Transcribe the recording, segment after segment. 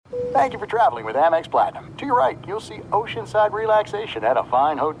Thank you for traveling with Amex Platinum. To your right, you'll see oceanside relaxation at a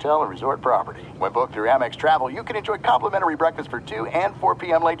fine hotel and resort property. When booked through Amex Travel, you can enjoy complimentary breakfast for 2 and 4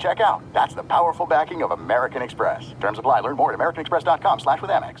 p.m. late checkout. That's the powerful backing of American Express. Terms apply. Learn more at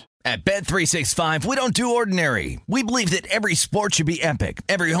americanexpress.com/withAmex. At Bet365, we don't do ordinary. We believe that every sport should be epic.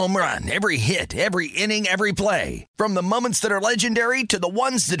 Every home run, every hit, every inning, every play. From the moments that are legendary to the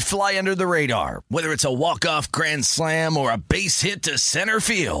ones that fly under the radar. Whether it's a walk-off grand slam or a base hit to center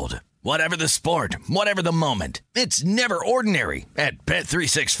field. Whatever the sport, whatever the moment. It's never ordinary at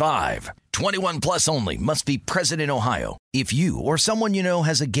Bet365. 21 plus only. Must be present in Ohio. If you or someone you know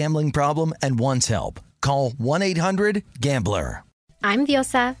has a gambling problem and wants help, call 1-800-GAMBLER. I'm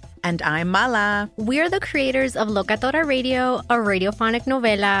Diosa. And I'm Mala. We're the creators of Locatora Radio, a radiophonic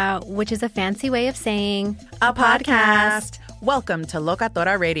novela, which is a fancy way of saying a podcast. Welcome to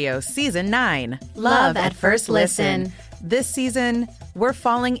Locatora Radio Season 9. Love at First Listen. This season, we're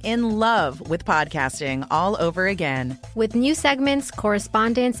falling in love with podcasting all over again. With new segments,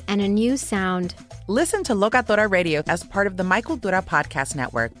 correspondence, and a new sound. Listen to Locatora Radio as part of the Michael Dura Podcast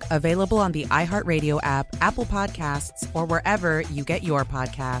Network. Available on the iHeartRadio app, Apple Podcasts, or wherever you get your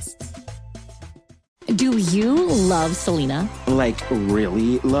podcasts. Do you love Selena? Like,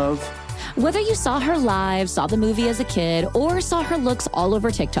 really love? Whether you saw her live, saw the movie as a kid, or saw her looks all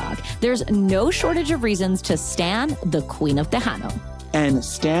over TikTok, there's no shortage of reasons to stan the Queen of Tejano. And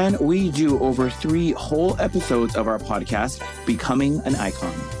Stan, we do over 3 whole episodes of our podcast, Becoming an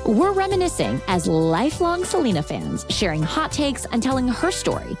Icon. We're reminiscing as lifelong Selena fans, sharing hot takes and telling her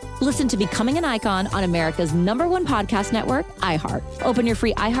story. Listen to Becoming an Icon on America's #1 podcast network, iHeart. Open your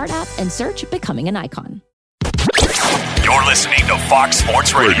free iHeart app and search Becoming an Icon. You're listening to Fox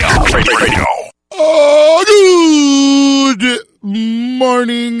Sports Radio. Oh, good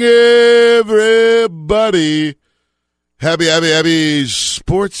morning, everybody. Happy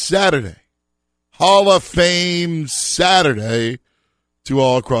Sports Saturday. Hall of Fame Saturday to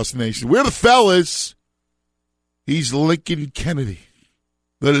all across the nation. We're the fellas. He's Lincoln Kennedy,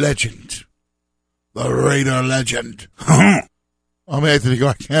 the legend, the Raider legend. I'm Anthony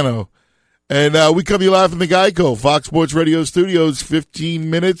Gargano. And we come to you live from the Geico Fox Sports Radio studios. 15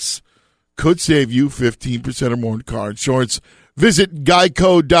 minutes could save you 15% or more in car insurance. Visit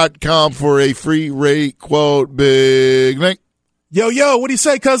geico.com for a free rate quote. Big Nick. Yo, what do you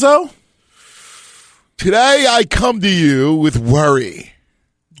say, cuzzo? Today I come to you with worry.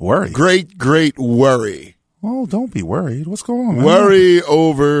 Worry? Great worry. Oh, don't be worried. What's going on, man? Worry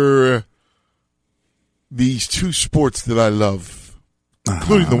over these 2 sports that I love,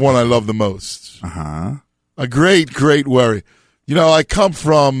 including the one I love the most. A great worry. You know, I come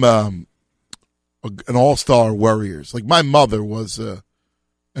from an all-star Warriors. Like, my mother was an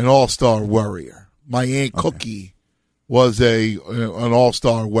all-star Warrior. My Aunt Cookie was an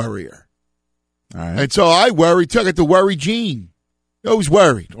all-star Warrior. All right. And so I took the worry gene. I was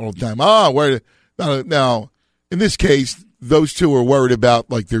worried all the time. Worried. Now, in this case, those 2 are worried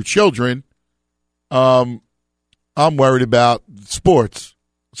about, like, their children. I'm worried about sports.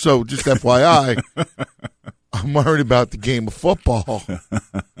 So just FYI, I'm worried about the game of football.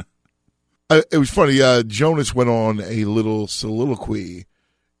 It was funny. Jonas went on a little soliloquy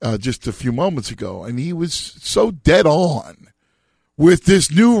just a few moments ago, and he was so dead on with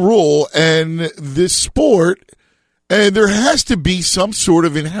this new rule and this sport, and there has to be some sort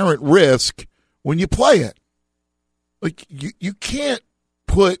of inherent risk when you play it. Like, you can't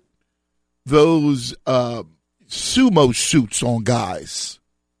put those sumo suits on guys.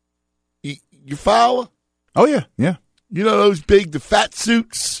 You follow? Oh, yeah. You know those the fat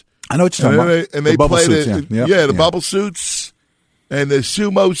suits? I know what you're talking about. And they bubble play suits, the bubble suits and the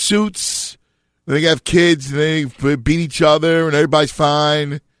sumo suits. And they have kids and they beat each other and everybody's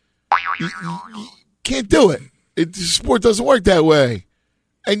fine. You can't do it. The sport doesn't work that way.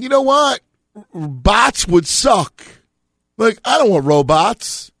 And you know what? Bots would suck. Like, I don't want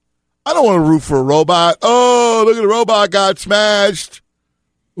robots. I don't want to root for a robot. Oh, look at the robot got smashed.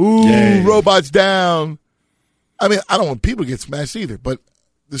 Ooh, yay. Robot's down. I mean, I don't want people to get smashed either, but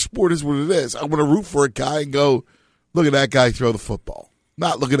the sport is what it is. I want to root for a guy and go, look at that guy throw the football.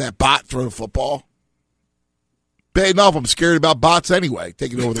 Not look at that bot throw the football. Bad enough, I'm scared about bots anyway,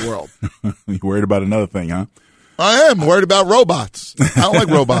 taking over the world. You worried about another thing, huh? I am worried about robots. I don't like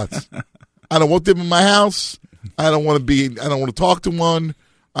robots. I don't want them in my house. I don't want to talk to one.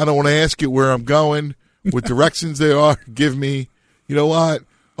 I don't want to ask it where I'm going, what directions they are. Give me, you know what?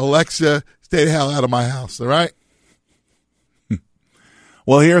 Alexa, stay the hell out of my house, all right?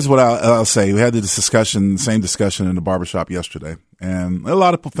 Well, here's what I'll say. We had this same discussion in the barbershop yesterday, and a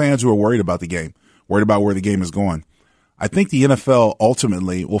lot of fans who are worried about the game, worried about where the game is going. I think the NFL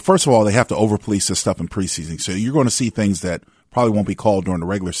ultimately, well, first of all, they have to over-police this stuff in preseason. So you're going to see things that probably won't be called during the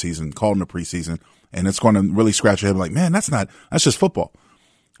regular season, called in the preseason, and it's going to really scratch your head like, man, that's just football.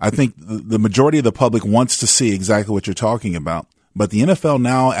 I think the majority of the public wants to see exactly what you're talking about. But the NFL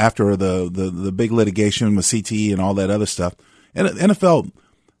now, after the big litigation with CTE and all that other stuff, and NFL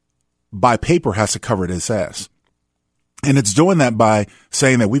by paper has to cover its ass. And it's doing that by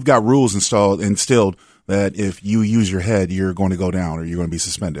saying that we've got rules instilled that if you use your head, you're going to go down or you're going to be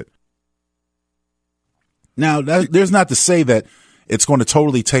suspended. Now, there's not to say that it's going to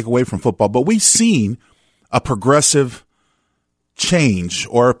totally take away from football, but we've seen a progressive change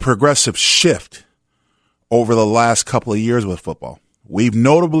or a progressive shift over the last couple of years with football. We've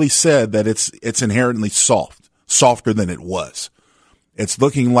notably said that it's inherently softer than it was. It's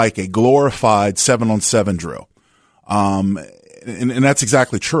looking like a glorified 7-on-7 drill. And that's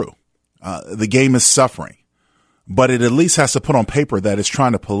exactly true. The game is suffering, but it at least has to put on paper that it's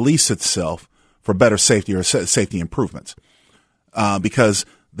trying to police itself for better safety or safety improvements. Because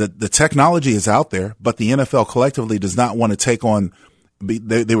the technology is out there, but the NFL collectively does not want to take on,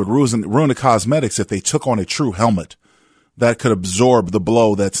 they would ruin the cosmetics if they took on a true helmet that could absorb the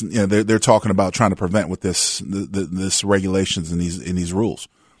blow that's, they're talking about trying to prevent with this regulations and these rules.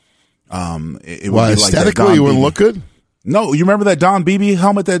 It would be aesthetically, like it wouldn't look good? No, you remember that Don Beebe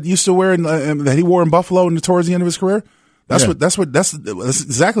helmet that used to wear that he wore in Buffalo towards the end of his career? That's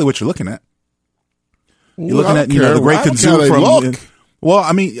exactly what you're looking at. You're looking at the great Kazoo from. Well,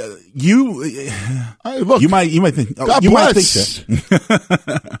 I mean, you might think God you bless. might think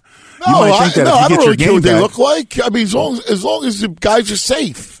that. I don't really care what they look like. I mean, as long as the guys are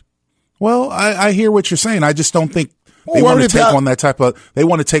safe. Well, I hear what you're saying. I just don't think they want to take on that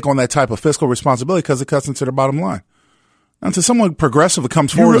type of fiscal responsibility because it cuts into their bottom line. Until someone progressive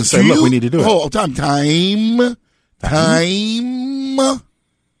comes forward and say, "Look, we need to do it." Hold on, time.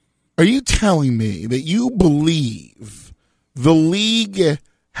 Are you telling me that you believe the league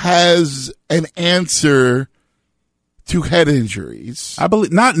has an answer to head injuries? I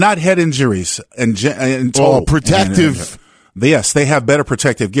believe not head injuries and total protective. Yes, they have better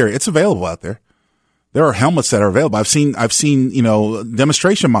protective gear. It's available out there. There are helmets that are available. I've seen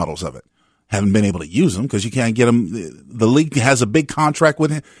demonstration models of it. Haven't been able to use them because you can't get them. The league has a big contract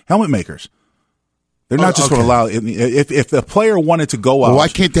with helmet makers. They're not just going to allow if the player wanted to go out. Well, why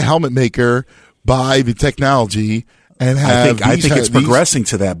can't the helmet maker buy the technology and have? I think it's progressing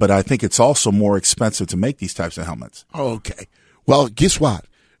to that, but I think it's also more expensive to make these types of helmets. Okay. Well, guess what?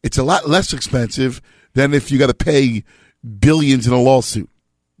 It's a lot less expensive than if you got to pay billions in a lawsuit.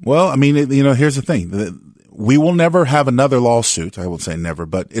 Well, I mean, here's the thing. We will never have another lawsuit. I would say never,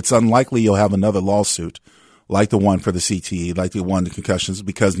 but it's unlikely you'll have another lawsuit like the one for the CTE, like the one, the concussions,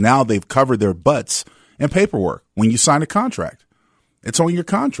 because now they've covered their butts in paperwork when you sign a contract. It's on your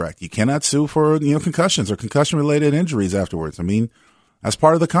contract. You cannot sue for, concussions or concussion-related injuries afterwards. I mean, that's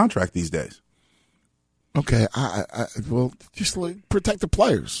part of the contract these days. Okay. Well, just protect the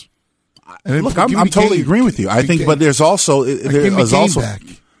players. Look, I'm totally agreeing with you. I think, but as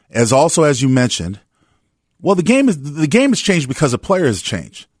you mentioned, well, the game has changed because the player has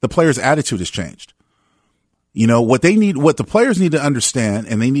changed. The player's attitude has changed. What the players need to understand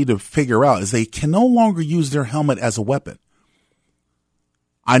and they need to figure out is they can no longer use their helmet as a weapon.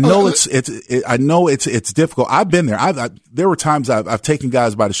 I know it's difficult. I've been there. There were times I've taken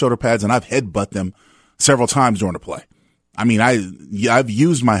guys by the shoulder pads and I've headbutt them several times during the play. I mean, I've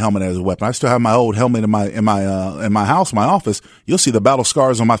used my helmet as a weapon. I still have my old helmet in my house, my office. You'll see the battle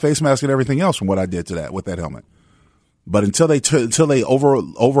scars on my face mask and everything else from what I did with that helmet. But until they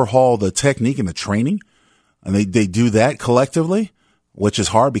overhaul the technique and the training, and they do that collectively, which is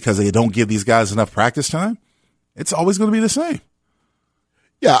hard because they don't give these guys enough practice time, it's always going to be the same.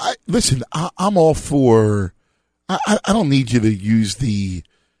 Yeah, listen, I'm all for. I don't need you to use the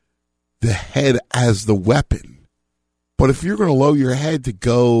head as the weapon. But if you're going to lower your head to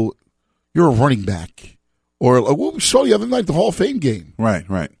go, you're a running back. Or what we saw the other night, the Hall of Fame game. Right.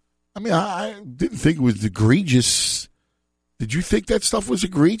 I mean, I didn't think it was egregious. Did you think that stuff was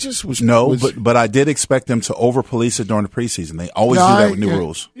egregious? But I did expect them to over-police it during the preseason. They always do that with new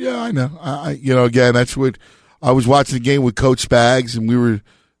rules. Yeah, I know. Again, that's what I was watching the game with Coach Spags, and we were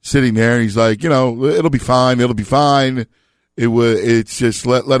sitting there, and he's like, it'll be fine. It'll be fine. It's just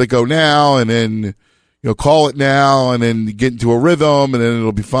let it go now, and then call it now, and then get into a rhythm, and then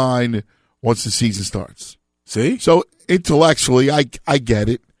it'll be fine once the season starts. See? So intellectually, I get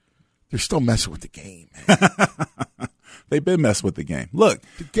it. They're still messing with the game, man. They've been messing with the game. Look,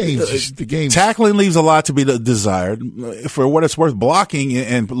 the game. Tackling leaves a lot to be desired. For what it's worth, blocking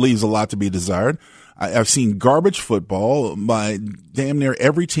and leaves a lot to be desired. I've seen garbage football by damn near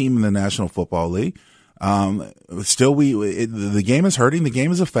every team in the National Football League. Still, the game is hurting. The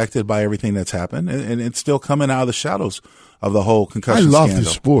game is affected by everything that's happened, and it's still coming out of the shadows of the whole concussion I love scandal.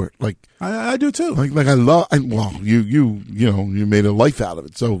 this sport. Like I do too. Like I love. You made a life out of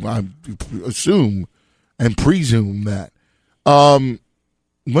it, so I assume and presume that.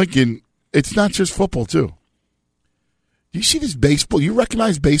 Lincoln, it's not just football too. Do you see this baseball? You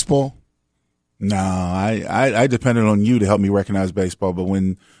recognize baseball? No, I depended on you to help me recognize baseball, but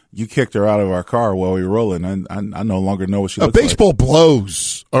when you kicked her out of our car while we were rolling, I no longer know what she looks baseball like.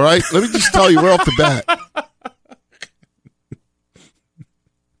 blows, all right? Let me just tell you right off the bat.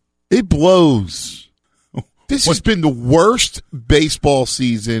 It blows. This has been the worst baseball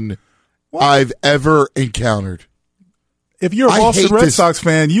season I've ever encountered. If you're a Boston Red Sox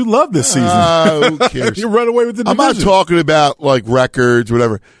fan, you love this season. Who cares? You run away with the division. I'm not talking about like records,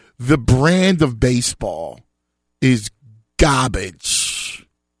 whatever. The brand of baseball is garbage.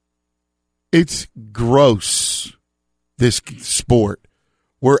 It's gross, this sport,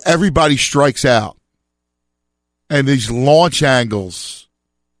 where everybody strikes out. And these launch angles.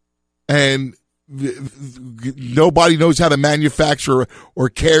 And nobody knows how to manufacture or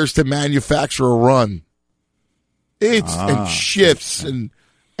cares to manufacture a run. And shifts and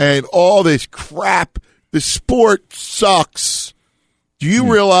all this crap. The sport sucks. Do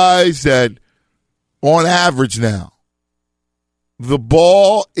you realize that on average now, the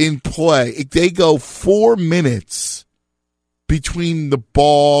ball in play, they go 4 minutes between the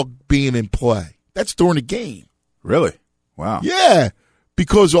ball being in play. That's during the game. Really? Wow. Yeah.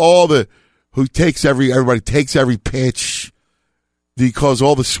 Because everybody takes every pitch, because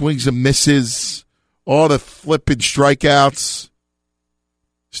all the swings and misses, all the flipping strikeouts.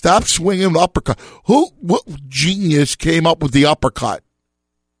 Stop swinging uppercut. What genius came up with the uppercut?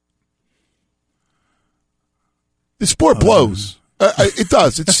 The sport blows. It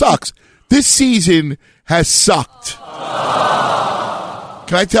does. It sucks. This season has sucked.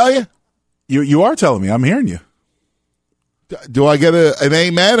 Can I tell you? You are telling me. I'm hearing you. Do I get an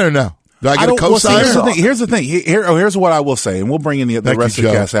amen or no? Do I get a cosign? Here's the thing. Here's what I will say, and we'll bring in the rest of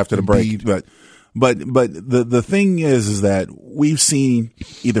the cast after the break. But the thing is that we've seen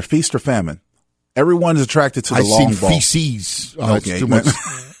either feast or famine. Everyone's attracted to the long ball. I've seen feces. Okay, too much.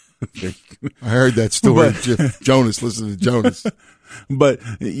 I heard that story. Jonas, listen to Jonas. But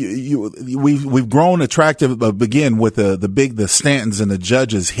we've grown attractive. Begin with the Stantons and the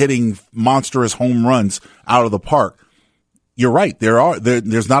Judges hitting monstrous home runs out of the park. You're right.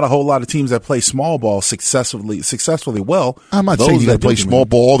 There's not a whole lot of teams that play small ball successfully well. I'm not saying you got to play small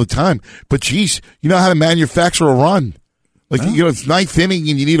ball all the time, but geez, you know how to manufacture a run. Like it's ninth inning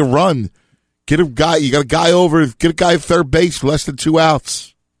and you need a run. Get a guy. You got a guy over. Get a guy at third base, less than 2 outs.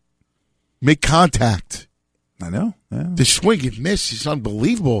 Make contact. I know. Yeah. The swing and miss is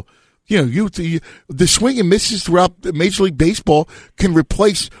unbelievable. The swing and misses throughout Major League Baseball can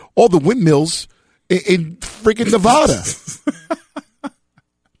replace all the windmills in freaking Nevada.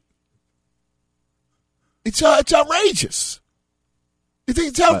 It's outrageous.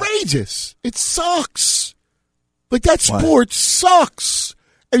 It's outrageous. It sucks. Like that sport sucks.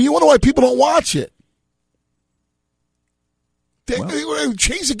 And you wonder why people don't watch it. They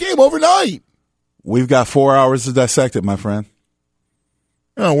change the game overnight. We've got 4 hours to dissect it, my friend.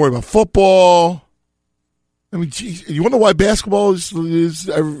 I don't worry about football. I mean, geez, you wonder why basketball is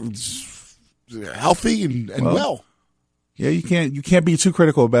healthy and well. Yeah, you can't be too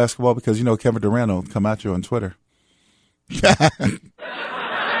critical of basketball because Kevin Durant will come at you on Twitter. All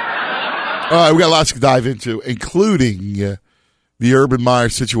right, we got lots to dive into, including the Urban Meyer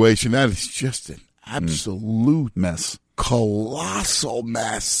situation. That is just an absolute mess. Colossal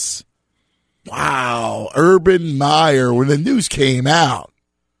mess. Wow. Urban Meyer, when the news came out,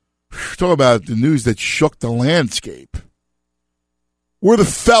 talk about the news that shook the landscape. We're the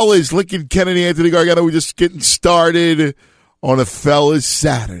fellas, Lincoln Kennedy, Anthony Gargano. We're just getting started on a fellas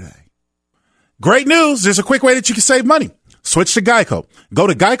Saturday. Great news. There's a quick way that you can save money. Switch to Geico. Go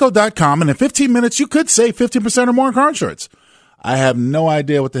to geico.com, and in 15 minutes, you could save 15% or more on car insurance. I have no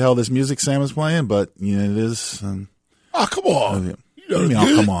idea what the hell this music Sam is playing, but it is. Oh, come on.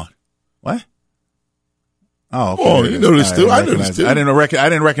 Come on. What? Oh, okay. Oh, you know this too. I know this too. I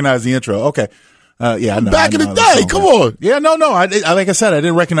didn't recognize the intro. Okay. Yeah, I know. Back in the day. Come on. Yeah, no. Like I said, I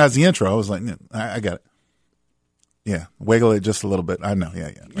didn't recognize the intro. I was like, I got it. Yeah. Wiggle it just a little bit. I know.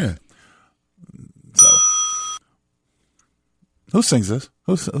 Yeah. So, who sings this?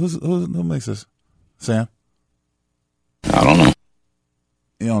 Who makes this? Sam? I don't know.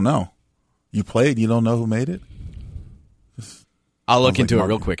 You don't know. You played. You don't know who made it? I'll look into it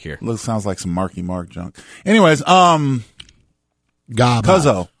real quick here. Sounds like some Marky Mark junk. Anyways, Garbage.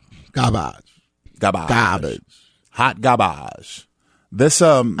 Cuzzo. Garbage. Hot garbage. This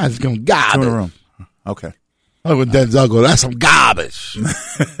That's going garbage. room. Okay. Oh, when Denzel go, that's some garbage.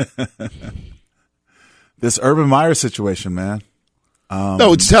 This Urban Meyer situation, man.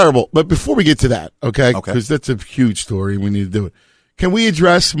 No, it's terrible. But before we get to that, okay, because that's a huge story, we need to do it. Can we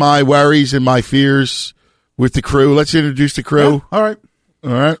address my worries and my fears with the crew? Let's introduce the crew. Yeah. All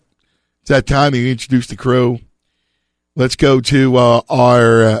right. It's that time to introduce the crew. Let's go to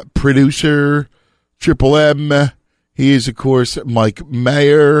our producer, Triple M. He is, of course, Mike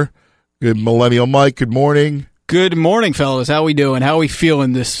Mayer. Good Millennial Mike. Good morning. Good morning, fellas. How we doing? How we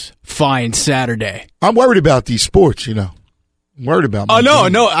feeling this fine Saturday? I'm worried about these sports, you know. I'm worried about my no.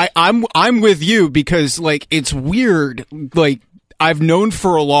 I'm with you because, like, it's weird. Like, I've known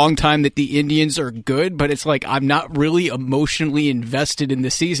for a long time that the Indians are good, but it's like I'm not really emotionally invested in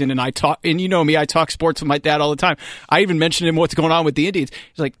the season. And you know me, I talk sports with my dad all the time. I even mentioned him what's going on with the Indians.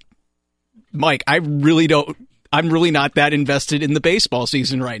 He's like, Mike, I'm really not that invested in the baseball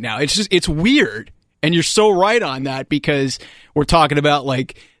season right now. It's weird. And you're so right on that because we're talking about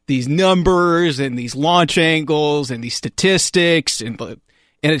like these numbers and these launch angles and these statistics and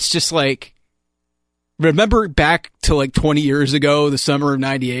it's just like, remember back to like 20 years ago, the summer of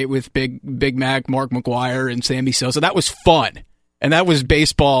 98 with Big Mac, Mark McGwire and Sammy Sosa. That was fun. And that was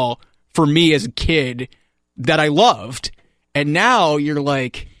baseball for me as a kid that I loved. And now you're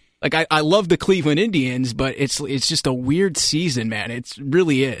like I love the Cleveland Indians, but it's just a weird season, man. It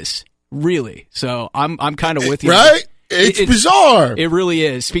really is. Really. So I'm kind of with you. Right? It's bizarre. It really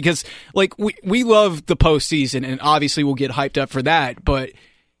is because like we love the postseason and obviously we'll get hyped up for that, but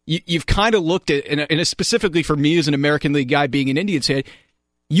you've kind of looked at, and specifically for me as an American League guy being an Indians fan,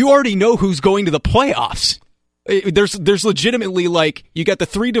 you already know who's going to the playoffs. There's legitimately like you got the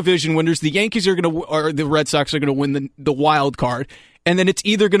 3 division winners. The Yankees or the Red Sox are going to win the wild card, and then it's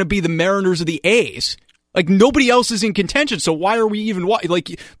either going to be the Mariners or the A's. Like nobody else is in contention, so why are we even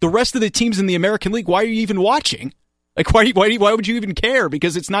like the rest of the teams in the American League? Why are you even watching? Like why would you even care?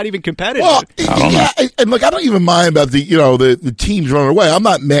 Because it's not even competitive. Well, and look, I don't even mind about the teams running away. I'm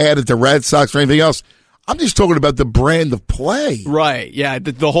not mad at the Red Sox or anything else. I'm just talking about the brand of play. Right, yeah,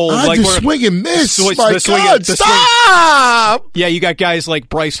 the whole swing and miss. Stop! Yeah, you got guys like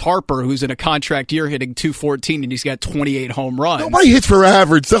Bryce Harper, who's in a contract year hitting .214, and he's got 28 home runs. Nobody hits for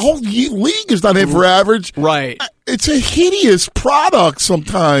average. The whole league is not hitting for average. Right. It's a hideous product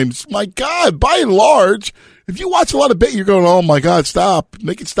sometimes. My God, by and large, if you watch a lot of baseball, you're going, oh my God, stop.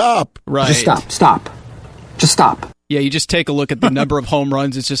 Make it stop. Right. Just stop. Just stop. Yeah, you just take a look at the number of home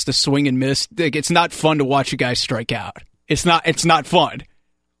runs. It's just a swing and miss. Like, it's not fun to watch you guys strike out. It's not fun.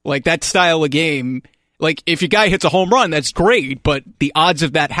 Like that style of game, like if your guy hits a home run, that's great, but the odds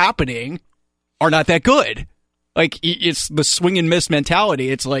of that happening are not that good. Like it's the swing and miss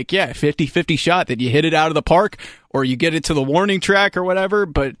mentality. It's like, yeah, 50-50 shot that you hit it out of the park or you get it to the warning track or whatever.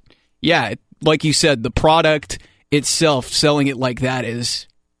 But yeah, like you said, the product itself, selling it like that it's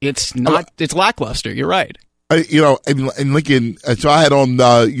lackluster. You're right. In Lincoln, so I had on,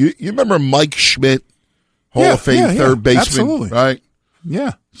 you remember Mike Schmidt, Hall of Fame third baseman, absolutely. Right?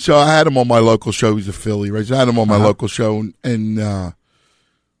 Yeah. So I had him on my local show. He's a Philly, right? So I had him on my local show, and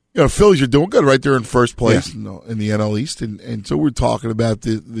Phillies are doing good right there in first place in the NL East, and so we're talking about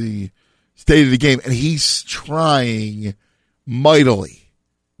the state of the game, and he's trying mightily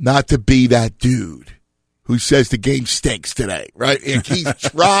not to be that dude who says the game stinks today, right? And he's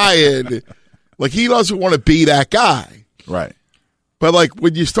trying. Like, he doesn't want to be that guy. Right. But, like,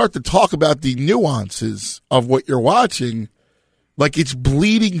 when you start to talk about the nuances of what you're watching, like, it's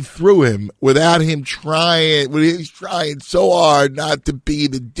bleeding through him without him trying, when he's trying so hard not to be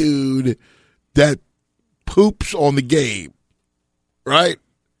the dude that poops on the game. Right?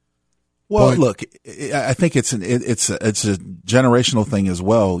 Well, look, I think it's a generational thing as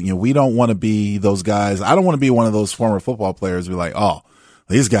well. You know, we don't want to be those guys. I don't want to be one of those former football players who be like, oh,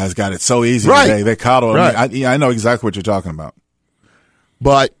 these guys got it so easy today. They coddle me. I know exactly what you're talking about.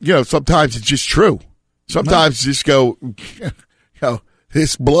 But, sometimes it's just true. Sometimes you just go,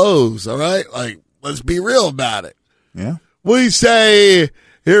 this blows, all right? Like, let's be real about it. Yeah. We say,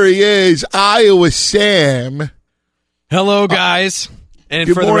 here he is, Iowa Sam. Hello, guys. And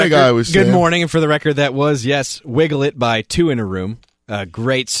good for morning, the record, Iowa Sam. Good morning. And for the record, that was, Wiggle It by Two in a Room. A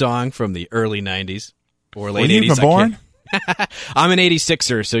great song from the early 90s or late 80s. Were you even born? I'm an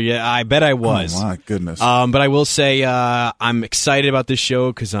 86er, so yeah, I bet I was. Oh, my goodness. But I will say I'm excited about this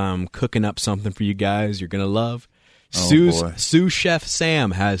show because I'm cooking up something for you guys you're going to love. Sous Chef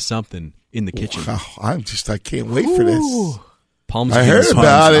Sam has something in the kitchen. Wow, I can't wait for this. Palms. I heard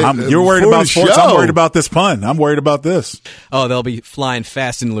about it. You're worried before about the sports. show. I'm worried about this pun. I'm worried about this. Oh, they'll be flying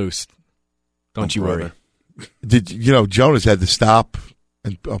fast and loose. Don't you worry. Jonas had to stop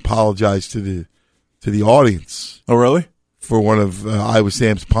and apologize to the audience. Oh, really? For one of Iowa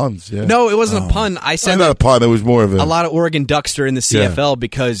Sam's puns. Yeah. No, it wasn't a pun. I said not a pun. It was more of a lot of Oregon Ducks are in the CFL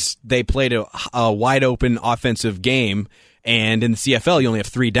because they played a wide open offensive game, and in the CFL you only have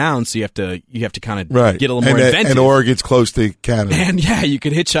 3 downs, so you have to kind of get a little more inventive. And Oregon's close to Canada. And yeah, you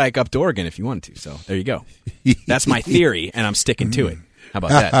could hitchhike up to Oregon if you wanted to. So there you go. That's my theory, and I'm sticking to it. How about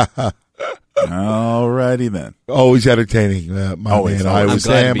that? All righty then. Always entertaining, my man. Iowa I'm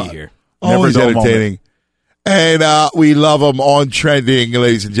Sam. glad to be here. Always entertaining. And we love him on Trending,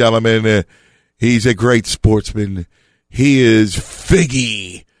 ladies and gentlemen. He's a great sportsman. He is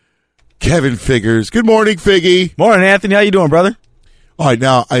Figgy. Kevin Figures. Good morning, Figgy. Morning, Anthony. How you doing, brother? All right,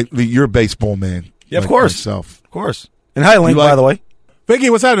 now, you're a baseball man. Yeah, of course. Myself. Of course. And hi, Link, by the way.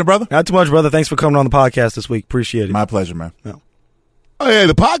 Figgy, what's happening, brother? Not too much, brother. Thanks for coming on the podcast this week. Appreciate it. My pleasure, man. Yeah. Oh, yeah,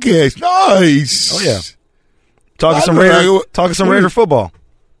 the podcast. Nice. Oh, yeah. Talking some Raider football.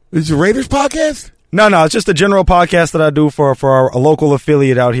 Is it a Raiders podcast? No, it's just a general podcast that I do for our local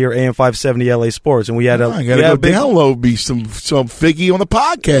affiliate out here, AM 570 LA Sports, and we had I gotta go download me some Figgy on the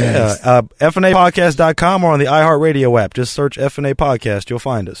podcast. Yeah, FNApodcast.com or on the iHeartRadio app. Just search FNA Podcast, you'll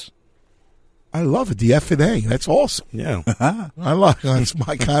find us. I love it, the FNA. That's awesome. Yeah, that's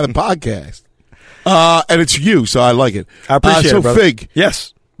my kind of podcast. And it's you, so I like it. I appreciate it, brother. Fig,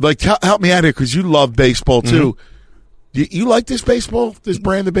 yes, help me out here because you love baseball too. You like this baseball, this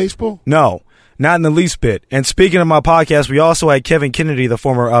brand of baseball? No. Not in the least bit. And speaking of my podcast, we also had Kevin Kennedy, the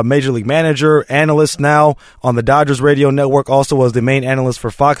former Major League manager, analyst now on the Dodgers radio network, also was the main analyst for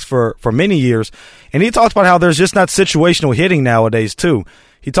Fox for many years. And he talks about how there's just not situational hitting nowadays, too.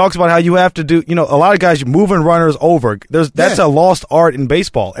 He talks about how you have to do, a lot of guys moving runners over. That's a lost art in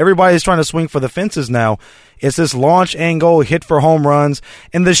baseball. Everybody's trying to swing for the fences now. It's this launch angle, hit for home runs,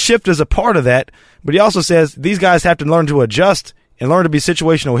 and the shift is a part of that. But he also says these guys have to learn to adjust and learn to be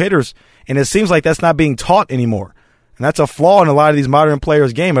situational hitters. And it seems like that's not being taught anymore. And that's a flaw in a lot of these modern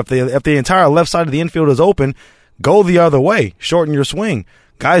players' game. If the entire left side of the infield is open, go the other way. Shorten your swing.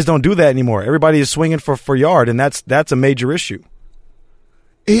 Guys don't do that anymore. Everybody is swinging for yard, and that's a major issue.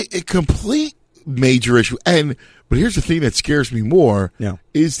 A complete major issue. But here's the thing that scares me more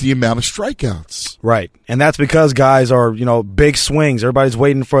is the amount of strikeouts. Right. And that's because guys are, big swings. Everybody's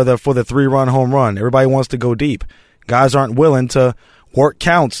waiting for the 3-run home run. Everybody wants to go deep. Guys aren't willing to work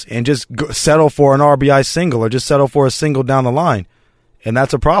counts and just settle for an RBI single or just settle for a single down the line. And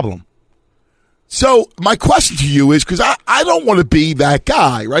that's a problem. So my question to you is, because I don't want to be that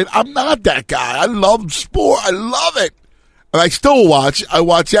guy, right? I'm not that guy. I love sport. I love it. And I still watch. I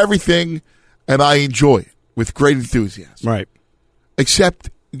watch everything, and I enjoy it with great enthusiasm. Right. Except,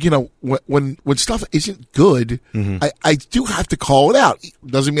 when stuff isn't good, I do have to call it out. It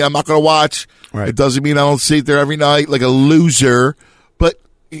doesn't mean I'm not going to watch. Right. It doesn't mean I don't sit there every night like a loser. But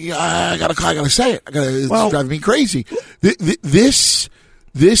I gotta say it. It's driving me crazy. The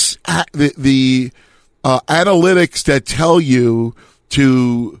analytics that tell you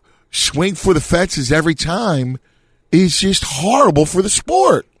to swing for the fences every time is just horrible for the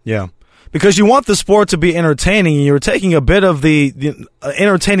sport. Yeah. Because you want the sport to be entertaining, and you're taking a bit of the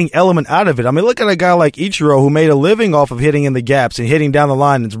entertaining element out of it. I mean, look at a guy like Ichiro who made a living off of hitting in the gaps and hitting down the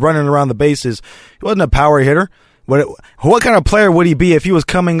line and running around the bases. He wasn't a power hitter. What kind of player would he be if he was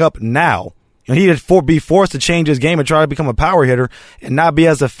coming up now? And he'd be forced to change his game and try to become a power hitter and not be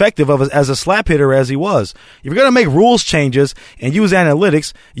as effective as a slap hitter as he was. If you're going to make rules changes and use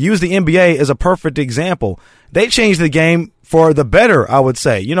analytics, use the NBA as a perfect example. They changed the game for the better, I would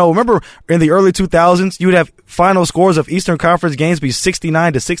say. Remember in the early 2000s, you would have final scores of Eastern Conference games be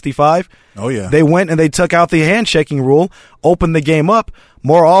 69-65. Oh, yeah. They went and they took out the hand-checking rule, opened the game up,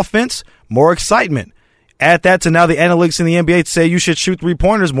 more offense, more excitement. Add that to now the analytics in the NBA say you should shoot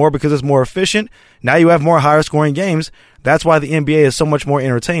 3-pointers more because it's more efficient. Now you have more higher-scoring games. That's why the NBA is so much more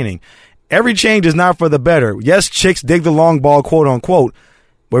entertaining. Every change is not for the better. Yes, chicks dig the long ball, quote-unquote,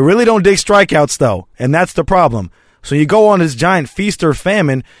 but really don't dig strikeouts, though, and that's the problem. So you go on this giant feast or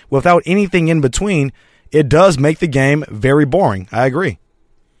famine without anything in between, it does make the game very boring. I agree.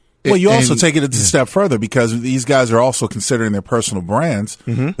 Well, you also take it a step further because these guys are also considering their personal brands.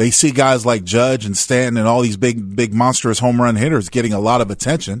 Mm-hmm. They see guys like Judge and Stanton and all these big monstrous home run hitters getting a lot of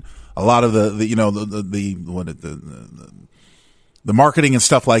attention, a lot of the marketing and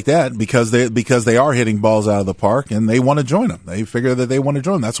stuff like that because they are hitting balls out of the park and they want to join them. They figure that they want to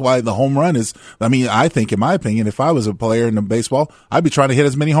join them. That's why the home run is. I mean, I think, in my opinion, if I was a player in the baseball, I'd be trying to hit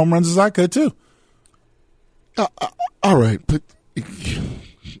as many home runs as I could too. All right, but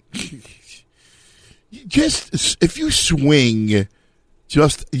just if you swing, you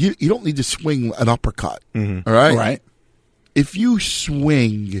don't need to swing an uppercut. Mm-hmm. All right, right. If you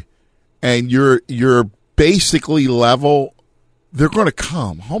swing and you're basically level, they're going to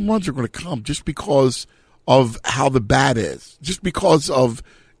come. Home runs are going to come just because of how the bat is, just because of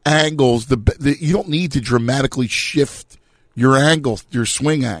angles. You don't need to dramatically shift your angle, your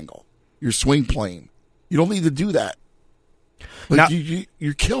swing angle, your swing plane. You don't need to do that. Like now,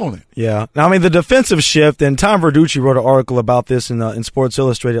 you're killing it. Yeah. Now, I mean, the defensive shift, and Tom Verducci wrote an article about this in Sports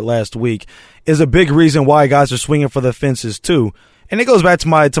Illustrated last week, is a big reason why guys are swinging for the fences too. And it goes back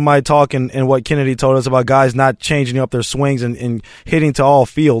to my talk and what Kennedy told us about guys not changing up their swings and hitting to all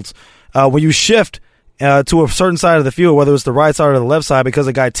fields. When you shift to a certain side of the field, whether it's the right side or the left side, because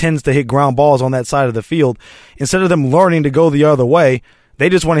a guy tends to hit ground balls on that side of the field, instead of them learning to go the other way, they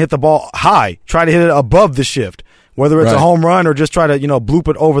just want to hit the ball high, try to hit it above the shift, whether it's a home run or just try to, bloop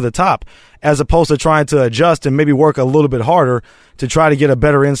it over the top, as opposed to trying to adjust and maybe work a little bit harder to try to get a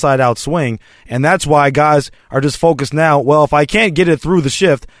better inside-out swing. And that's why guys are just focused now, well, if I can't get it through the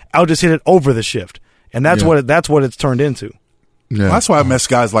shift, I'll just hit it over the shift. And that's what it's turned into. Yeah. Well, that's why I miss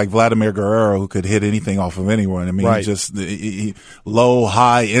guys like Vladimir Guerrero who could hit anything off of anyone. I mean, he low,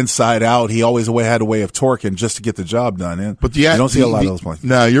 high, inside out. He always had a way of torquing just to get the job done. And but you don't see a lot of those players.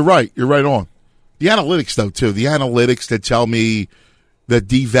 No, you're right. You're right on. The analytics, though, too. The analytics that tell me that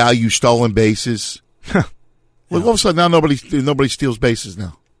devalue stolen bases. All of a sudden, now nobody steals bases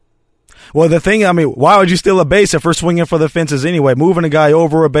now. Well, the thing, I mean, why would you steal a base if we're swinging for the fences anyway? Moving a guy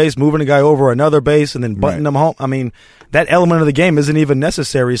over a base, moving a guy over another base, and then butting them home. I mean, that element of the game isn't even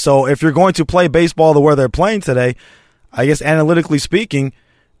necessary. So if you're going to play baseball the way they're playing today, I guess analytically speaking,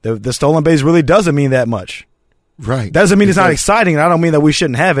 the stolen base really doesn't mean that much. Right. That doesn't mean it's not exciting, and I don't mean that we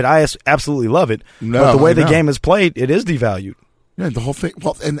shouldn't have it. I absolutely love it. No, but the way the game is played, it is devalued. Yeah, the whole thing.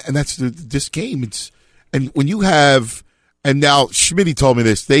 Well, and that's this game. And when you have, and now Schmitty told me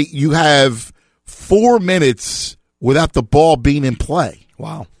this, you have 4 minutes without the ball being in play.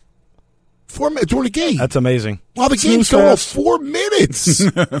 Wow. 4 minutes during the game. That's amazing. Wow, the game's going on 4 minutes.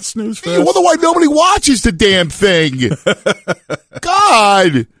 Snooze fest. You wonder why nobody watches the damn thing.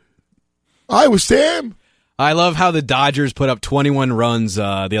 God. Iowa Sam. I love how the Dodgers put up 21 runs the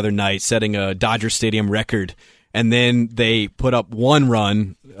other night, setting a Dodger Stadium record. And then they put up 1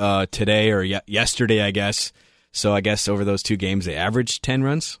 run today or yesterday, I guess. So I guess over those 2 games, they averaged 10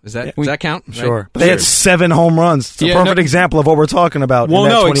 runs. Does that count? Sure. Right? They had 7 home runs. It's a perfect example of what we're talking about. Well, in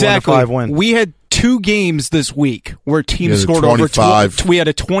that no, 21-5 exactly. win. We had 2 games this week where teams scored 25. over. We had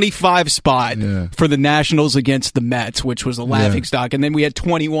a 25 spot for the Nationals against the Mets, which was a laughingstock, and then we had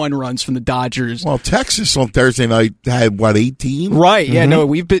 21 runs from the Dodgers. Well, Texas on Thursday night had 18? Right? Yeah.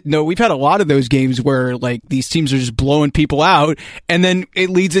 Mm-hmm. We've had a lot of those games where like these teams are just blowing people out, and then it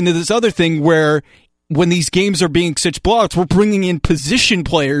leads into this other thing where, when these games are being such blowouts, we're bringing in position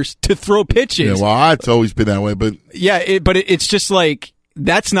players to throw pitches. Yeah, well, it's always been that way, but it's just like,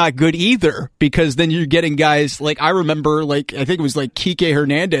 that's not good either, because then you're getting guys like, I remember, like, I think it was like Kike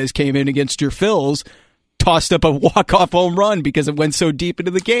Hernandez came in against your Phils, tossed up a walk-off home run because it went so deep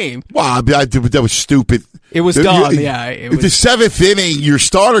into the game. Wow, that was stupid. It was dumb, The 7th inning, your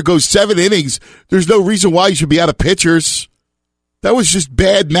starter goes 7 innings. There's no reason why you should be out of pitchers. That was just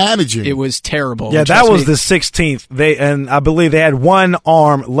bad managing. It was terrible. Yeah, that was the 16th. And I believe they had 1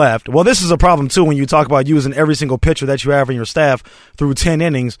 arm left. Well, this is a problem, too, when you talk about using every single pitcher that you have in your staff through 10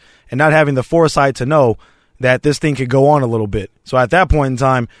 innings and not having the foresight to know that this thing could go on a little bit. So at that point in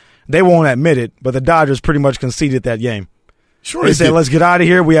time, they won't admit it, but the Dodgers pretty much conceded that game. Sure, they said, let's get out of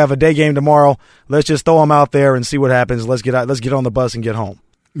here. We have a day game tomorrow. Let's just throw them out there and see what happens. Let's get on the bus and get home.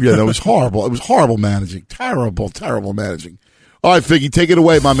 Yeah, that was horrible. It was horrible managing. Terrible, terrible managing. All right, Figgy, take it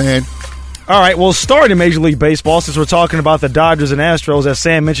away, my man. All right, we'll start in Major League Baseball since we're talking about the Dodgers and Astros. As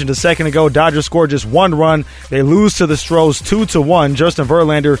Sam mentioned a second ago, Dodgers scored just 1 run. They lose to the Stros 2-1. Justin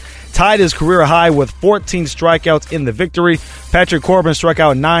Verlander tied his career high with 14 strikeouts in the victory. Patrick Corbin struck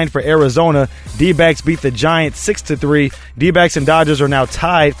out 9 for Arizona. D-backs beat the Giants 6-3. D-backs and Dodgers are now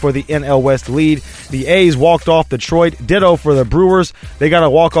tied for the NL West lead. The A's walked off Detroit. Ditto for the Brewers. They got a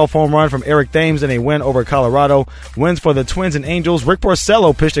walk-off home run from Eric Thames and a win over Colorado. Wins for the Twins and Angels. Rick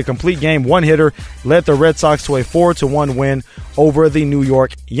Porcello pitched a complete game, 1-hitter, led the Red Sox to a 4-1 win over the New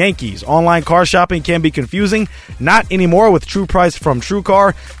York Yankees. Online car shopping can be confusing. Not anymore with True Price from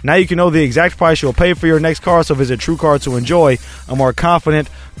TrueCar. Now you can know the exact price you'll pay for your next car, so visit TrueCar to enjoy a more confident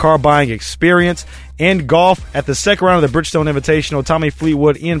car buying experience. In golf, at the second round of the Bridgestone Invitational, Tommy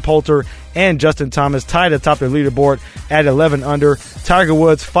Fleetwood, Ian Poulter, and Justin Thomas tied atop their leaderboard at 11 under. Tiger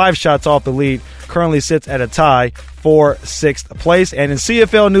Woods, 5 shots off the lead, currently sits at a tie for 6th place. And in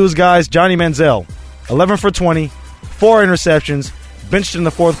CFL news, guys, Johnny Manziel, 11 for 20, 4 interceptions, benched in the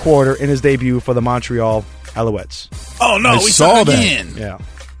fourth quarter in his debut for the Montreal Alouettes. Oh, no, we saw that. Again. Yeah.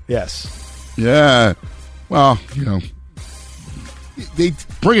 Yes. Yeah. Well, they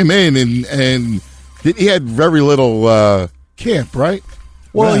bring him in, and he had very little camp, right?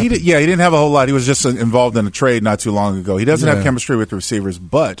 Well, he didn't have a whole lot. He was just involved in a trade not too long ago. He doesn't have chemistry with the receivers,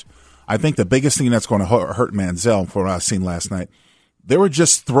 but I think the biggest thing that's going to hurt Manziel, from what I've seen last night, there were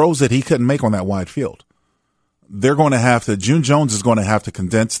just throws that he couldn't make on that wide field. They're going to have to – June Jones is going to have to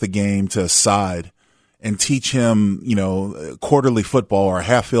condense the game to a side and teach him, quarterly football or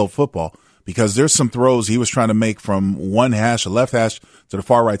half-field football, because there's some throws he was trying to make from one hash, a left hash, to the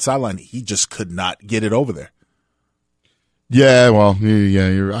far right sideline. He just could not get it over there. Yeah, well,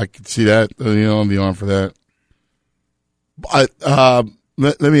 I could see that, on the arm for that.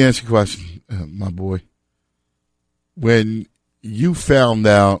 Let me ask you a question, my boy. When you found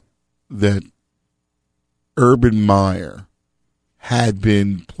out that Urban Meyer had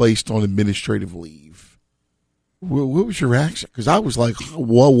been placed on administrative leave, what was your reaction? Because I was like,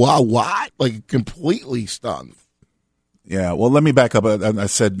 whoa, what? Like, completely stunned. Yeah, well, let me back up. I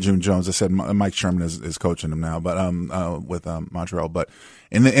said June Jones. I said Mike Sherman is coaching him now, but with Montreal. But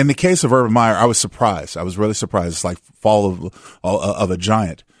in the case of Urban Meyer, I was surprised. I was really surprised. It's like fall of a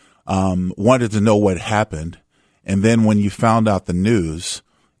giant. Wanted to know what happened, and then when you found out the news,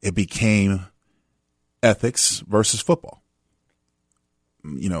 it became ethics versus football.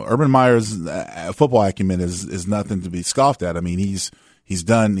 Urban Meyer's football acumen is nothing to be scoffed at. I mean, he's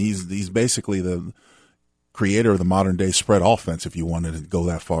basically the creator of the modern day spread offense, if you wanted to go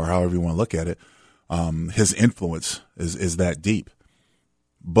that far, however you want to look at it. His influence is that deep.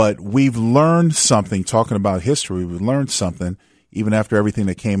 But we've learned something, talking about history, we've learned something even after everything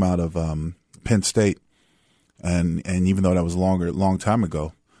that came out of Penn State. And even though that was a long time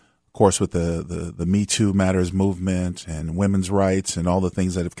ago, of course, with the Me Too Matters movement and women's rights and all the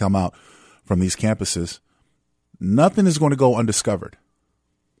things that have come out from these campuses, nothing is going to go undiscovered.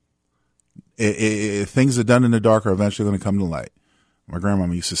 Things that are done in the dark are eventually going to come to light. My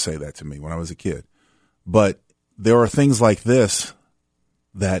grandmama used to say that to me when I was a kid. But there are things like this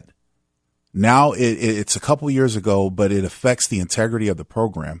that now it's a couple years ago, but it affects the integrity of the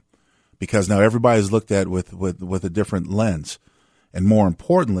program, because now everybody's looked at with a different lens. And more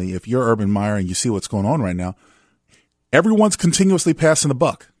importantly, if you're Urban Meyer and you see what's going on right now, everyone's continuously passing the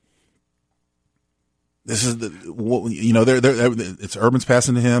buck. This is it's Urban's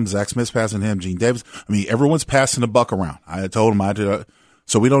passing to him, Zach Smith's passing to him, Gene Davis. I mean, everyone's passing the buck around. I told him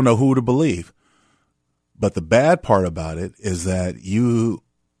so we don't know who to believe. But the bad part about it is that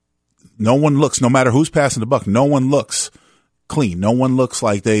no one looks, no matter who's passing the buck, no one looks clean. No one looks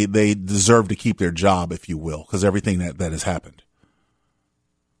like they deserve to keep their job, if you will, because everything that has happened.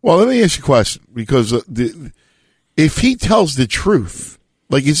 Well, let me ask you a question, because if he tells the truth,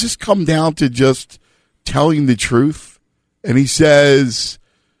 like, does this come down to just telling the truth? And he says,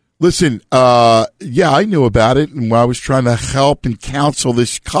 listen, I knew about it, and I was trying to help and counsel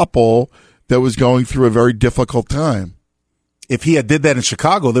this couple that was going through a very difficult time. If he had did that in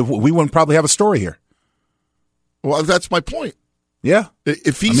Chicago, we wouldn't probably have a story here. Well, that's my point. Yeah.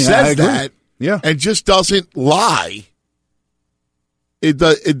 If he says that and just doesn't lie,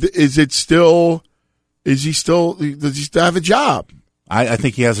 does he still have a job? I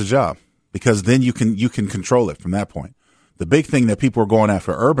think he has a job, because then you can control it from that point. The big thing that people are going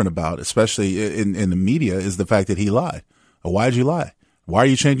after Urban about, especially in the media, is the fact that he lied. Why did you lie? Why are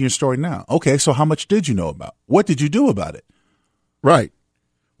you changing your story now? Okay, so how much did you know about? What did you do about it? Right.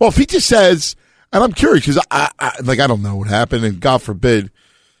 Well, if he just says, and I'm curious, because I don't know what happened, and God forbid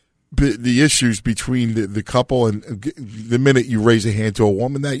the issues between the couple, and the minute you raise a hand to a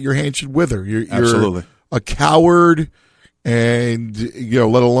woman, that your hand should wither. You're Absolutely a coward, and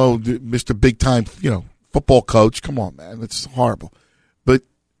let alone Mr. Big Time, football coach. Come on, man, that's horrible. But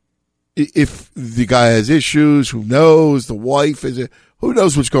if the guy has issues, who knows? The wife who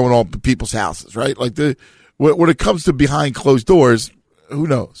knows what's going on in people's houses, right? Like when it comes to behind closed doors, who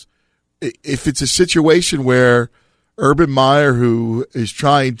knows? If it's a situation where Urban Meyer, who is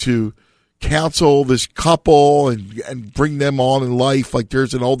trying to counsel this couple and bring them on in life, like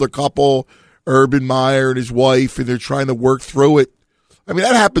there's an older couple, Urban Meyer and his wife, and they're trying to work through it. I mean,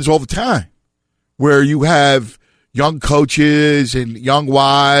 that happens all the time, where you have young coaches and young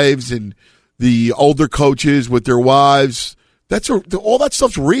wives and the older coaches with their wives. All that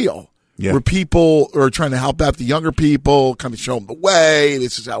stuff's real. where people are trying to help out the younger people, kind of show them the way.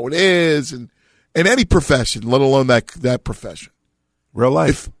 This is how it is, and in any profession, let alone that profession, real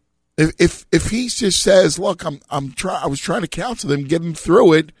life. If he just says, "Look, I was trying to counsel them, get them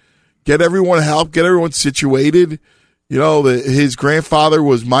through it, get everyone help, get everyone situated." You know, his grandfather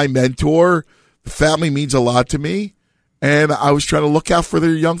was my mentor. The family means a lot to me, and I was trying to look out for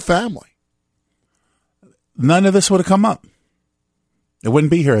their young family. None of this would have come up. It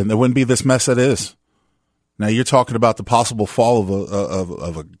wouldn't be here, and there wouldn't be this mess that it is. Now you're talking about the possible fall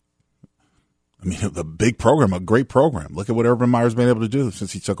of a big program, a great program. Look at what Urban Meyer's been able to do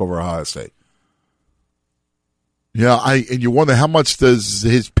since he took over Ohio State. Yeah, and you wonder how much does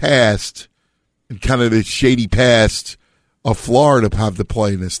his past and kind of the shady past of Florida have to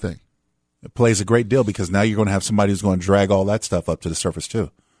play in this thing? It plays a great deal because now you're going to have somebody who's going to drag all that stuff up to the surface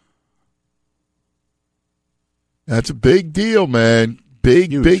too. That's a big deal, man. Big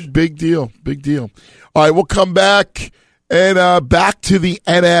deal. Big deal. All right, we'll come back and back to the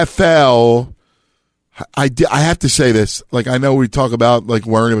NFL. I have to say this. Like, I know we talk about like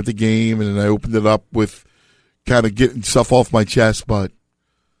worrying about the game, and I opened it up with kind of getting stuff off my chest, but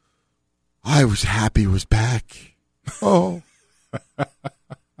I was happy it was back. Oh,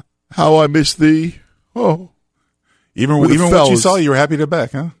 how I miss thee. Oh, even what you saw, you were happy to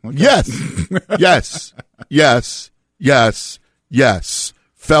back, huh? Okay. Yes.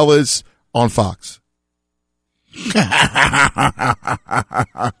 Fellas on Fox.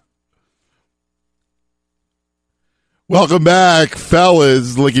 Welcome back,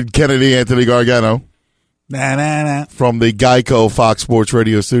 fellas. Lincoln Kennedy, Anthony Gargano. From the Geico Fox Sports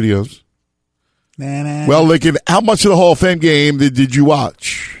Radio studios. Well, Lincoln, how much of the Hall of Fame game did you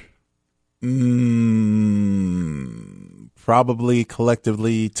watch? Probably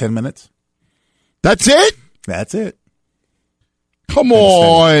collectively 10 minutes. That's it? That's it. Come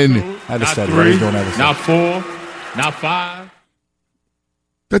on. I had to study. Not 4, not 5.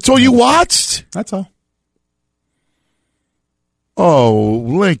 That's all you watched? That's all. Oh,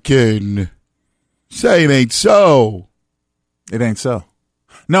 Lincoln. Say it ain't so. It ain't so.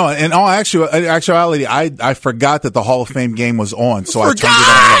 No, in all actuality, I forgot that the Hall of Fame game was on, so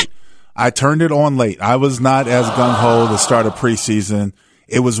I turned it on late. I was not as gung-ho to start a preseason.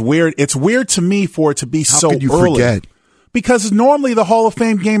 It was weird. It's weird to me for it to be so early. How could you forget? Because normally the Hall of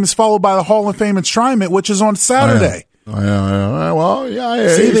Fame game is followed by the Hall of Fame enshrinement, which is on Saturday. I know. Well, yeah.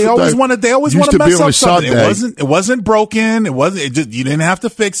 See, they always want to mess up something. It wasn't broken. You didn't have to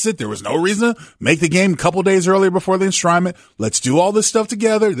fix it. There was no reason to make the game a couple days earlier before the enshrinement. Let's do all this stuff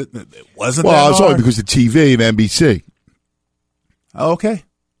together. It wasn't that hard. It's only because of TV and NBC. Okay.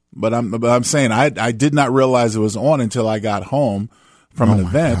 But I'm saying I did not realize it was on until I got home from an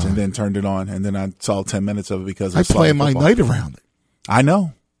event and then turned it on, and then I saw 10 minutes of it because I play my night around it. I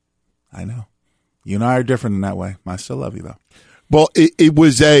know. You and I are different in that way. I still love you, though. Well, it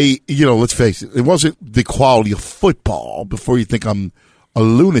was let's face it, it wasn't the quality of football. Before you think I'm a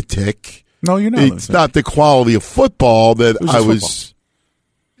lunatic. No, you're not. It's not the quality of football that I was.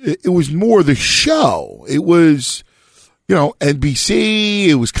 It was more the show. It was, NBC.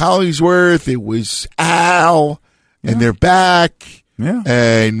 It was Collingsworth. It was Al, and they're back. Yeah.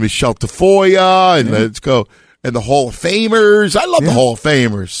 And Michelle Tafoya, and let's go. And the Hall of Famers. I love the Hall of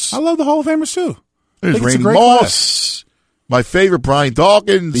Famers. I love the Hall of Famers, too. There's Randy Moss. My favorite, Brian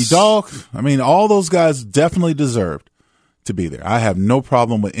Dawkins. The dog. I mean, all those guys definitely deserved to be there. I have no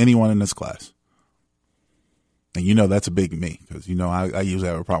problem with anyone in this class. And that's a big me because, I usually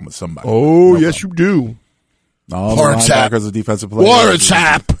have a problem with somebody. Oh, yes, you do. All the linebackers, the defensive players. Warren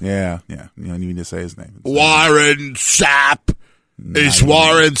Sapp. Yeah. You don't even need to say his name. Warren Sapp. Is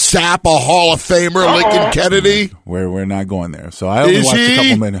Warren Sapp a Hall of Famer, Lincoln Kennedy? We're not going there. So I only watched a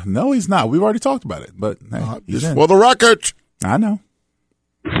couple minutes. No, he's not. We've already talked about it. But just for the record. I know.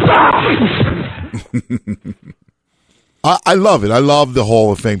 I love it. I love the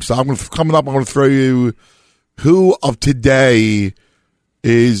Hall of Fame. So I'm going to throw you who of today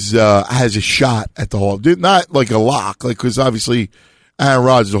has a shot at the Hall. Not like a lock, because obviously Aaron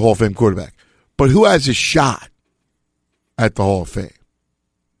Rodgers is a Hall of Fame quarterback. But who has a shot at the Hall of Fame?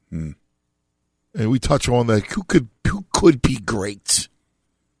 And we touch on that. Who could be great?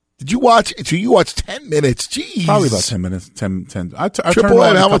 Did you watch? So you watched 10 minutes. Jeez. Probably about 10 minutes. 10. I Triple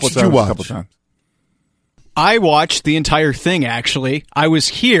N, how much did you watch? A couple times. I watched the entire thing, actually. I was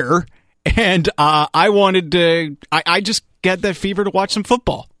here, and I wanted to... I just got that fever to watch some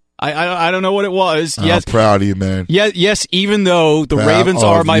football. I don't know what it was. Yes, I'm proud of you, man. Yes, even though the Ravens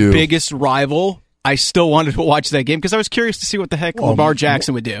are my biggest rival, I still wanted to watch that game because I was curious to see what the heck Lamar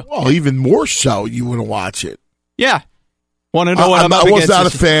Jackson would do. Well, even more so, you want to watch it. Yeah. Want to know what I'm up I was against? not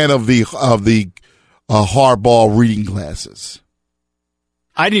a fan of the Harbaugh reading glasses.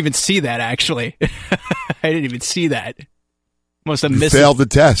 I didn't even see that, actually. I didn't even see that. Must have missed Failed the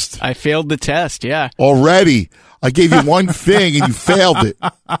test. I failed the test, yeah. Already. I gave you one thing and you failed it.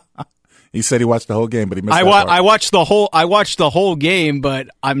 He said he watched the whole game, but he missed I watched the whole game, but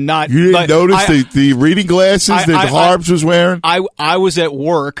I'm not. You didn't notice the reading glasses that Harbs was wearing? I was at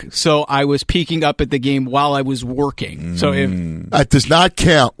work, so I was peeking up at the game while I was working. So that does not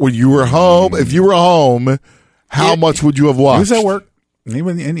count. When you were home, if you were home, how much would you have watched? He was at work.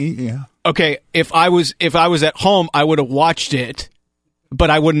 Yeah. Okay, if I was at home, I would have watched it, but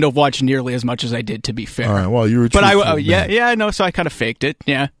I wouldn't have watched nearly as much as I did. To be fair. All right. Well, you were. But I know. So I kind of faked it.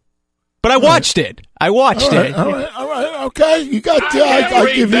 Yeah. But I watched it. I watched it. All right. Okay. You got.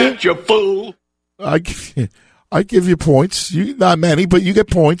 I give that, you fool. I give you points. You not many, but you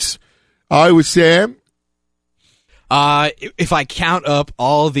get points. I was Sam. If I count up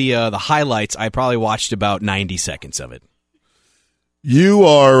all the highlights, I probably watched about 90 seconds of it. You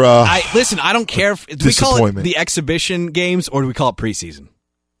are. Listen. I don't care if do we call it the exhibition games or do we call it preseason?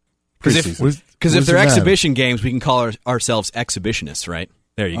 Because if they're exhibition games, we can call ourselves exhibitionists, right?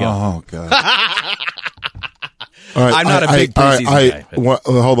 There you go. Oh, God. All right, I'm not a big preseason guy.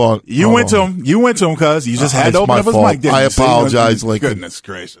 Hold on. You went to him, cuz. You just had to open up his mic, didn't you? I apologize, Lincoln. Goodness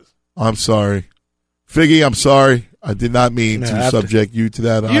gracious. I'm sorry. Figgy, I'm sorry. I did not mean to subject you to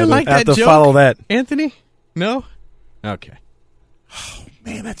that. You didn't like that have to joke, follow that. Anthony? No? Okay. Oh,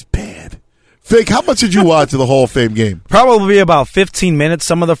 man, that's bad. Fig, how much did you watch of the Hall of Fame game? Probably about 15 minutes,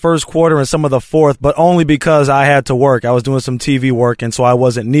 some of the first quarter and some of the fourth, but only because I had to work. I was doing some TV work, and so I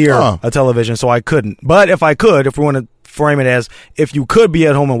wasn't near a television, so I couldn't. But if I could, if we want to frame it as if you could be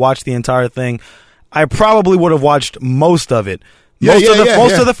at home and watch the entire thing, I probably would have watched most of it.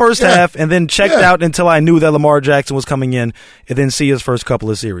 Most of the first half, and then checked out until I knew that Lamar Jackson was coming in, and then see his first couple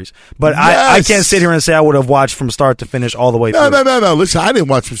of series. But I can't sit here and say I would have watched from start to finish all the way through. No. Listen, I didn't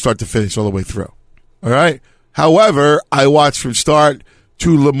watch from start to finish all the way through. All right? However, I watched from start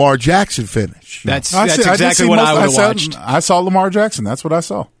to Lamar Jackson finish. That's exactly what I would have watched. I saw Lamar Jackson. That's what I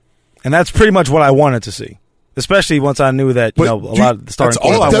saw. And that's pretty much what I wanted to see. Especially once I knew that a lot of the starting.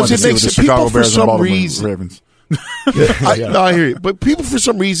 That's all I wanted to see with the Chicago Bears and the Baltimore Ravens. I hear you. But people, for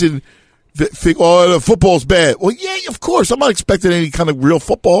some reason, think, the football's bad. Well, yeah, of course. I'm not expecting any kind of real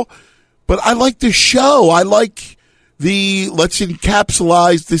football. But I like the show. I like let's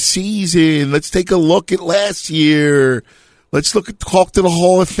encapsulate the season. Let's take a look at last year. Let's talk to the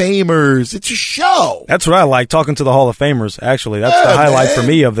Hall of Famers. It's a show. That's what I like, talking to the Hall of Famers, actually. That's the highlight for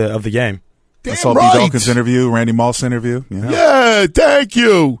me of the game. Damn I saw right. B. Dawkins' interview, Randy Moss interview. Yeah, thank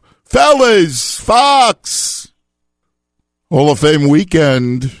you. Fellas, Fox. Hall of Fame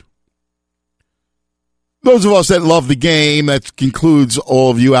weekend. Those of us that love the game, that concludes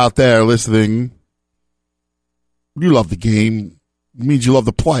all of you out there listening. You love the game. It means you love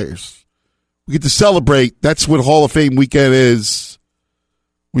the players. We get to celebrate. That's what Hall of Fame weekend is.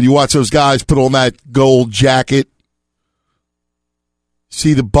 When you watch those guys put on that gold jacket,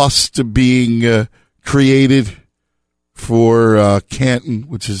 see the bust being created for Canton,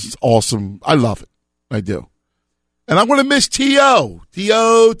 which is awesome. I love it. I do. And I'm going to miss T.O.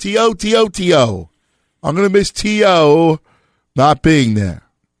 T.O. I'm going to miss T.O. not being there.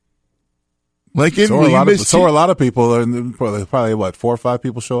 Lincoln, so are a lot of people. Probably, 4 or 5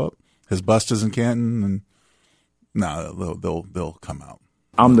 people show up. His bust is in Canton, and they'll come out.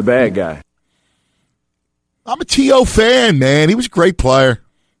 I'm the bad guy. I'm a T.O. fan, man. He was a great player.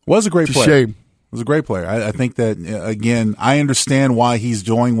 Was a great player. Shame. Was a great player. I think that, again, I understand why he's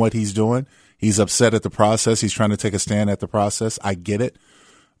doing what he's doing. He's upset at the process. He's trying to take a stand at the process. I get it.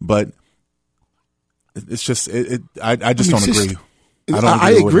 But it's just I just don't agree.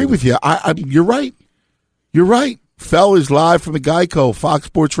 I agree with you. You're right. You're right. Fell is live from the Geico Fox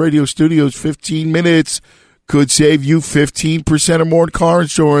Sports Radio studios. 15 minutes could save you 15% or more in car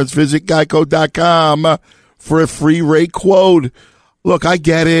insurance. Visit geico.com for a free rate quote. Look, I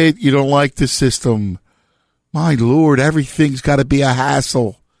get it. You don't like the system. My Lord, everything's got to be a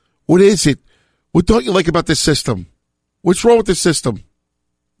hassle. What is it? What don't you like about this system? What's wrong with the system?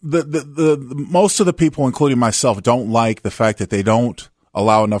 The most of the people, including myself, don't like the fact that they don't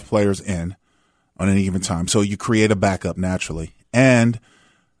allow enough players in on any given time. So you create a backup naturally, and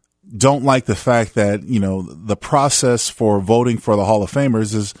don't like the fact that the process for voting for the Hall of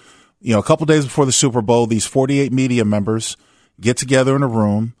Famers is a couple days before the Super Bowl. These 48 media members get together in a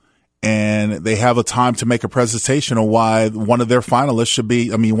room, and they have a time to make a presentation on why one of their finalists should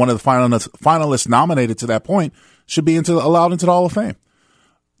be. One of the finalists nominated to that point should be allowed into the Hall of Fame.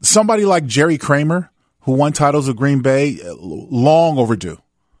 Somebody like Jerry Kramer, who won titles with Green Bay, long overdue.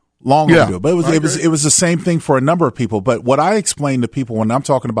 Overdue. But it was the same thing for a number of people. But what I explain to people when I'm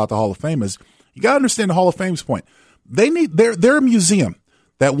talking about the Hall of Fame is you got to understand the Hall of Fame's point. They're a museum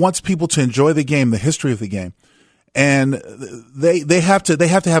that wants people to enjoy the game, the history of the game, and they have to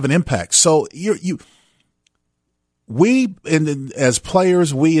have an impact. So we as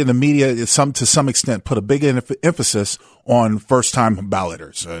players, we in the media, to some extent, put a big emphasis on first-time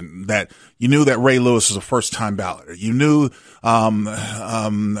balloters, and that you knew that Ray Lewis was a first-time balloter. You knew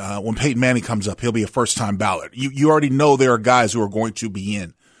when Peyton Manning comes up, he'll be a first-time balloter. You already know there are guys who are going to be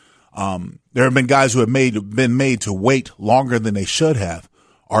in. There have been guys who have been made to wait longer than they should have.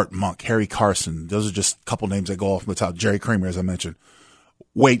 Art Monk, Harry Carson, those are just a couple names that go off the top. Jerry Kramer, as I mentioned,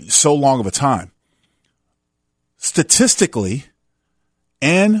 wait so long of a time. Statistically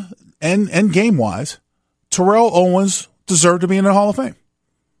and game-wise, Terrell Owens deserved to be in the Hall of Fame.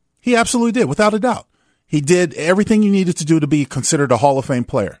 He absolutely did, without a doubt. He did everything he needed to do to be considered a Hall of Fame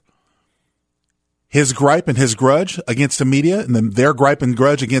player. His gripe and his grudge against the media, and then their gripe and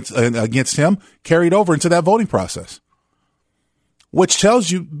grudge against him, carried over into that voting process, which tells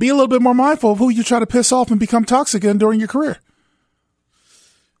you be a little bit more mindful of who you try to piss off and become toxic in during your career.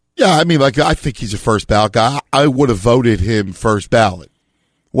 Yeah, I mean, I think he's a first ballot guy. I would have voted him first ballot.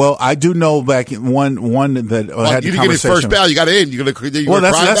 Well, I do know back in one that had you the didn't get his first ballot. You got in.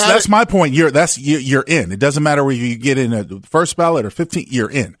 That's my point. You're in. It doesn't matter whether you get in a first ballot or 15. You're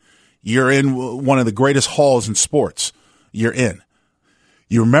in. You're in one of the greatest halls in sports. You're in.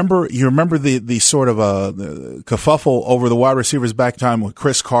 You remember the sort of the kerfuffle over the wide receivers back time with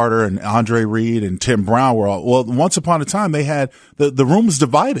Chris Carter and Andre Reed and Tim Brown were all, well, once upon a time they had the room was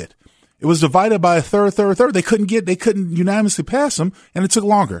divided. It was divided by a third. They couldn't unanimously pass them, and it took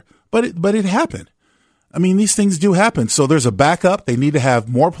longer. But it happened. I mean, these things do happen. So there's a backup. They need to have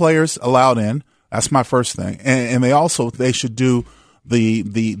more players allowed in. That's my first thing. And they should do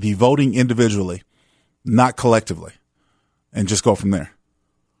the voting individually, not collectively, and just go from there.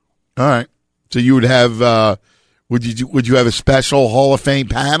 All right. So you would have would you have a special Hall of Fame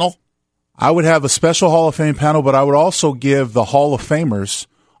panel? I would have a special Hall of Fame panel, but I would also give the Hall of Famers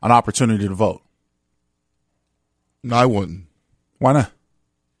an opportunity to vote. No, I wouldn't. Why not?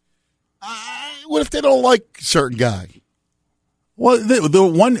 What if they don't like a certain guy? Well, the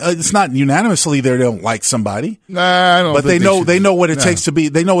one it's not unanimously they don't like somebody. Nah, I don't. But they know what it takes to be.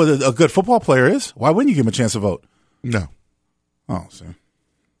 They know what a good football player is. Why wouldn't you give him a chance to vote? No. Oh, see.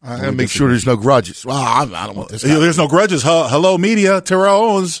 I gotta make sure there's no grudges. Well, I don't want this guy. There's no grudges. Hello, media. Terrell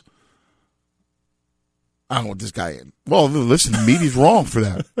Owens. I don't want this guy in. Well, listen, the media's wrong for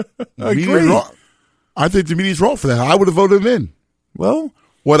that. I agree. I think the media's wrong for that. I would have voted him in. Well,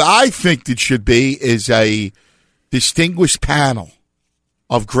 what I think it should be is a distinguished panel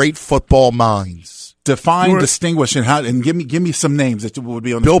of great football minds. Define distinguished and give me some names that would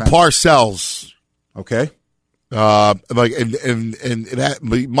be on. Bill Parcells. Okay. Mike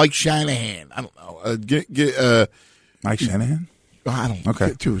Shanahan. I don't know. Mike Shanahan. I don't.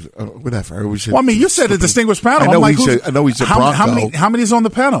 Okay. Whatever. Well, I mean, you said a distinguished panel. I know he's a Bronco. How many's on the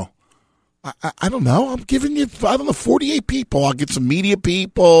panel? I don't know. I'm giving you, 48 people. I'll get some media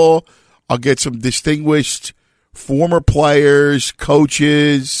people. I'll get some distinguished former players,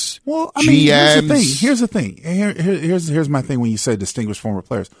 coaches, well, I mean, GMs. Here's the thing. Here's my thing when you say distinguished former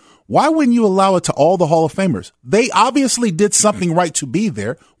players. Why wouldn't you allow it to all the Hall of Famers? They obviously did something right to be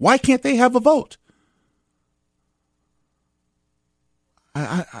there. Why can't they have a vote?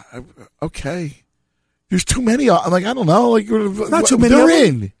 Okay. There's too many. I'm like, I don't know. Like, not too many. They're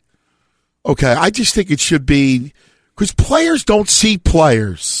in. Okay. I just think it should be because players don't see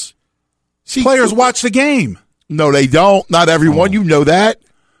players. Players watch the game. No, they don't. Not everyone. You know that.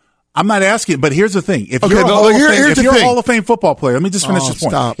 I'm not asking, but here's the thing. If you're a Hall of Fame football player, let me just finish this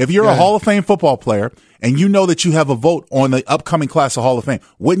point. Stop. If you're a Hall of Fame football player and you know that you have a vote on the upcoming class of Hall of Fame,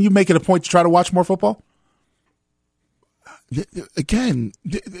 wouldn't you make it a point to try to watch more football? Again,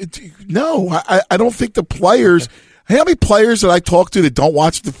 no, I don't think the players. How many players that I talk to that don't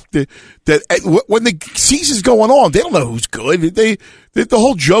watch that when the season's going on, they don't know who's good. The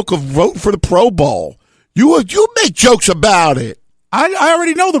whole joke of voting for the Pro Bowl. You make jokes about it. I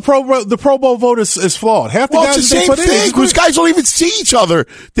already know the Pro Bowl vote is flawed. Half the guys it's the same thing. Those guys don't even see each other.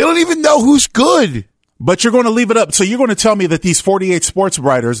 They don't even know who's good. But you're going to leave it up. So you're going to tell me that these 48 sports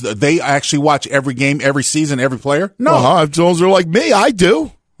writers, they actually watch every game, every season, every player? No. Those are like me. I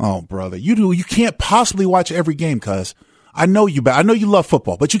do. Oh, brother. You do. You can't possibly watch every game, cuz. I know you love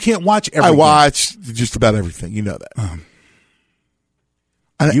football, but you can't watch every game. I watch just about everything. You know that.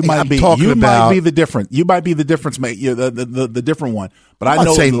 You might I'm be. talking You about, might be the different. You might be the difference maker. You're the different one. But I I'm know.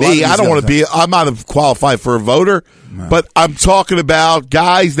 not saying me. I don't want to be. I'm not qualified for a voter. No. But I'm talking about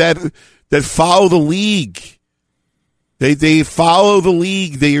guys that follow the league. They follow the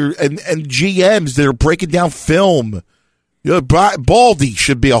league. And GMs that are breaking down film. Baldy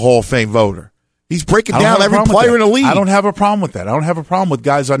should be a Hall of Fame voter. He's breaking down every player in the league. I don't have a problem with that. I don't have a problem with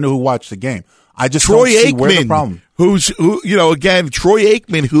guys I know who watch the game. I just Troy don't see Aikman, where the problem. Again, Troy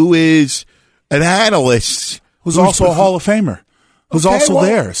Aikman, who is an analyst, who's also a Hall of Famer, who's also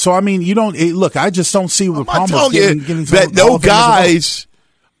there. So I mean, you don't look. I just don't see the problem with getting that no guys.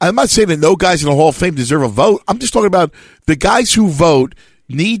 I'm not saying that no guys in the Hall of Fame deserve a vote. I'm just talking about the guys who vote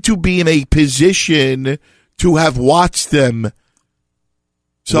need to be in a position to have watched them.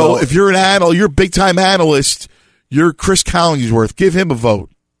 So if you're you're a big time analyst, you're Chris Collingsworth. Give him a vote.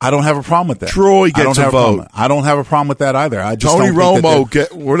 I don't have a problem with that. Troy gets a vote. I don't have a problem with that either. I just Tony don't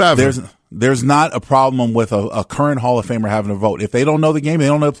Romo, whatever. There's not a problem with a current Hall of Famer having a vote. If they don't know the game, they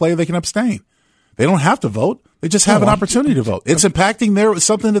don't know the player, they can abstain. They don't have to vote. They just have an opportunity to vote. It's impacting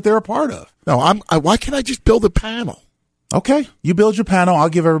something that they're a part of. No, why can't I just build a panel? Okay, you build your panel. I'll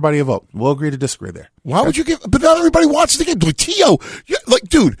give everybody a vote. We'll agree to disagree there. Why would you give? But not everybody watches the game. T.O.,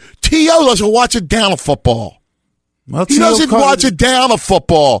 T.O. doesn't watch it down of football. Well, he doesn't watch it down of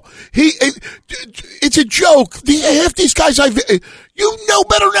football. It's a joke. Half these guys, you know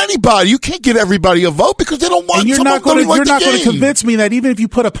better than anybody. You can't get everybody a vote because they don't want. And you're not going to convince me that even if you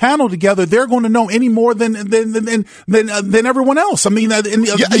put a panel together, they're going to know any more than everyone else. I mean,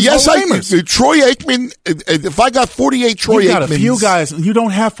 yes, Troy Aikman. If I got 48 Troy Aikmans, you got a few guys. You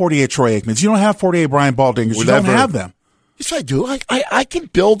don't have 48 Troy Aikmans. You don't have 48 Brian Baldingers. You don't have them. Yes, I do. I can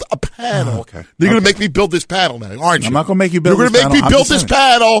build a panel. Okay. You're going to make me build this panel now, aren't you? I'm not going to make you build this panel. You're going to make me build this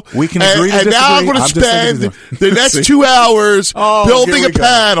panel. We can agree to disagree. And now I'm going to spend the next 2 hours building a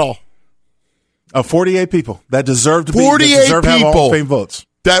panel. Of 48 people that deserve to 48 have Hall of Fame votes.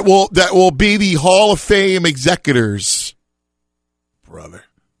 That will be the Hall of Fame executors. Brother.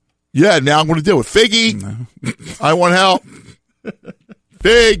 Yeah, now I'm going to do it. Figgy, no. I want help.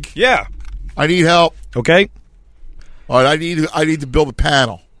 Fig. Yeah. I need help. Okay. All right, I need to build a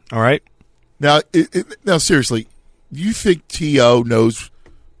panel. All right. Now, seriously, do you think T.O. knows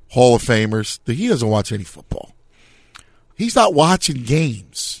Hall of Famers? He doesn't watch any football. He's not watching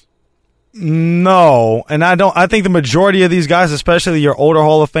games. No, and I think the majority of these guys, especially your older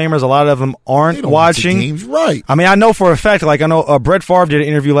Hall of Famers, a lot of them aren't watching games, right? I mean, I know for a fact. Like I know Brett Favre did an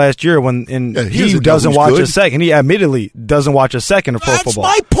interview last year he doesn't watch a second. He admittedly doesn't watch a second of pro football.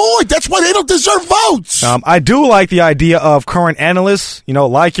 That's my point. That's why they don't deserve votes. I do like the idea of current analysts,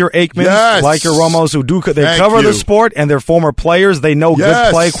 like your Aikmans, like your Romos, who cover the sport and they're former players. They know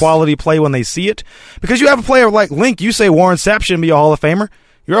good play, quality play when they see it. Because you have a player like Link, you say Warren Sapp shouldn't be a Hall of Famer.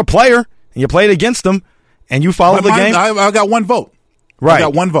 You're a player. And you played against them, and you followed the game. I got one vote. Right. I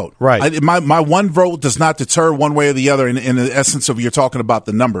got one vote. Right. My one vote does not deter one way or the other in the essence of you're talking about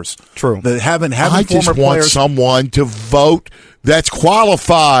the numbers. True. I just want someone to vote that's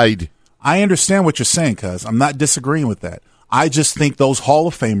qualified. I understand what you're saying, cuz. I'm not disagreeing with that. I just think those Hall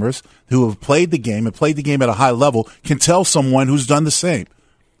of Famers who have played the game and played the game at a high level can tell someone who's done the same.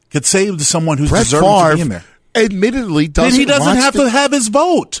 Could say to someone who's deserving to be in there. Admittedly, then he doesn't have to have his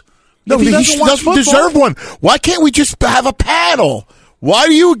vote. No, he doesn't deserve one. Why can't we just have a panel? Why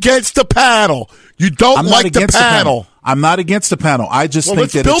are you against the panel? You don't like the panel. I'm not against the panel. I just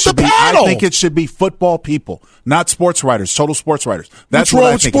think that it should be. I think it should be football people, not sports writers, total sports writers. That's what's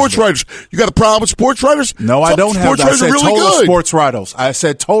wrong with sports writers. You got a problem with sports writers? No, I don't have that. I said really total good. sports writers. I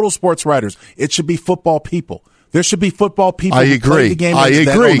said total sports writers. It should be football people. There should be football people who play the game. I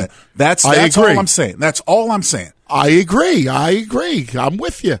agree. That's all I'm saying. That's all I'm saying. I agree. I'm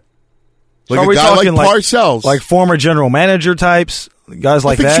with you. Like are we talking like Parcells, like former general manager types, guys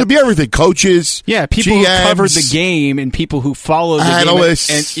like that? It should be everything. Coaches, people GMs, who covered the game and people who follow the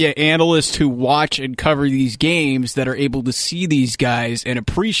analysts. game, and analysts who watch and cover these games that are able to see these guys and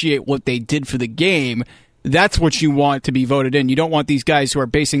appreciate what they did for the game. That's what you want to be voted in. You don't want these guys who are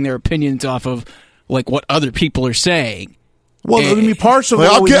basing their opinions off of like what other people are saying. Well, let me partially.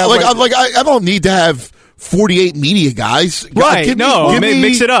 I don't need to have 48 media guys. Right?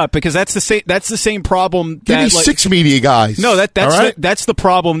 Mix it up because that's the same problem. Give me 6 media guys. No, that's the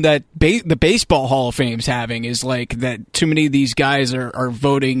problem that the Baseball Hall of Fame's having is like that. Too many of these guys are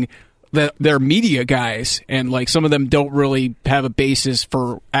voting that they're media guys, and like some of them don't really have a basis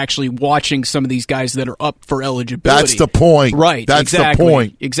for actually watching some of these guys that are up for eligibility. That's the point. Right. That's exactly, the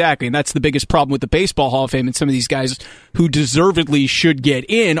point. Exactly. And that's the biggest problem with the Baseball Hall of Fame, and some of these guys who deservedly should get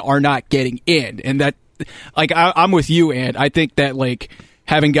in are not getting in. And that, like, I'm with you, Ant. I think that, like,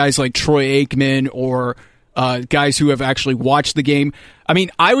 having guys like Troy Aikman or guys who have actually watched the game. I mean,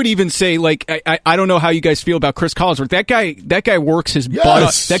 I would even say, like, I don't know how you guys feel about Chris Collinsworth. That guy works his butt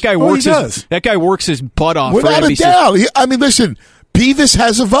off. That guy works his butt off. Without a doubt. I mean, listen, Beavis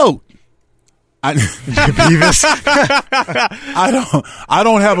has a vote. Beavis. I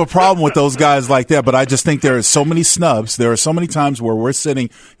don't have a problem with those guys like that, but I just think there are so many snubs. There are so many times where we're sitting.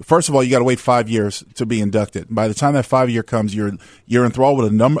 First of all, you got to wait 5 years to be inducted. By the time that 5 year comes, you're enthralled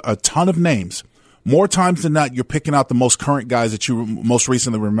with a ton of names. More times than not, you're picking out the most current guys that you most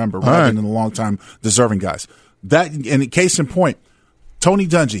recently remember, rather than the long time deserving guys. That, and case in point, Tony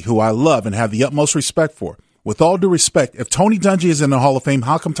Dungy, who I love and have the utmost respect for. With all due respect, if Tony Dungy is in the Hall of Fame,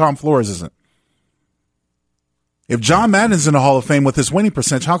 how come Tom Flores isn't? If John Madden's in the Hall of Fame with his winning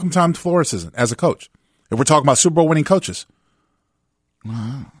percentage, how come Tom Flores isn't as a coach? If we're talking about Super Bowl winning coaches.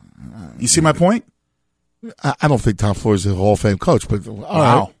 You see my point? I don't think Tom Flores is a Hall of Fame coach, but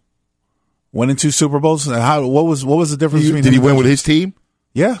wow. Right. Winning 2 Super Bowls? What was the difference between Did he win with his team?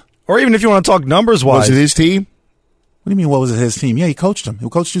 Yeah. Or even if you want to talk numbers-wise. Was it his team? What do you mean, what was it his team? Yeah, he coached them. He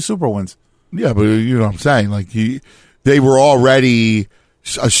coached 2 Super Bowl wins. Yeah, but you know what I'm saying? Like they were already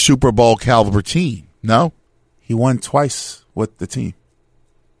a Super Bowl caliber team, no? He won twice with the team.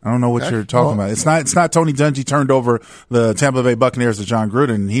 I don't know what you're talking about. It's not Tony Dungy turned over the Tampa Bay Buccaneers to John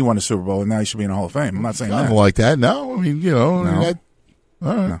Gruden and he won a Super Bowl and now he should be in the Hall of Fame. I'm not saying that. Like that. No, I mean, you know. No. All right.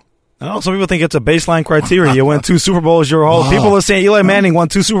 No. No, some people think it's a baseline criteria. You win 2 Super Bowls, you're a Hall. People are saying Eli Manning won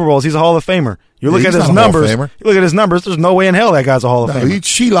 2 Super Bowls. He's a Hall of Famer. You look at his numbers. You look at his numbers. There's no way in hell that guy's a Hall of Famer.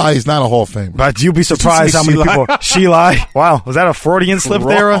 Sheila is not a Hall of Famer. But you'd be surprised how many people. Sheila. Wow, was that a Freudian slip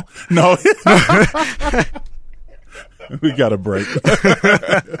there? No. We got a break.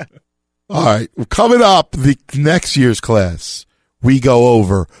 All right, coming up, the next year's class, we go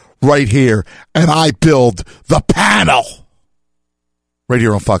over right here, and I build the panel. Right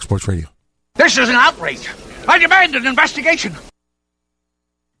here on Fox Sports Radio. This is an outrage. I demand an investigation.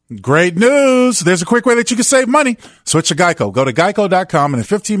 Great news. There's a quick way that you can save money. Switch to Geico. Go to geico.com, and in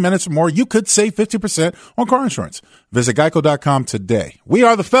 15 minutes or more, you could save 50% on car insurance. Visit geico.com today. We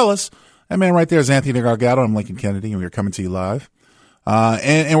are the fellas. That man right there is Anthony Gargado. I'm Lincoln Kennedy, and we're coming to you live.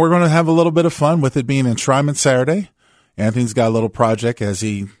 And we're going to have a little bit of fun with it being Enshrinement Saturday. Anthony's got a little project as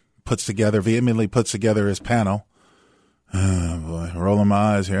he vehemently puts together his panel. Oh boy, rolling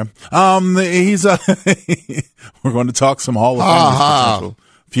my eyes here. We're going to talk some Hall of Famers,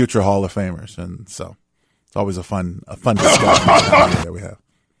 future Hall of Famers, and so it's always a fun discussion that we have.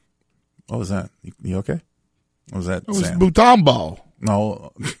 What was that? You okay? What was that? It was Mutombo.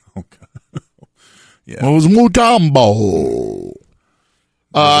 No, yeah, it was Mutombo.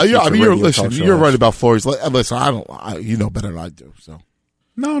 Yeah, I mean, you're right about Flores. Listen, you know better than I do, so.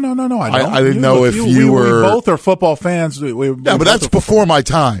 No. I don't. I didn't know if you were. We both are football fans. Yeah, but that's before my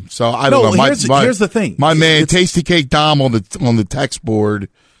time, so I don't know. Here's the thing. My man, Tasty Cake Dom on the text board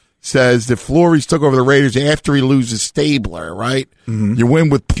says that Flores took over the Raiders after he loses Stabler. Right? Mm-hmm. You win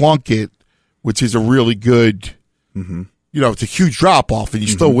with Plunkett, which is a really good. Mm-hmm. You know, it's a huge drop off, and you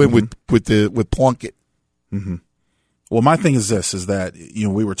still win with Plunkett. Mm-hmm. Well, my thing is this: is that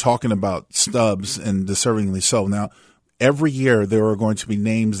we were talking about stubs and deservingly so. Now, every year there are going to be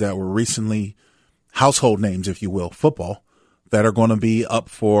names that were recently household names, if you will, football, that are going to be up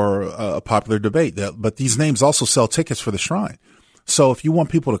for a popular debate. But these names also sell tickets for the Shrine. So if you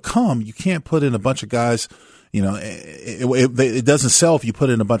want people to come, you can't put in a bunch of guys. It doesn't sell if you put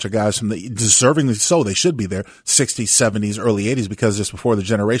in a bunch of guys from the deservingly so. They should be there 60s, 70s, early 80s because just before the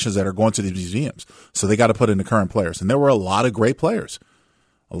generations that are going to these museums. So they got to put in the current players. And there were a lot of great players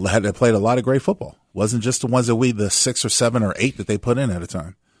that played a lot of great football. Wasn't just the ones the 6 or 7 or 8 that they put in at a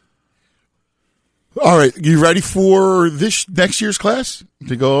time. All right. You ready for this next year's class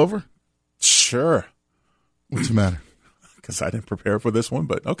to go over? Sure. What's the matter? Because I didn't prepare for this one,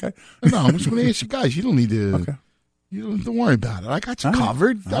 but okay. No, I'm just going to ask you guys. You don't need to. Okay. You don't have to worry about it. I got you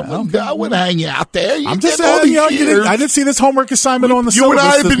covered. I wouldn't hang you out there. I'm just telling you. I didn't see this homework assignment on the syllabus. You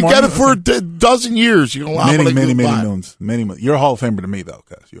and I have been together for a dozen years. You know, many moons. You're a Hall of Famer to me, though,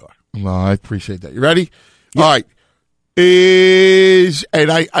 because you are. Well, I appreciate that. You ready? Yeah. All right.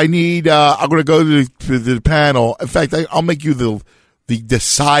 I need. I'm going to go to the panel. In fact, I'll make you the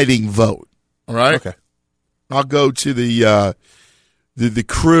deciding vote. All right. Okay. I'll go to the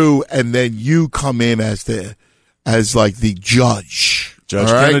crew, and then you come in as the judge. Judge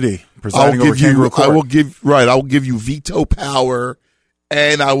Kennedy, presiding over Kangaroo Court. I will give you veto power,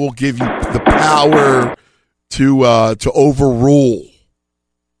 and I will give you the power to overrule.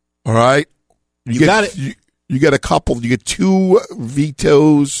 All right? You got it. You get a couple. You get 2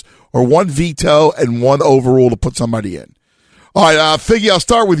 vetoes or 1 veto and 1 overrule to put somebody in. All right, Figgy, I'll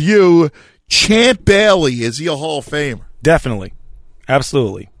start with you. Champ Bailey, is he a Hall of Famer? Definitely.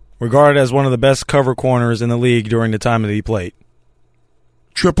 Absolutely. Regarded as one of the best cover corners in the league during the time that he played.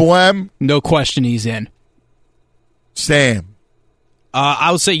 Triple M? No question he's in. Sam?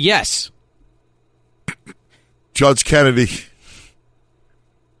 I would say yes. Judge Kennedy?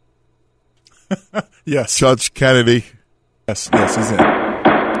 Yes. Judge Kennedy? Yes, he's in.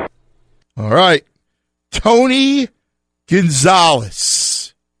 All right. Tony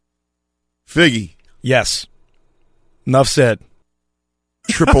Gonzalez? Figgy? Yes. Enough said.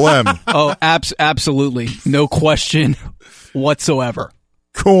 Triple M? Oh, absolutely. No question whatsoever.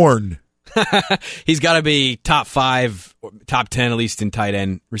 Corn? He's got to be top 5, top 10 at least in tight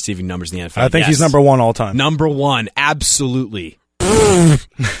end receiving numbers in the NFL. I think he's number 1 all time. Number 1, absolutely.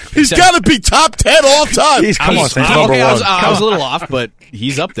 He's got to be top 10 all time. Come on, Sam. I was a little off, but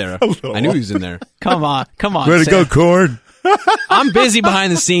he's up there. I knew he was in there. Come on. Way to go, Corn. I'm busy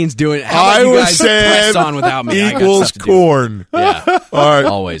behind the scenes doing. How about Iowa you guys press on without me? equals Corn. Yeah. All right.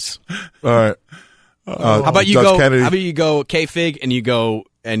 Always. All right. How about you Judge go? Kennedy. How about you go K-Fig and you go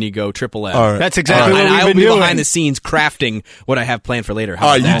Triple M? All right. That's exactly what and we've I will been be doing. behind the scenes crafting what I have planned for later. How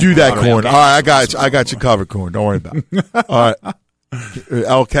All right, about you do that, Okay. Corn. All right, I got you covered, Corn. Don't worry about it. All right.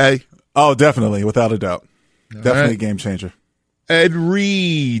 LK? Oh, definitely, without a doubt. Definitely right. a game changer. Ed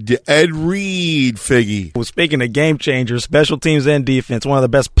Reed, Figgy. Well, speaking of game changers, special teams and defense, one of the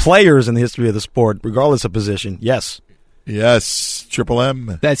best players in the history of the sport, regardless of position. Yes. Yes. Triple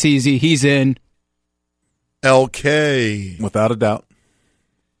M. That's easy. He's in. LK. Without a doubt.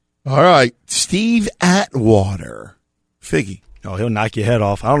 All right. Steve Atwater. Figgy. Oh, he'll knock your head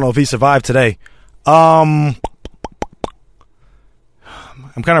off. I don't know if he survived today.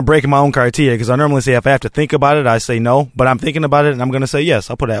 I'm kind of breaking my own criteria because I normally say if I have to think about it, I say no. But I'm thinking about it, and I'm going to say yes.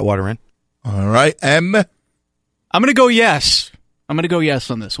 I'll put Atwater in. All right. M. I'm going to go yes. I'm going to go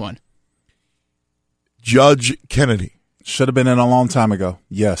yes on this one. Judge Kennedy. Should have been in a long time ago.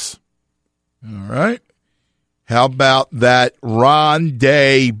 Yes. All right. How about that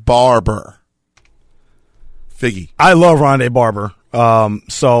Rondé Barber? Figgy. I love Rondé Barber.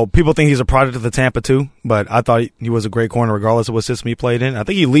 So people think he's a product of the Tampa too, but I thought he was a great corner regardless of what system he played in. I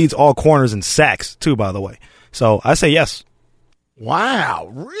think he leads all corners in sacks too, by the way. So I say yes.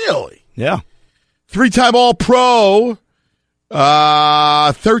 Wow. Really? Yeah. 3-time All-Pro.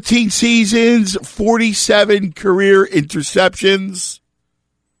 13 seasons, 47 career interceptions,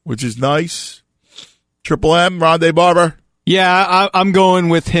 which is nice. Triple M, Rondé Barber. Yeah, I'm going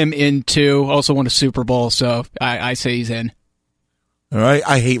with him in too. Also won a Super Bowl, so I say he's in. All right.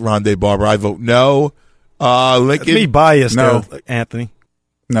 I hate Rondé Barber. I vote no. Lincoln. Be biased, No. though, Anthony.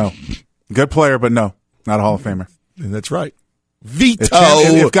 No. Good player, but no. Not a Hall of Famer. And that's right. Veto.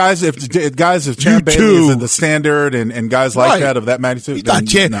 If Champ Bailey too. is the standard and guys like Right. that of that magnitude, He's then not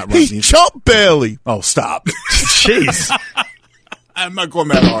Champ. not He's Rodney. Chump Bailey. Oh, stop. Jeez. I'm not going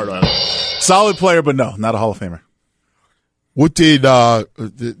that hard on him. Solid player, but no, not a Hall of Famer. What did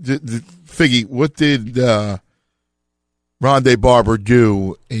Figgy? What did Rondé Barber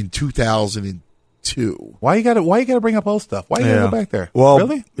do in 2002? Why you got to bring up old stuff? Why you got to go back there? Well,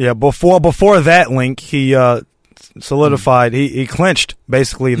 really? Yeah, before that link, he solidified. He clinched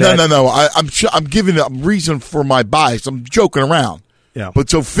basically that. No. I'm giving a reason for my bias. I'm joking around. Yeah, but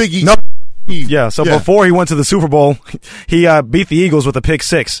so Figgy. No. Yeah, so before he went to the Super Bowl, he beat the Eagles with a pick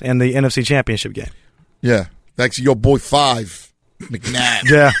six in the NFC Championship game. Yeah, thanks to your boy Five McNabb.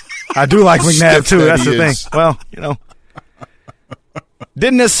 Yeah, I do like McNabb Stiff too. that That's he the thing. is. Well,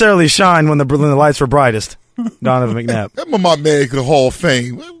 didn't necessarily shine when the lights were brightest. Donovan McNabb. That my man the Hall of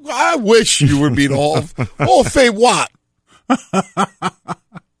Fame. I wish you would be the Hall of Fame. What?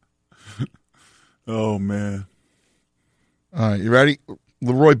 Oh man! All right, you ready?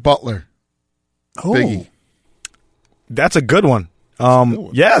 Leroy Butler. Oh, Biggie. That's a good one.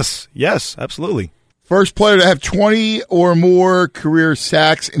 Yes, absolutely. First player to have 20 or more career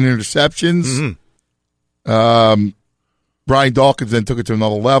sacks and interceptions. Mm-hmm. Brian Dawkins then took it to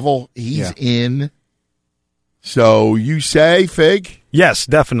another level. He's in. So you say, Fig? Yes,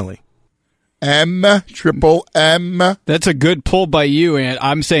 definitely. Triple M. That's a good pull by you, and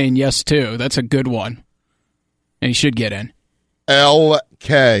I'm saying yes too. That's a good one, and he should get in.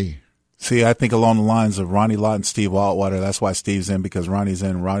 LK. See, I think along the lines of Ronnie Lott and Steve Atwater. That's why Steve's in, because Ronnie's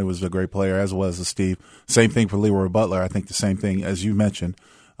in. Ronnie was a great player, as well as Steve. Same thing for Leroy Butler. I think the same thing as you mentioned.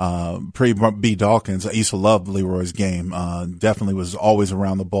 Pre-B. Dawkins, I used to love Leroy's game. Definitely was always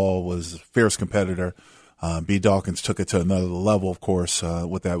around the ball, was a fierce competitor. B. Dawkins took it to another level, of course,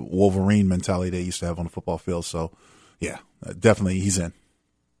 with that Wolverine mentality they used to have on the football field. So, yeah, definitely he's in.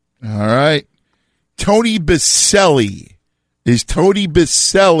 All right. Tony Baselli. Is Tony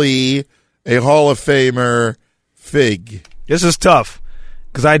Baselli a Hall of Famer? Fig. This is tough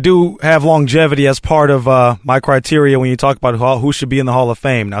because I do have longevity as part of my criteria when you talk about who should be in the Hall of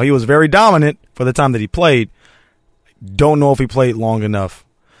Fame. Now, he was very dominant for the time that he played. Don't know if he played long enough.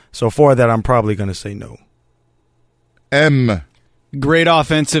 So for that, I'm probably going to say no. M. Great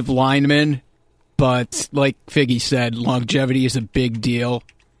offensive lineman, but like Figgy said, longevity is a big deal.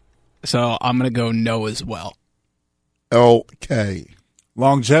 So I'm going to go no as well. Okay.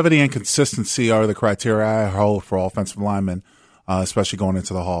 Longevity and consistency are the criteria I hold for offensive linemen, especially going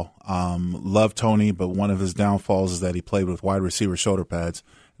into the Hall. Love Tony, but one of his downfalls is that he played with wide receiver shoulder pads.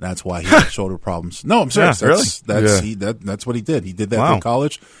 That's why he had shoulder problems. No, I'm serious. Yeah, That's what he did. He did that in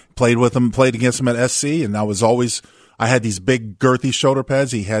college. Played with him, played against him at SC, and I had these big girthy shoulder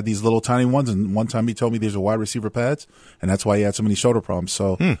pads. He had these little tiny ones, and one time he told me these are wide receiver pads, and that's why he had so many shoulder problems.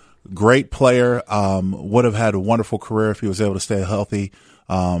 So great player. Would have had a wonderful career if he was able to stay healthy.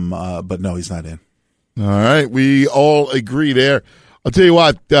 But no, he's not in. All right. We all agree there. I'll tell you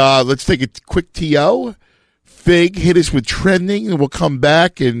what. Let's take a quick TO. Fig, hit us with trending, and we'll come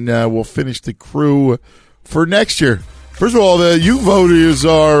back and we'll finish the crew for next year. First of all, you voters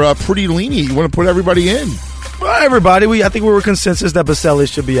are pretty lenient. You want to put everybody in. Well, everybody. I think we were consensus that Baselli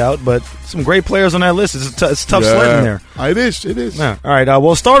should be out, but some great players on that list. It's tough sledding there. It is. Yeah. All right,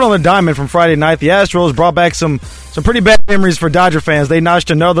 we'll start on the diamond from Friday night. The Astros brought back some pretty bad memories for Dodger fans. They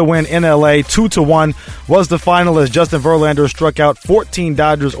notched another win in L.A. 2-1 was the final as Justin Verlander struck out 14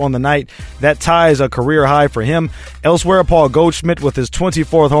 Dodgers on the night. That ties a career high for him. Elsewhere, Paul Goldschmidt with his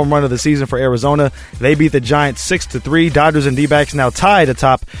 24th home run of the season for Arizona. They beat the Giants 6-3. Dodgers and D-backs now tied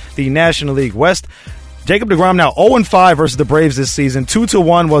atop the National League West. Jacob deGrom now 0-5 versus the Braves this season.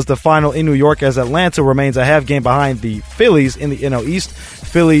 2-1 was the final in New York as Atlanta remains a half game behind the Phillies in the NL East.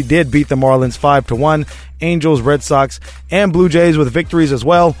 Philly did beat the Marlins 5-1. Angels, Red Sox, and Blue Jays with victories as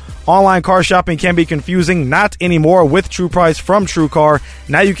well. Online car shopping can be confusing. Not anymore with True Price from TrueCar.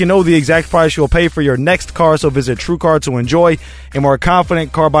 Now you can know the exact price you'll pay for your next car, so visit TrueCar to enjoy a more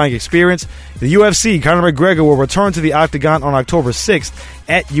confident car buying experience. The UFC, Conor McGregor will return to the Octagon on October 6th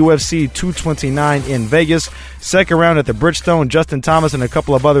at UFC 229 in Vegas. Second round at the Bridgestone, Justin Thomas and a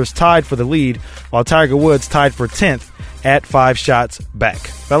couple of others tied for the lead, while Tiger Woods tied for 10th at 5 shots back.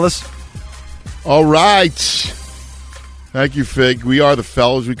 Fellas? All right. Thank you, Fig. We are the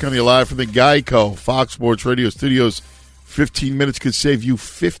fellas. We come to you live from the Geico Fox Sports Radio studios. 15 minutes could save you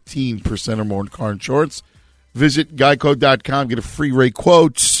 15% or more in car insurance. Visit geico.com. Get a free rate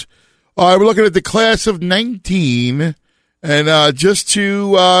quotes. All right, we're looking at the class of 19. And just to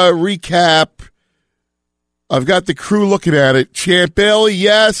recap, I've got the crew looking at it. Champ Bailey,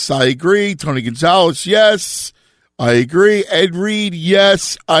 yes, I agree. Tony Gonzalez, yes, I agree. Ed Reed,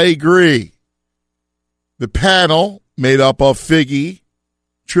 yes, I agree. The panel made up of Figgy,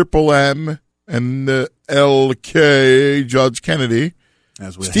 Triple M, and the LK, Judge Kennedy.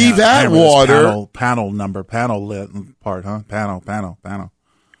 As we Steve Atwater. Panel part, huh? Panel.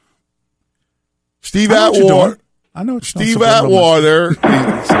 Steve Atwater. I know what Steve Atwater,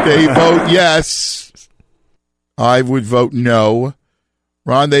 they vote yes. I would vote no.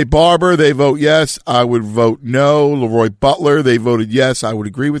 Rondé Barber, they vote yes. I would vote no. Leroy Butler, they voted yes. I would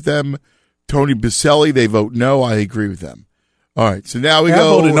agree with them. Tony Baselli, they vote no. I agree with them. All right, so now we go.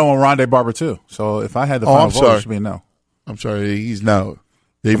 I voted no on Rondé Barber, too. So if I had the final vote, it should be a no. I'm sorry, he's no.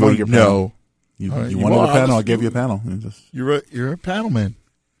 They voted no. You wanted a panel, I'll give you a panel. You're a panel man.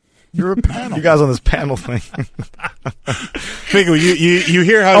 You're a panel. You guys on this panel thing. Figure you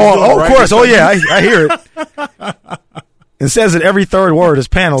hear how he's doing, of right? course. Oh, yeah, I hear it. It says it every third word is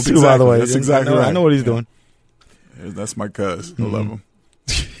panel, too, exactly, by the way. That's exactly right. I know what he's doing. That's my cuz. I love him.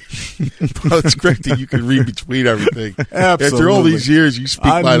 Well, it's great that you can read between everything. Absolutely. After all these years, you speak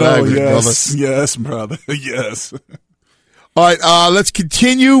my language, brother. Yes, brother. Yes. All right, let's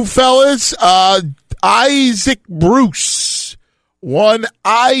continue, fellas. Isaac Bruce. One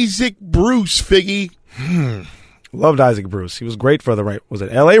Isaac Bruce, Figgy. Loved Isaac Bruce. He was great for was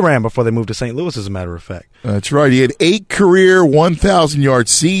it L.A. Ram before they moved to St. Louis, as a matter of fact. That's right. He had 8 career 1,000-yard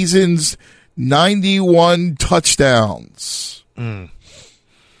seasons, 91 touchdowns.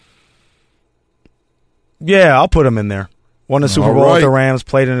 Yeah, I'll put him in there. Won a Super Bowl with the Rams,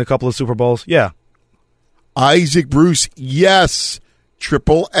 played in a couple of Super Bowls. Yeah. Isaac Bruce, yes.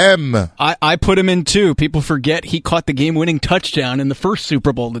 Triple M. I put him in, too. People forget he caught the game-winning touchdown in the first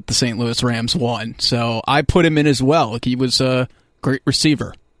Super Bowl that the St. Louis Rams won. So I put him in as well. He was a great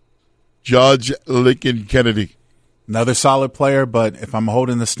receiver. Judge Lincoln Kennedy. Another solid player, but if I'm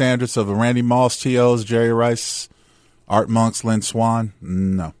holding the standards of the Randy Moss, T.O.'s, Jerry Rice, Art Monks, Lynn Swann,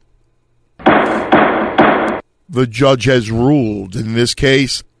 no. the judge has ruled. In this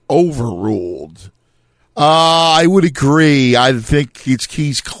case, overruled. I would agree. I think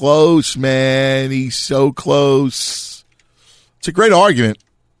he's close, man. He's so close. It's a great argument,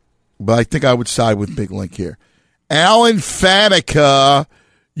 but I think I would side with Big Link here. Alan Faneca,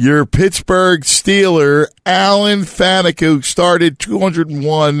 your Pittsburgh Steeler, Alan Faneca, who started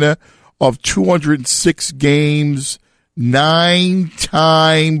 201 of 206 games,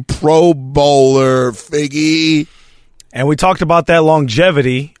 9-time Pro Bowler, Figgy. And we talked about that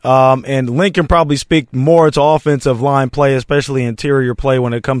longevity, and Link can probably speak more to offensive line play, especially interior play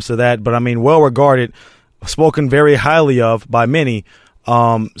when it comes to that. But, I mean, well-regarded, spoken very highly of by many.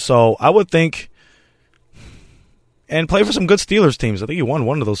 So I would think – and play for some good Steelers teams. I think he won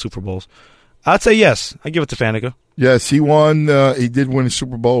one of those Super Bowls. I'd say yes. I give it to Faneca. Yes, he won. He did win a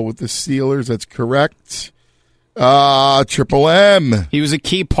Super Bowl with the Steelers. That's correct. Triple M. He was a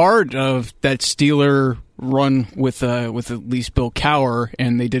key part of that Steeler run with at least Bill Cowher,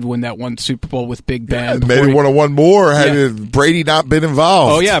 and they did win that one Super Bowl with Big Ben. Yeah, maybe would have won more had Brady not been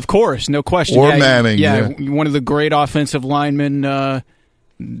involved. Oh, yeah, of course. No question. Or Manning. Yeah, one of the great offensive linemen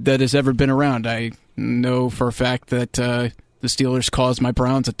that has ever been around. I know for a fact that the Steelers caused my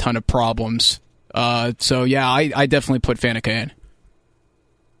Browns a ton of problems. So, yeah, I definitely put Faneca in.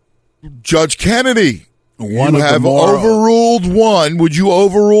 Judge Kennedy, you have overruled one. Would you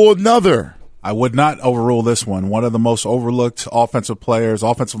overrule another? I would not overrule this one. One of the most overlooked offensive players,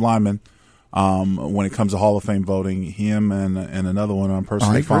 offensive linemen, when it comes to Hall of Fame voting. Him and another one I'm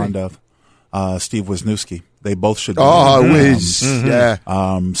personally fond of, Steve Wisniewski. They both should be. Oh, Wiz. Yeah.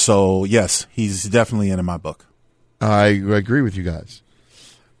 So, yes, he's definitely in my book. I agree with you guys.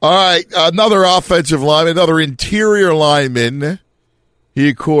 All right, another offensive lineman, another interior lineman. He,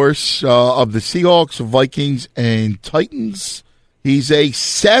 of course, of the Seahawks, Vikings, and Titans. He's a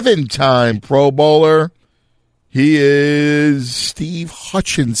 7-time Pro Bowler. He is Steve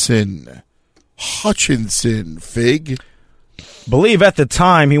Hutchinson. Fig. Believe at the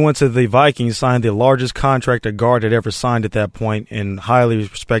time he went to the Vikings, signed the largest contract a guard had ever signed at that point, and highly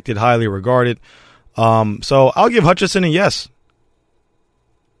respected, highly regarded. So I'll give Hutchinson a yes.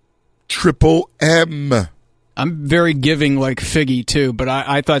 Triple M. I'm very giving like Figgy, too, but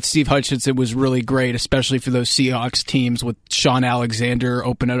I thought Steve Hutchinson was really great, especially for those Seahawks teams with Sean Alexander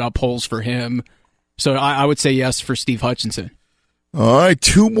opening up holes for him. So I would say yes for Steve Hutchinson. All right,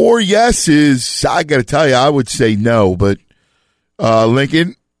 2 more yeses. I got to tell you, I would say no, but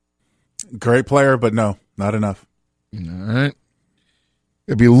Lincoln? Great player, but no, not enough. All right.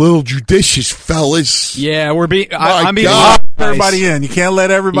 Gotta be a little judicious, fellas. Yeah, I'm being everybody in. You can't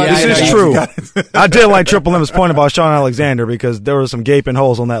let everybody. This is true. I did like Triple M's point about Sean Alexander because there were some gaping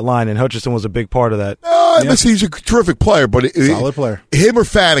holes on that line, and Hutchinson was a big part of that. Listen, he's a terrific player, but solid player. Him or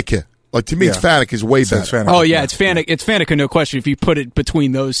Faneca? Like to me, it's Faneca is way better. Oh yeah, it's Faneca. It's Faneca, no question. If you put it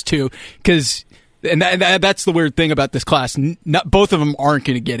between those two, because. And that's the weird thing about this class. Both of them aren't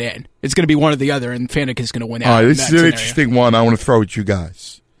going to get in. It's going to be one or the other, and Faneca's going to win out. All right, this is an interesting one I want to throw at you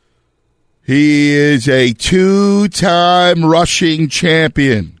guys. He is a 2-time rushing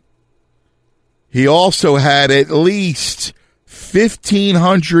champion. He also had at least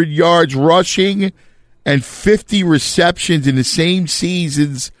 1,500 yards rushing and 50 receptions in the same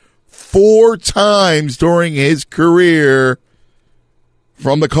seasons 4 times during his career.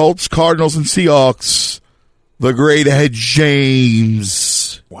 From the Colts, Cardinals, and Seahawks, the great Ed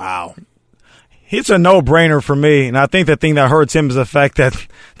James. Wow. It's a no-brainer for me, and I think the thing that hurts him is the fact that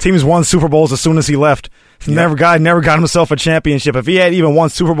teams won Super Bowls as soon as he left. He never got himself a championship. If he had even one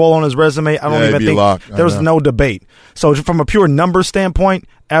Super Bowl on his resume, I don't even think there was no debate. So from a pure number standpoint,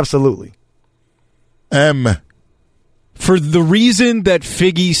 absolutely. M. For the reason that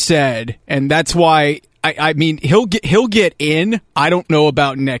Figgy said, and that's why I mean he'll get in. I don't know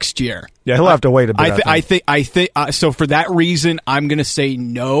about next year. Yeah, he'll have to wait a bit. I think so. For that reason, I'm going to say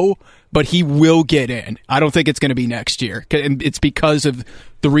no. But he will get in. I don't think it's going to be next year. And it's because of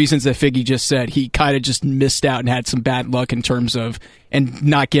the reasons that Figgy just said. He kind of just missed out and had some bad luck in terms of and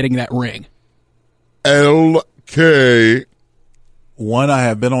not getting that ring. LK. One I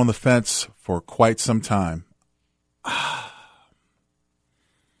have been on the fence for quite some time.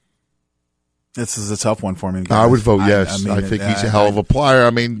 This is a tough one for me. I would vote yes. I think he's a hell of a player.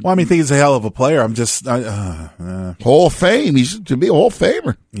 I think he's a hell of a player. I'm just Hall of Fame. He's to be a Hall of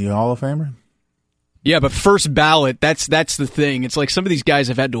Famer. You a Hall of Famer? Yeah, but first ballot. That's the thing. It's like some of these guys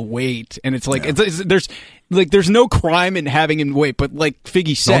have had to wait, and it's like there's no crime in having him wait. But like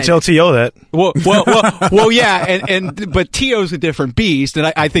Figgy said, don't tell T.O. that. Well, yeah, but T.O.'s a different beast,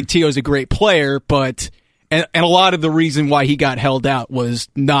 and I think T.O.'s a great player, but. And a lot of the reason why he got held out was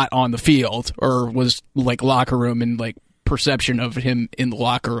not on the field, or was like locker room and like perception of him in the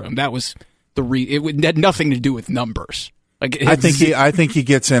locker room. That was it had nothing to do with numbers. Like I think he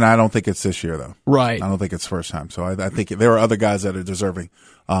gets in. I don't think it's this year though. Right. I don't think it's first time. So I think there are other guys that are deserving,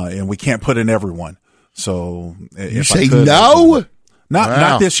 and we can't put in everyone. So you say no.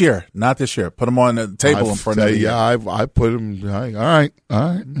 Not this year. Not this year. Put him on the table in front of you. Yeah, I put him. All right.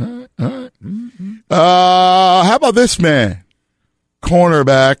 How about this man?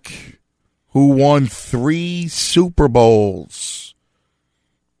 Cornerback who won 3 Super Bowls,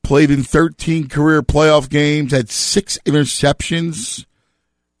 played in 13 career playoff games, had 6 interceptions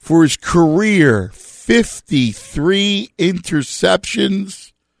for his career. 53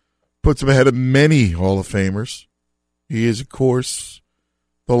 interceptions. Puts him ahead of many Hall of Famers. He is, of course,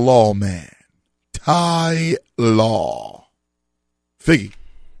 the Law Man, Ty Law. Figgy.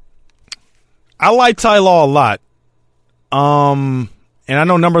 I like Ty Law a lot. And I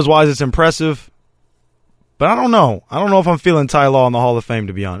know numbers-wise it's impressive, but I don't know. I don't know if I'm feeling Ty Law in the Hall of Fame,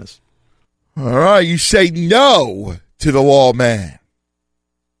 to be honest. All right, you say no to the Law Man.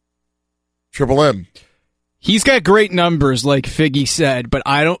 Triple M. He's got great numbers, like Figgy said, but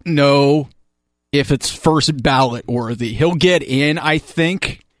I don't know if it's first ballot worthy. He'll get in, I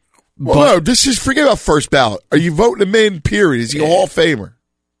think. Well, no, forget about first ballot. Are you voting him in, period? Is he a Hall of Famer?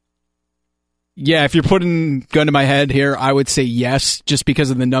 Yeah, if you're putting gun to my head here, I would say yes, just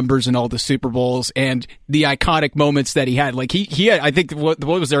because of the numbers and all the Super Bowls and the iconic moments that he had. Like he had, I think, what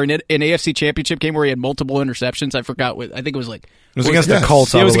was there, an AFC Championship game where he had multiple interceptions? I forgot what. I think it was like. It was against the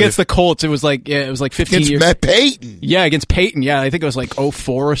Colts. It was against the Colts. It was like 15 against years. Matt Payton. Yeah, against Peyton. Yeah, I think it was like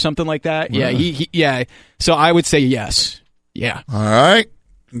 04 or something like that. Yeah, yeah. So I would say yes. Yeah. All right.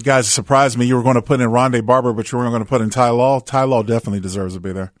 You guys surprised me. You were going to put in Rondé Barber, but you weren't going to put in Ty Law. Ty Law definitely deserves to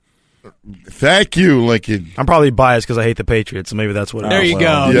be there. Thank you, Lincoln. I'm probably biased because I hate the Patriots, so maybe that's what. There you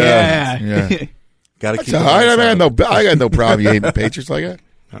go. Yeah. Got to keep. I got no problem hating the Patriots like that.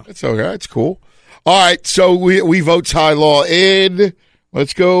 No. That's okay. That's cool. All right, so we vote Ty Law in.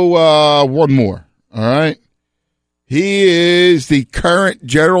 Let's go one more. All right. He is the current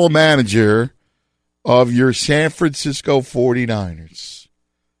general manager of your San Francisco 49ers.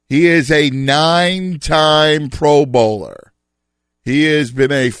 He is a 9-time Pro Bowler. He has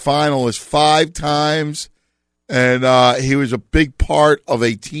been a finalist 5 times, and he was a big part of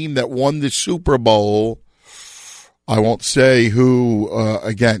a team that won the Super Bowl. I won't say who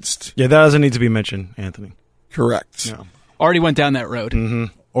against. Yeah, that doesn't need to be mentioned, Anthony. Correct. Yeah. Already went down that road. Mm-hmm.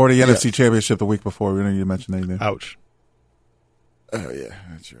 Or the NFC Championship the week before. We don't need to mention anything. Ouch. Oh, yeah,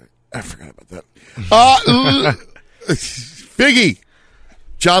 that's right. I forgot about that. Figgy.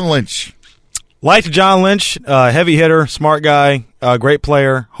 John Lynch. Liked John Lynch, heavy hitter, smart guy, great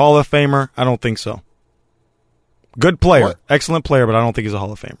player, Hall of Famer. I don't think so. Good player, excellent player, but I don't think he's a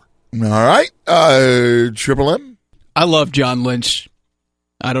Hall of Famer. All right, Triple M. I love John Lynch.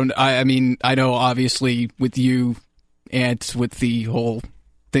 I mean, I know obviously with you and with the whole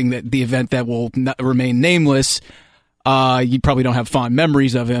thing that the event that will remain nameless, you probably don't have fond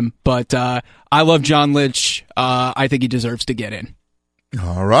memories of him, but I love John Lynch. I think he deserves to get in.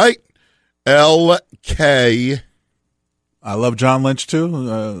 All right. LK. I love John Lynch,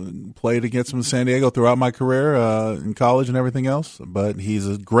 too. Played against him in San Diego throughout my career in college and everything else. But he's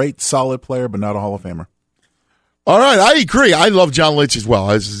a great, solid player, but not a Hall of Famer. All right, I agree. I love John Lynch as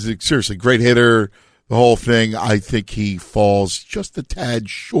well. Seriously, great hitter, the whole thing. I think he falls just a tad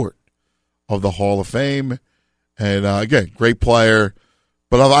short of the Hall of Fame. And, again, great player.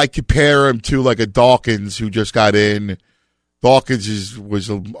 But I compare him to like a Dawkins who just got in. Dawkins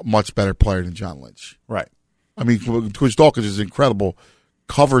was a much better player than John Lynch. Right. I mean, because Dawkins is incredible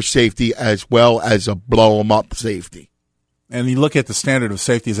cover safety as well as a blow-em-up safety. And you look at the standard of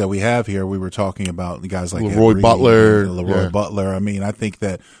safeties that we have here, we were talking about guys like Leroy Butler. Butler. I mean, I think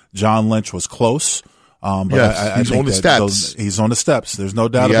that John Lynch was close. But yes, he's on the steps. He's on the steps. There's no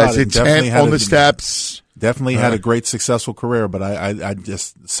doubt about it. He has intent on the steps. Definitely had a great, successful career, but I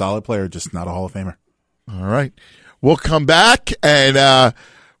just solid player, just not a Hall of Famer. All right. We'll come back and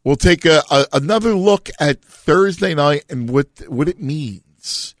we'll take another look at Thursday night and what it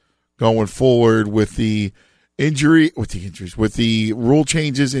means going forward with the rule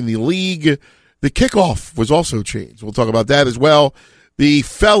changes in the league. The kickoff was also changed. We'll talk about that as well. The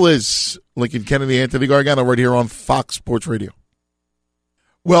fellas, Lincoln Kennedy, Anthony Gargano, right here on Fox Sports Radio.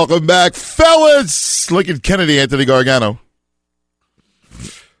 Welcome back, fellas. Lincoln Kennedy, Anthony Gargano.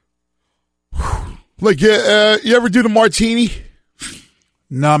 Like, you ever do the martini?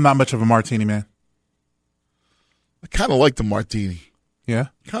 No, I'm not much of a martini man. I kind of like the martini. Yeah?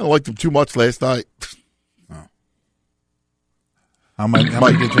 Kind of liked them too much last night. How many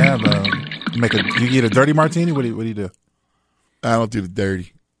did you have? You get a dirty martini? What do you do? I don't do the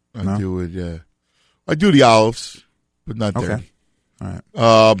dirty. No? I do the olives, but not dirty. Okay. All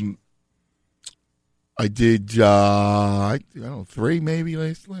right. I did. I don't know, 3 maybe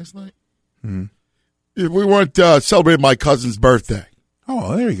last night. Mm-hmm. We weren't celebrating my cousin's birthday.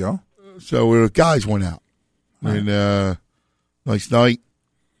 Oh, there you go. So guys went out. Right. And nice night.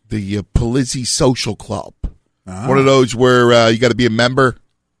 The Polizzi Social Club. Ah. One of those where you got to be a member.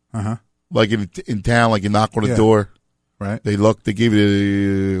 Uh-huh. Like in town, like you knock on the door. Right. They look, they give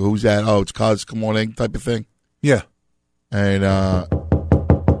you who's that? Oh, it's cuz, come on in type of thing. Yeah. And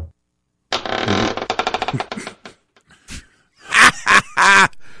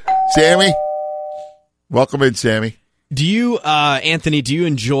Sammy? Welcome in, Sammy. Do you, Anthony, do you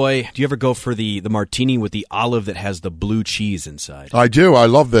ever go for the martini with the olive that has the blue cheese inside? I do. I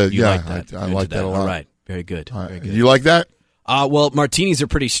love the, You yeah. like that? I like that a lot. All right. Very good. Very good. You like that? Well, martinis are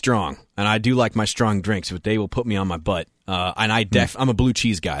pretty strong, and I do like my strong drinks, but they will put me on my butt. And I'm a blue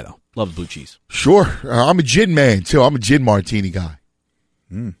cheese guy, though. Love the blue cheese. Sure. I'm a gin man, too. I'm a gin martini guy.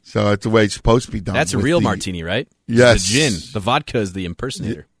 So that's the way it's supposed to be done. That's a real martini, right? Yes. The gin. The vodka is the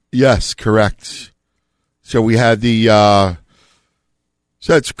impersonator. Yes, correct. So we had so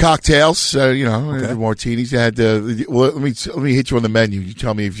it's cocktails, the martinis. They had let me hit you on the menu. You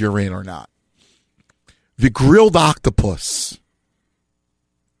tell me if you're in or not. The grilled octopus.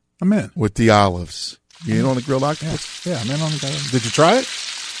 I'm in. With the olives. You in on the grilled octopus? Yeah, I'm in on the grilled. Did you try it?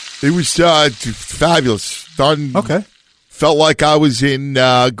 It was fabulous. Done. Okay. Felt like I was in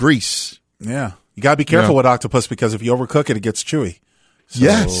Greece. Yeah. You got to be careful with octopus because if you overcook it, it gets chewy. So,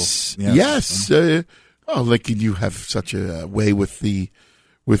 yes. Lincoln, you have such a way with the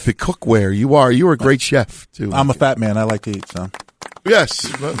cookware. You're a great chef too. I'm a fat man. I like to eat. So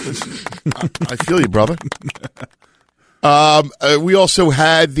yes, I feel you, brother. We also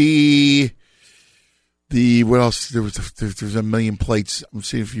had the what else? There was a million plates. I'm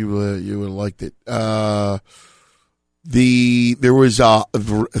seeing if you would have liked it. There was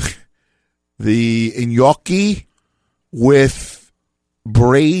the gnocchi with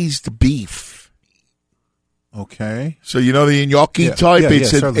braised beef. Okay. So you know the gnocchi type.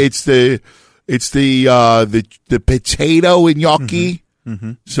 It's the potato gnocchi.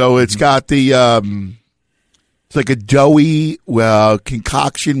 Mm-hmm. So it's got the it's like a doughy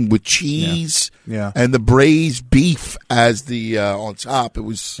concoction with cheese. Yeah. And the braised beef as the on top. It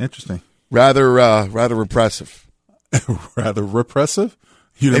was interesting. Rather impressive. Rather repressive.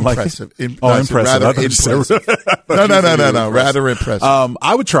 You didn't impressive. Like it? Impressive. Rather impressive. No. Rather impressive.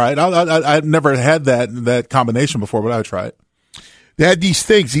 I would try it. I've never had that combination before, but I would try it. They had these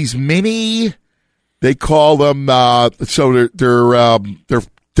things, these mini. They call them. So they're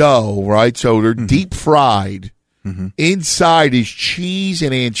dough, right? So they're deep fried. Mm-hmm. Inside is cheese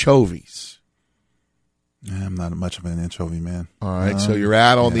and anchovies. Yeah, I'm not much of an anchovy man. All right, so you're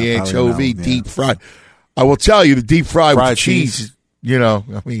out on the anchovy, deep fried. I will tell you, the deep fried with cheese.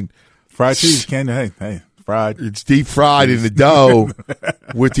 Fried cheese can fried. It's deep fried in the dough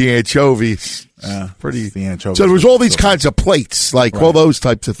with the anchovies. Pretty. The anchovies. So there was all these kinds of plates, like all those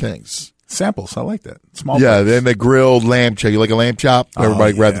types of things. Samples, I like that. Small. Yeah, then the grilled lamb chop. You like a lamb chop?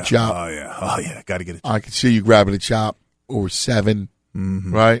 Everybody grab the chop. Oh yeah. Got to get it. I can see you grabbing a chop or 7,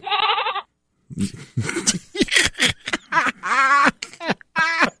 right? This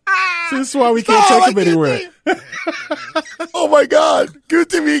is why we can't take them anywhere. Oh my God! Good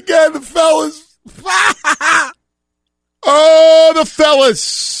to be again, the fellas. Oh, the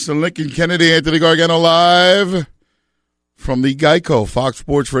fellas! Lincoln Kennedy, Anthony Gargano, live from the Geico Fox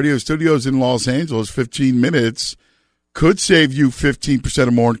Sports Radio studios in Los Angeles. 15 minutes could save you 15%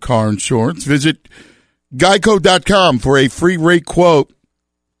 or more in car insurance. Visit geico.com for a free rate quote.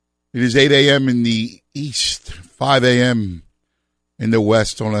 It is 8 a.m. in the East, 5 a.m. in the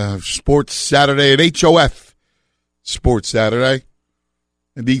West on a Sports Saturday at HOF Sports Saturday.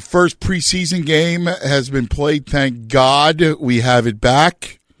 And the first preseason game has been played. Thank God we have it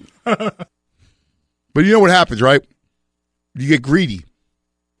back. But you know what happens, right? You get greedy.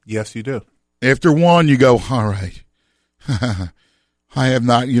 Yes, you do. After one, you go, all right. I have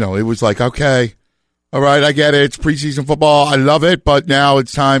not, it was like, okay, all right, I get it. It's preseason football. I love it, but now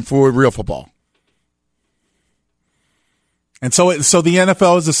it's time for real football. And so the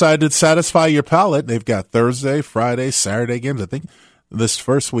NFL has decided to satisfy your palate. They've got Thursday, Friday, Saturday games. I think this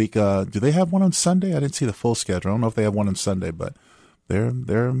first week, do they have one on Sunday? I didn't see the full schedule. I don't know if they have one on Sunday, but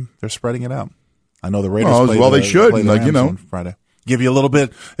they're spreading it out. I know the Raiders play they should. On Friday. Give you a little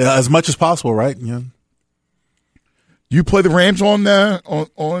bit, as much as possible, right? Yeah. You play the Rams on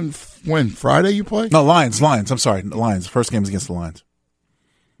when? Friday you play? No, Lions. I'm sorry, Lions. First game is against the Lions.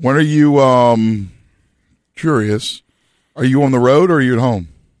 When are you curious? Are you on the road or are you at home?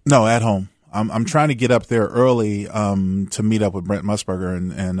 No, at home. I'm trying to get up there early to meet up with Brent Musburger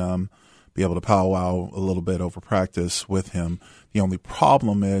and be able to powwow a little bit over practice with him. The only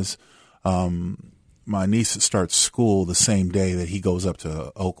problem is my niece starts school the same day that he goes up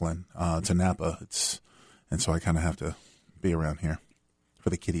to Oakland, to Napa. And so I kind of have to be around here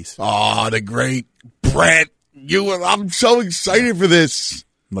for the kiddies. Oh, the great Brent. I'm so excited for this.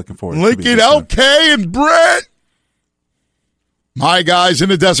 Looking forward to Lincoln, LK, and Brent. My guys in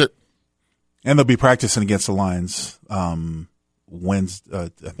the desert. And they'll be practicing against the Lions Wednesday.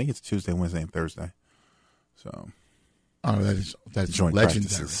 I think it's Tuesday, Wednesday, and Thursday. So, that's joint legendary.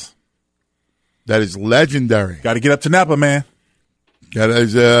 Practices. That is legendary. Got to get up to Napa, man. That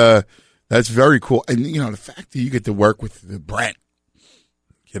is that's very cool. And the fact that you get to work with the Brent.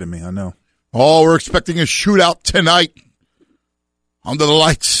 Kidding me? I know. Oh, we're expecting a shootout tonight under the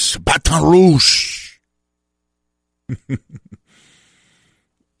lights, Baton Rouge.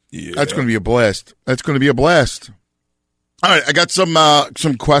 Yeah. That's going to be a blast. All right, I got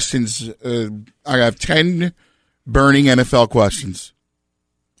some questions. I have 10 burning NFL questions.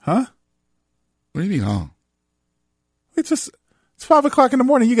 Huh? What do you mean, huh? It's 5 o'clock in the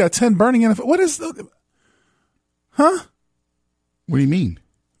morning. You got 10 burning NFL. What is the? Huh? What do you mean?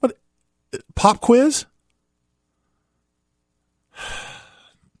 What? Pop quiz?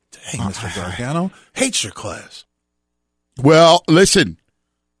 Dang, Mr. Gargano. Hates your class. Well, listen.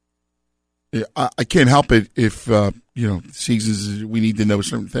 I can't help it if, seasons, we need to know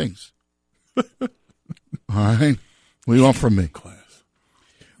certain things. All right? What do you want from me?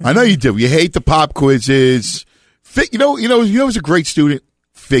 I know you do. You hate the pop quizzes. You know who's a great student?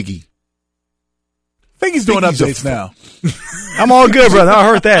 Figgy. Figgy's doing updates now. I'm all good, brother. I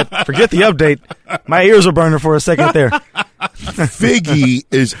heard that. Forget the update. My ears are burning for a second there. Figgy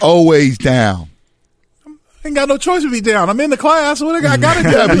is always down. Ain't got no choice to be down. I'm in the class. What I got to do?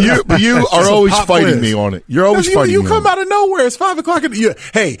 Yeah, but you are always fighting me on it. You're always fighting me. You come out of nowhere. It's 5 o'clock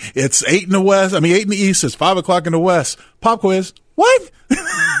hey, it's 8 in the west. 8 in the east. It's 5 o'clock in the west. Pop quiz. What?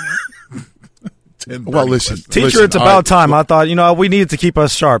 Well, listen, teacher, it's about time. I thought, we needed to keep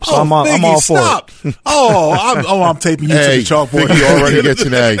us sharp, so I'm all for it. I'm taping you to the chalkboard. Figgy already gets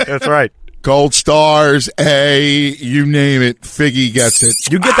an A. That's right. Gold stars, A, you name it. Figgy gets it.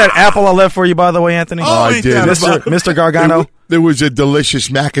 You get that apple I left for you, by the way, Anthony? I did. Mr. Gargano? There was a delicious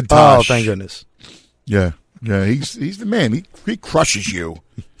Macintosh. Oh, thank goodness. Yeah, he's the man. He crushes you.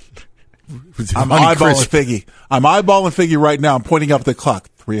 I'm eyeballing Figgy right now. I'm pointing up the clock.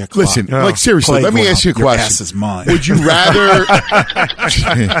 3 o'clock. Listen, seriously, let me ask you a question. Your ass is mine. Would you rather?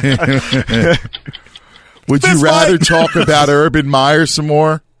 Talk about Urban Meyer some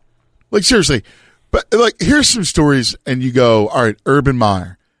more? Seriously, but here's some stories, and you go, all right, Urban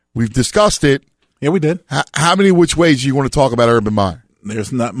Meyer. We've discussed it. Yeah, we did. How many which ways do you want to talk about Urban Meyer?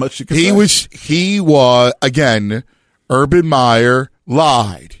 There's not much you can say. He was again. Urban Meyer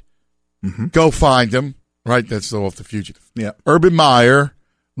lied. Mm-hmm. Go find him. Right, that's off The Fugitive. Yeah, Urban Meyer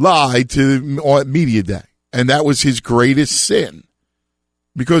lied on Media Day, and that was his greatest sin.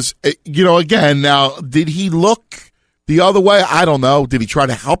 Because again, now did he look the other way? I don't know. Did he try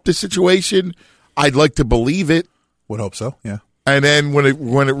to help the situation? I'd like to believe it. Would hope so. Yeah. And then when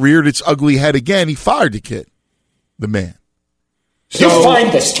it reared its ugly head again, he fired the man. So, you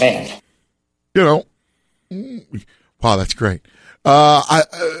find this man. Wow, that's great.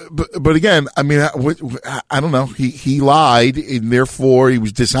 But again, I mean, I don't know. He lied, and therefore he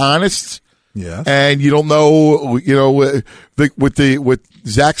was dishonest. Yeah. And you don't know, what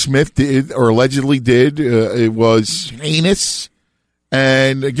Zach Smith did or allegedly did, it was heinous.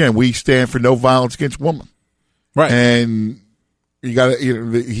 And again, we stand for no violence against women. Right. And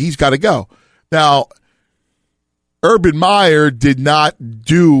he's got to go. Now, Urban Meyer did not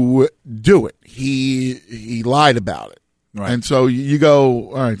do it. He lied about it. Right. And so you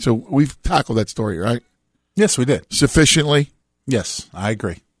go, all right, so we've tackled that story, right? Yes, we did. Sufficiently? Yes, I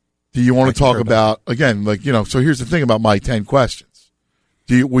agree. Do you want to talk about, again, so here's the thing about my 10 questions.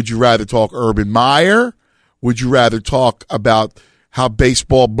 Would you rather talk Urban Meyer? Would you rather talk about how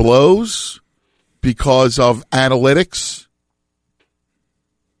baseball blows because of analytics?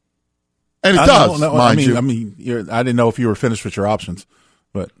 And it does, mind you. I didn't know if you were finished with your options,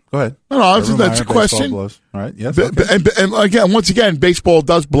 but go ahead. No, that's a question. Blows. All right, yes. Okay. And again, once again, baseball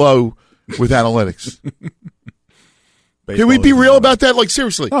does blow with analytics. Can we be real about that?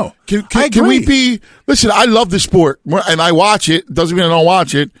 Seriously. No. Can we be? Listen, I love the sport, and I watch it. Doesn't mean I don't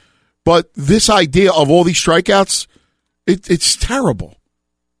watch it. But this idea of all these strikeouts, it's terrible.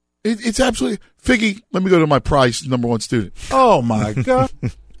 It's absolutely. Figgy, let me go to my prize number one student. Oh, my God.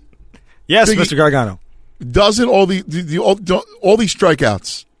 Yes, Biggie, Mr. Gargano. Doesn't all these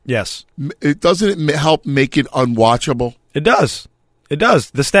strikeouts? Yes. Doesn't it help make it unwatchable? It does. It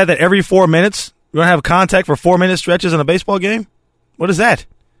does. The stat that every 4 minutes you're going to have contact for 4-minute stretches in a baseball game? What is that?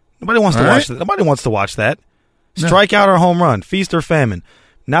 Nobody wants to watch that. Nobody wants to watch that. No. Strikeout or home run, feast or famine.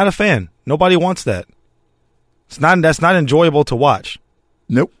 Not a fan. Nobody wants that. That's not enjoyable to watch.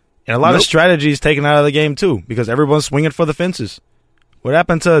 Nope. And a lot of strategy is taken out of the game too because everyone's swinging for the fences. What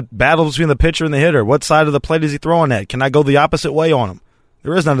happened to battles between the pitcher and the hitter? What side of the plate is he throwing at? Can I go the opposite way on him?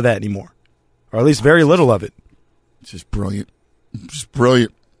 There is none of that anymore, or at least very little of it. It's just brilliant. Just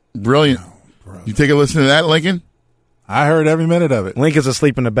brilliant. Brilliant. You take a listen to that, Lincoln? I heard every minute of it. Lincoln's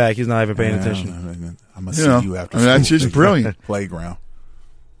asleep in the back. He's not even paying attention. I'm going to see you after school. That's just brilliant. Playground.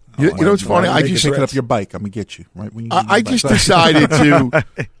 You know what's funny? I just pick up your bike. I'm going to get you. Right when you I just decided to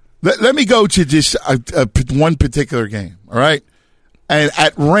let me go to just one particular game, all right? And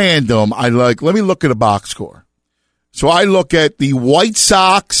at random, let me look at a box score. So I look at the White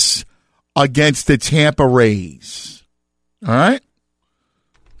Sox against the Tampa Rays. All right?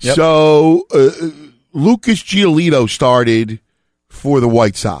 Yep. So Lucas Giolito started for the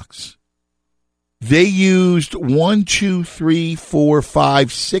White Sox. They used 6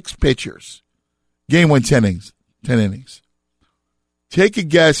 pitchers. Game went 10 innings. Take a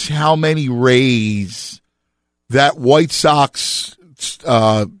guess how many Rays that White Sox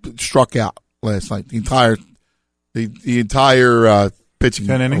struck out last night. The entire pitching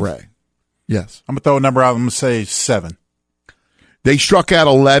 10 innings? array. Yes. I'm going to throw a number out. I'm going to say 7. They struck out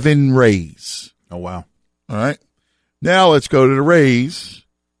 11 Rays. Oh, wow. All right. Now let's go to the Rays.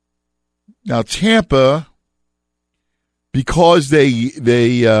 Now Tampa, because they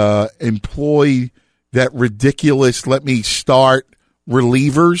employ that ridiculous let me start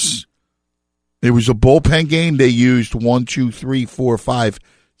relievers. It was a bullpen game. They used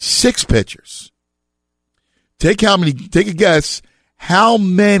 6 pitchers. Take a guess how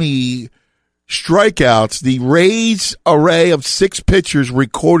many strikeouts the Rays' array of 6 pitchers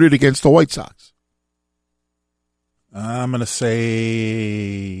recorded against the White Sox. I'm going to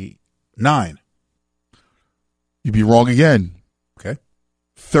say 9. You'd be wrong again. Okay.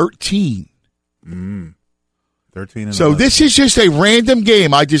 13. 13 and So 11. this is just a random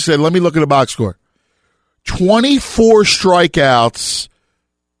game. I just said, let me look at the box score. 24 strikeouts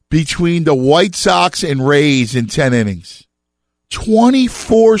between the White Sox and Rays in 10 innings.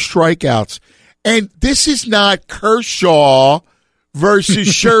 24 strikeouts. And this is not Kershaw versus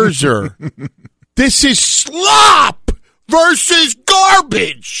Scherzer. This is slop versus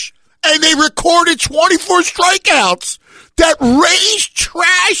garbage. And they recorded 24 strikeouts. That Rays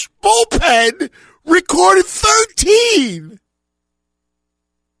trash bullpen recorded 13.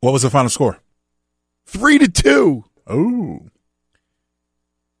 What was the final score? 3-2. Oh.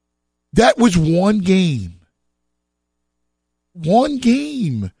 That was one game.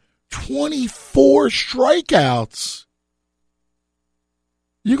 24 strikeouts.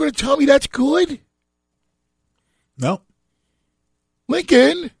 You're going to tell me that's good? No.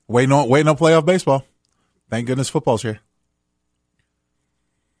 Lincoln. Waiting on playoff baseball. Thank goodness football's here.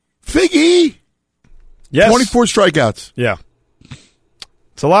 Figgy. Yes. 24 strikeouts. Yeah.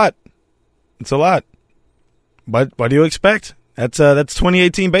 It's a lot. But what do you expect? That's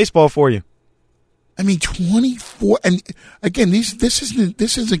 2018 baseball for you. I mean, 24. And again, this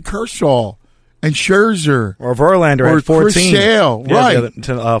isn't Kershaw and Scherzer or Verlander or at 14. Chris Sale,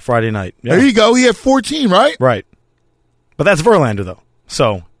 right? Friday night. Yeah. There you go. He had 14, right? Right. But that's Verlander, though.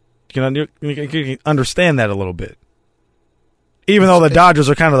 So you can understand that a little bit. Even though the Dodgers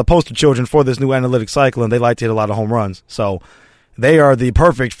are kind of the poster children for this new analytic cycle, and they like to hit a lot of home runs. So they are the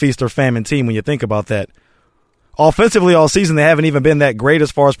perfect feast or famine team when you think about that. Offensively all season, they haven't even been that great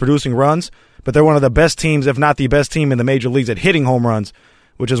as far as producing runs, but they're one of the best teams, if not the best team in the major leagues at hitting home runs,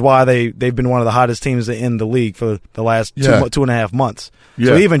 which is why they've been one of the hottest teams in the league for the last 2.5 months. Yeah.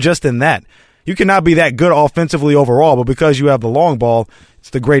 So even just in that, you cannot be that good offensively overall, but because you have the long ball,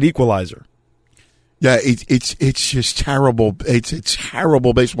 it's the great equalizer. Yeah, it's just terrible. It's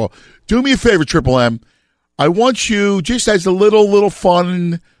terrible baseball. Do me a favor, Triple M. I want you, just as a little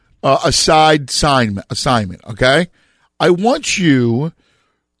fun assignment, okay? I want you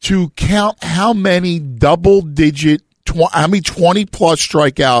to count how many 20-plus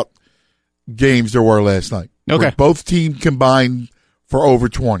strikeout games there were last night. Okay. Where both teams combined for over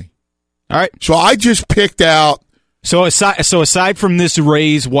 20. All right. So I just picked out. So aside from this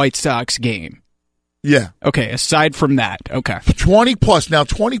Rays White Sox game. Yeah. Okay, aside from that. Okay. 20-plus. Now,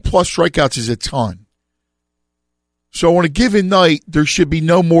 20-plus strikeouts is a ton. So on a given night, there should be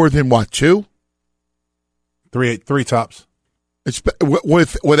no more than, what, 2? 3 tops. It's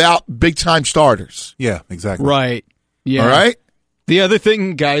without big-time starters. Yeah, exactly. Right. Yeah. All right? The other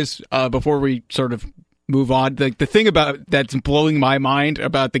thing, guys, before we sort of move on, the thing about that's blowing my mind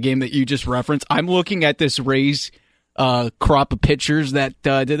about the game that you just referenced, I'm looking at this Rays crop of pitchers that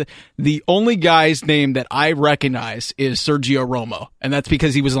did the only guy's name that I recognize is Sergio Romo, and that's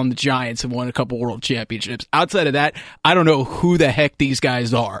because he was on the Giants and won a couple world championships. Outside of that, I don't know who the heck these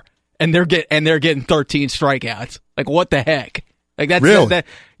guys are, and they're getting 13 strikeouts. Like, what the heck? Like, that's really?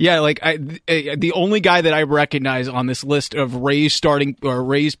 The only guy that I recognize on this list of Rays starting or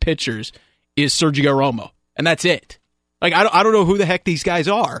Rays pitchers is Sergio Romo, and that's it. Like, I don't know who the heck these guys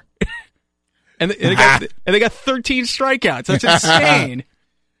are. And they got 13 strikeouts. That's insane.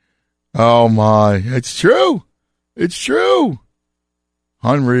 Oh, my. It's true. It's true.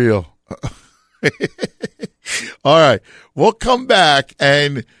 Unreal. All right. We'll come back,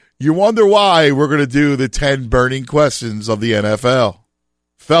 and you wonder why we're going to do the 10 burning questions of the NFL.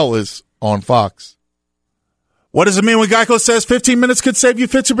 Fellas on Fox. What does it mean when Geico says 15 minutes could save you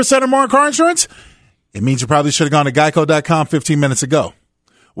 50% or more on car insurance? It means you probably should have gone to geico.com 15 minutes ago.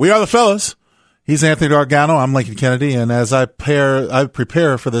 We are the fellas. He's Anthony Gargano. I'm Lincoln Kennedy. And as I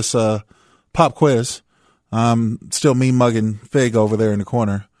prepare for this pop quiz, still me mugging Fig over there in the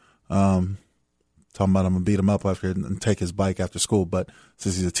corner. Talking about I'm going to beat him up after and take his bike after school, but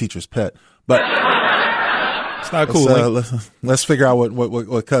since he's a teacher's pet. But it's not cool. Let's figure out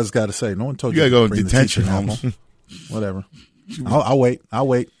what Cuz got to say. No one told you to go in bring detention the homes. Whatever. I'll wait. I'll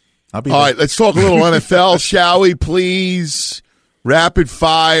be all there. right, let's talk a little NFL, shall we, please? Rapid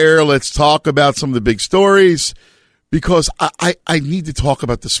fire. Let's talk about some of the big stories because I need to talk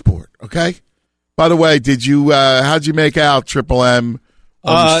about the sport, okay? By the way, how'd you make out Triple M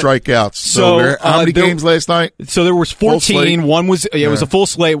on the strikeouts? So how many games last night? So there was 14. One was it was a full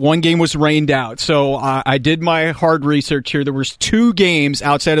slate. One game was rained out. So I did my hard research here. There was 2 games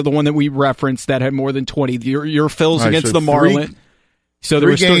outside of the one that we referenced that had more than 20. Your Phils against the Marlins. So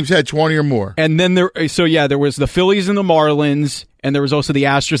there 3 games had 20 or more. And then there was the Phillies and the Marlins, and there was also the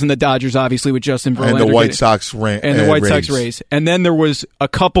Astros and the Dodgers, obviously, with Justin Verlander. And the White Sox Rays. And then there was a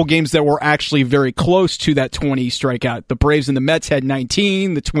couple games that were actually very close to that 20 strikeout. The Braves and the Mets had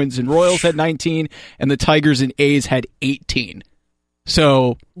 19, the Twins and Royals had 19, and the Tigers and A's had 18.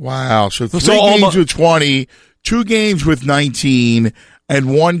 So wow. So 3 games with 20, 2 games with 19,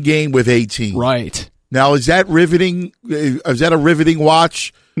 and 1 game with 18. Right. Now, is that riveting? Is that a riveting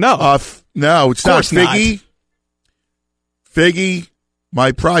watch? No. No, it's not. Figgy? Not. Figgy,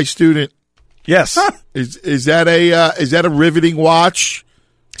 my prize student. Yes. Is that a riveting watch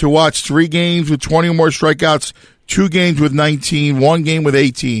to watch 3 games with 20 or more strikeouts, 2 games with 19, 1 game with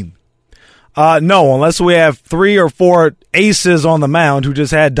 18? No, unless we have 3 or 4 aces on the mound who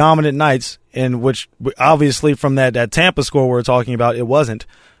just had dominant nights, in which obviously from that Tampa score we're talking about, it wasn't.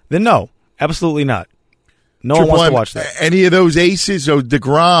 Then no, absolutely not. No one wants to watch that. Any of those aces? So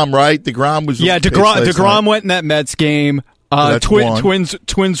DeGrom, right? DeGrom was DeGrom went in that Mets game.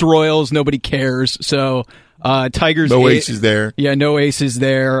 Twins Royals, nobody cares. So Tigers. No aces there. Yeah, no aces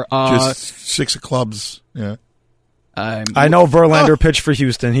there. Just 6 of clubs. Yeah. I know Verlander pitched for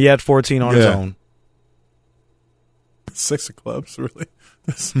Houston. He had 14 on his own. 6 of clubs, really?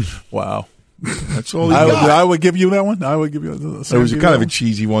 Wow. That's all he got. I would give you that one. I would give you. It was kind of a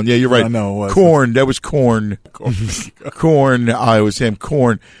cheesy one. Yeah, you're right. I know. Corn. That was corn. Corn. Iowa Sam.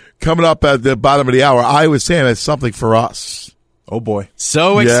 Corn. Coming up at the bottom of the hour, Iowa Sam has something for us. Oh boy!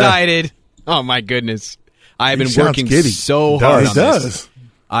 So excited! Oh my goodness! I've been working so hard on this.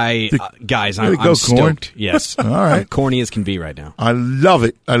 Guys, I'm stoked. Yes. All right. I'm corny as can be right now. I love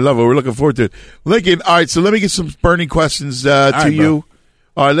it. We're looking forward to it. Lincoln, all right, so let me get some burning questions to you. Bro.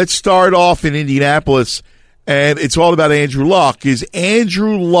 All right, let's start off in Indianapolis, and it's all about Andrew Luck. Is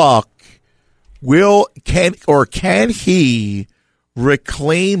Andrew Luck can he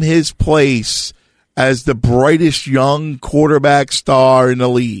reclaim his place as the brightest young quarterback star in the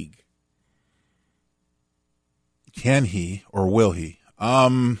league? Can he or will he?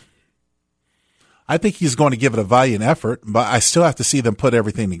 I think he's going to give it a valiant effort, but I still have to see them put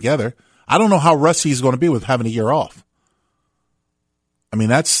everything together. I don't know how rusty he's going to be with having a year off. I mean,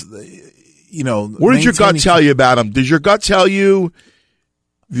 that's, What did your gut tell you about him? Does your gut tell you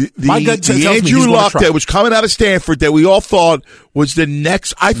my gut tells me Andrew Luck that was coming out of Stanford that we all thought was the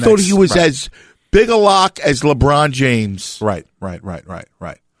next? I thought he was as big a lock as LeBron James. Right.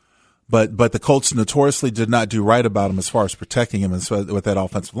 But the Colts notoriously did not do right about him as far as protecting him with that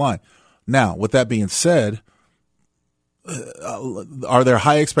offensive line. Now, with that being said, are there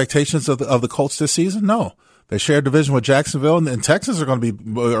high expectations of the Colts this season? No. They share a division with Jacksonville, and Texans are going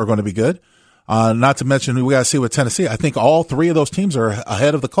to be good. Not to mention, we got to see with Tennessee. I think all three of those teams are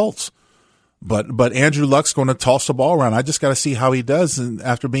ahead of the Colts. But Andrew Luck's going to toss the ball around. I just got to see how he does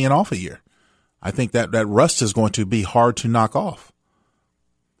after being off a year. I think that rust is going to be hard to knock off.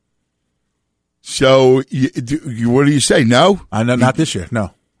 So, what do you say? No? Not this year.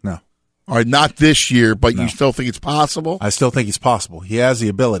 No. All right, not this year, but No. you still think it's possible? I still think it's possible. He has the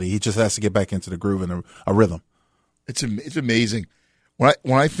ability. He just has to get back into the groove and a rhythm. It's amazing. When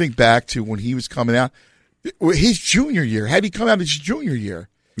I think back to when he was coming out, his junior year, had he come out his junior year,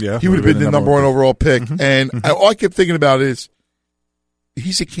 yeah, he would have been the number one overall pick. Mm-hmm. And all I kept thinking about is,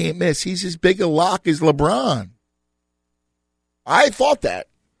 he's a can't miss. He's as big a lock as LeBron. I thought that.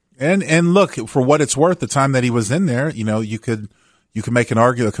 And look, for what it's worth, the time that he was in there, you could make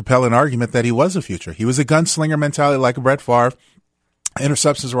a compelling argument that he was a future. He was a gunslinger mentality like Brett Favre.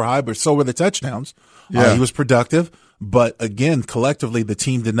 Interceptions were high, but so were the touchdowns. Yeah. He was productive. But again, collectively, the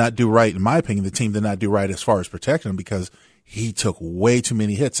team did not do right. In my opinion, the team did not do right as far as protecting him because he took way too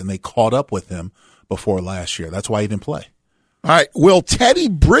many hits, and they caught up with him before last year. That's why he didn't play. All right. Will Teddy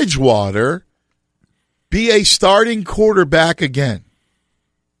Bridgewater be a starting quarterback again?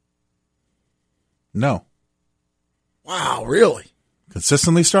 No. Wow, really?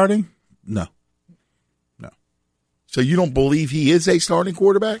 Consistently starting? No. So you don't believe he is a starting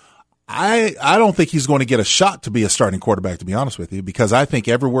quarterback? I don't think he's going to get a shot to be a starting quarterback, to be honest with you, because I think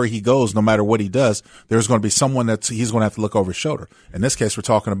everywhere he goes, no matter what he does, there's going to be someone he's going to have to look over his shoulder. In this case, we're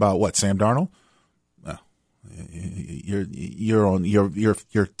talking about what, Sam Darnold? No. You're on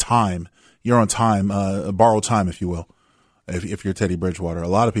your time. You're on time, borrowed time, if you will. If you're Teddy Bridgewater, a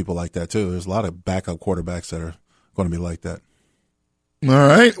lot of people like that too. There's a lot of backup quarterbacks that are going to be like that. All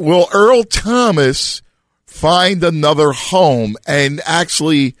right. Will Earl Thomas find another home and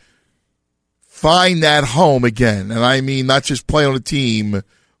actually find that home again? And I mean, not just play on a team,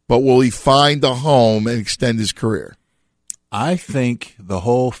 but will he find a home and extend his career? I think the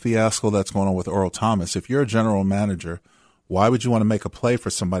whole fiasco that's going on with Earl Thomas, if you're a general manager, why would you want to make a play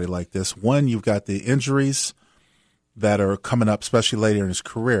for somebody like this? One, you've got the injuries that are coming up, especially later in his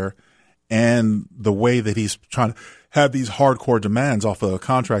career, and the way that he's trying to have these hardcore demands off of a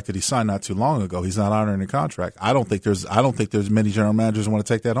contract that he signed not too long ago. He's not honoring the contract. I don't think there's many general managers who want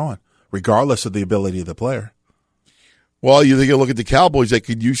to take that on, regardless of the ability of the player. Well, you think you look at the Cowboys, they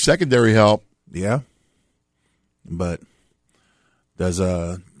could use secondary help. Yeah. But does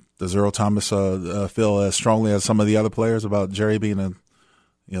Earl Thomas feel as strongly as some of the other players about Jerry being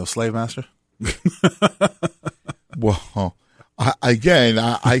a slave master? Well, I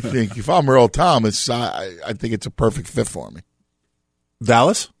think if I'm Earl Thomas, I think it's a perfect fit for me.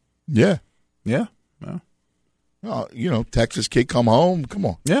 Dallas? Yeah. Yeah. Well, Texas kid come home. Come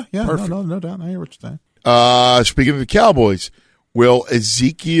on. Yeah. Perfect. No doubt. I hear what you're saying. Speaking of the Cowboys, will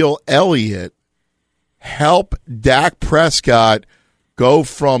Ezekiel Elliott help Dak Prescott go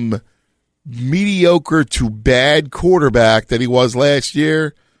from mediocre to bad quarterback that he was last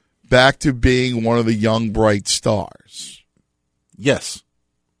year back to being one of the young, bright stars? Yes.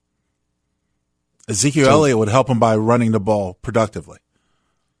 Ezekiel Elliott would help him by running the ball productively.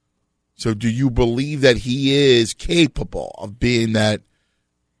 So do you believe that he is capable of being that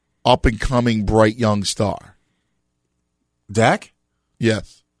up-and-coming, bright young star? Dak?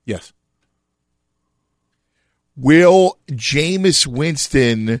 Yes. Yes. Will Jameis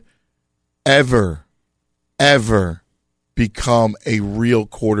Winston ever become a real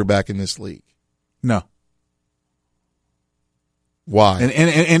quarterback in this league? No. Why? And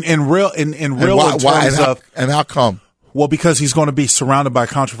how come? Well, because he's going to be surrounded by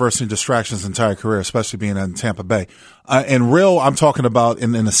controversy and distractions his entire career, especially being in Tampa Bay. And real, I'm talking about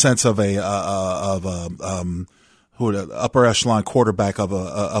in the sense of an upper echelon quarterback of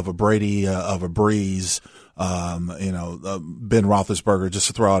a Brady, of a Breeze, Ben Roethlisberger, just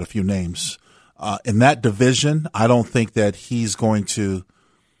to throw out a few names. In that division, I don't think that he's going to.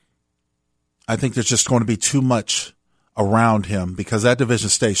 I think there's just going to be too much around him because that division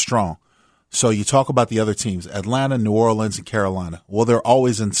stays strong. So you talk about the other teams, Atlanta, New Orleans, and Carolina. Well, they're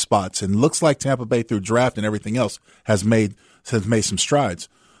always in spots. And it looks like Tampa Bay through draft and everything else has made some strides.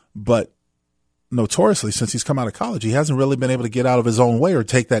 But notoriously, since he's come out of college, he hasn't really been able to get out of his own way or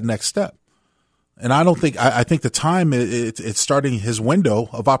take that next step. And I think the time it's starting, his window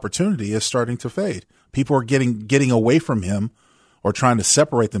of opportunity is starting to fade. People are getting away from him or trying to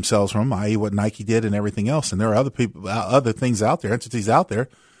separate themselves from him, i.e. what Nike did and everything else. And there are other things out there, entities out there,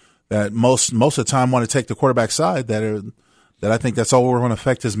 that most of the time want to take the quarterback side that I think that's all going to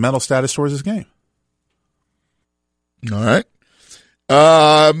affect his mental status towards his game. All right.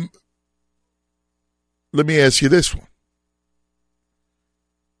 Let me ask you this one.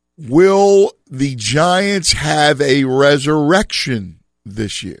 Will the Giants have a resurrection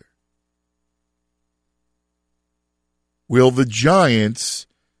this year? Will the Giants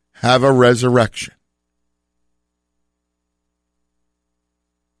have a resurrection?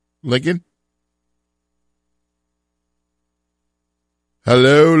 Lincoln?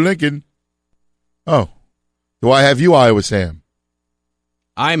 Hello, Lincoln. Oh, do I have you, Iowa Sam?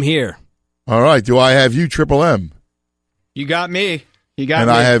 I'm here. All right. Do I have you, Triple M? You got me. You got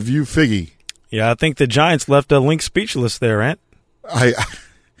and me. I have you, Figgy. Yeah, I think the Giants left Link speechless there, Ant.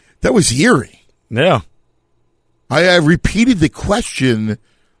 That was eerie. Yeah. I repeated the question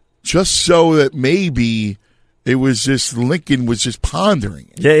just so that maybe it was just Lincoln was just pondering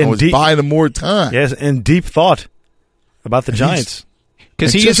it. Yeah, I was buying him more time. Yes, in deep thought about the Giants.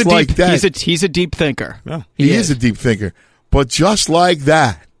 Because he is a deep, he's a deep thinker. Yeah. He is a deep thinker. But just like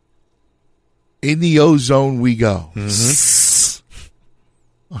that, in the ozone we go. Mm-hmm.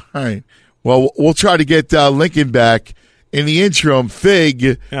 All right. Well, we'll try to get Lincoln back. In the interim,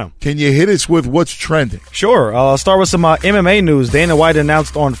 Fig, can you hit us with what's trending? Sure. I'll start with some MMA news. Dana White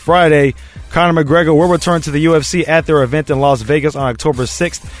announced on Friday Conor McGregor will return to the UFC at their event in Las Vegas on October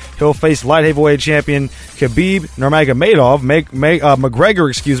 6th. He'll face light heavyweight champion Khabib Nurmagomedov.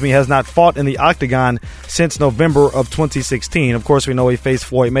 McGregor, has not fought in the octagon since November of 2016. Of course, we know he faced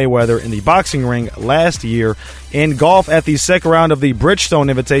Floyd Mayweather in the boxing ring last year. In golf, at the second round of the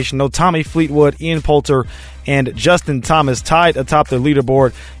Bridgestone Invitational, Tommy Fleetwood, Ian Poulter, and Justin Thomas tied atop the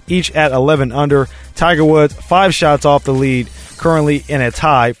leaderboard, each at 11 under. Tiger Woods 5 shots off the lead, currently in a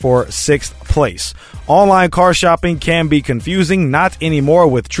tie for 6th place. Online car shopping can be confusing, not anymore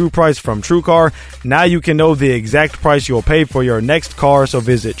with True Price from TrueCar. Now you can know the exact price you'll pay for your next car, so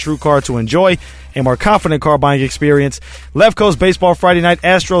visit TrueCar to enjoy a more confident car buying experience. Left Coast Baseball Friday night,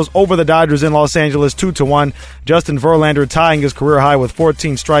 Astros over the Dodgers in Los Angeles 2-1. Justin Verlander tying his career high with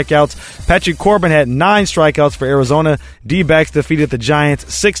 14 strikeouts. Patrick Corbin had 9 strikeouts for Arizona. D-backs defeated the Giants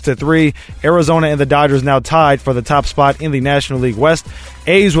 6-3. Arizona and the Dodgers now tied for the top spot in the National League West.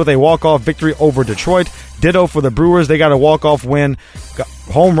 A's with a walk-off victory over Detroit. Ditto for the Brewers. They got a walk-off win.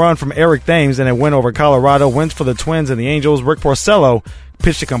 Home run from Eric Thames and a win over Colorado. Wins for the Twins and the Angels. Rick Porcello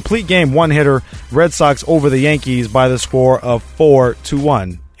pitched a complete game one-hitter. Red Sox over the Yankees by the score of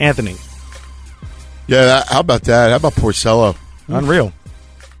 4-1. Anthony. Yeah, how about that? How about Porcello? Unreal.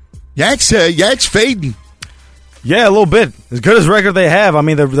 Yanks fading. Yeah, a little bit. As good as record they have, I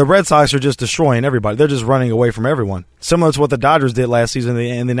mean, the Red Sox are just destroying everybody. They're just running away from everyone. Similar to what the Dodgers did last season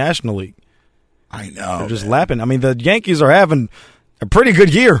in the National League. I know. They're just lapping. I mean, the Yankees are having a pretty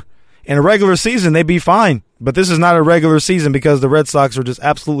good year. In a regular season, they'd be fine. But this is not a regular season because the Red Sox are just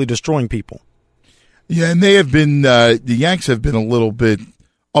absolutely destroying people. Yeah, and they have been, the Yanks have been a little bit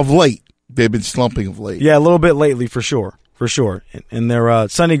of late. They've been slumping of late. Yeah, a little bit lately for sure. For sure. And their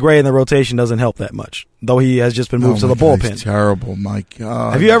Sonny Gray in the rotation doesn't help that much, though he has just been moved to the bullpen. He's terrible, my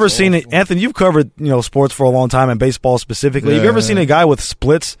God. Have you ever seen it? Anthony, you've covered sports for a long time and baseball specifically. Yeah. Have you ever seen a guy with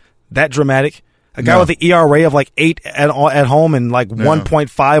splits that dramatic? A guy with an ERA of like 8 at home and like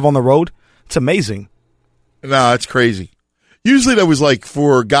 1.5 on the road? It's amazing. No, it's crazy. Usually that was like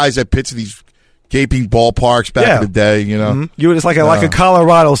for guys that pitch in these gaping ballparks back in the day, Mm-hmm. It's like a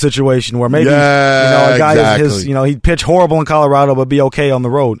Colorado situation where maybe a guy is he'd pitch horrible in Colorado but be okay on the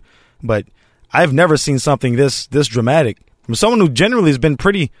road. But I've never seen something this dramatic from someone who generally has been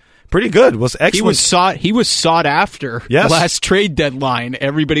pretty good. Was excellent. He was sought after. Yes. Last trade deadline.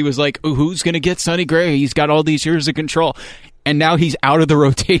 Everybody was like, who's going to get Sonny Gray? He's got all these years of control. And now he's out of the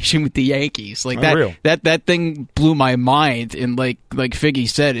rotation with the Yankees. Like that thing blew my mind. And like Figgy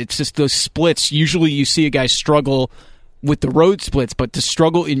said, it's just those splits. Usually you see a guy struggle with the road splits, but to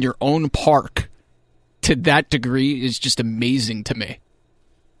struggle in your own park to that degree is just amazing to me.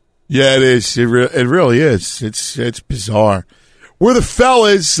 Yeah, it is. It really is. It's bizarre. We're the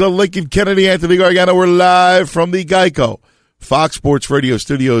fellas, Lincoln Kennedy, Anthony Gargano. We're live from the Geico Fox Sports Radio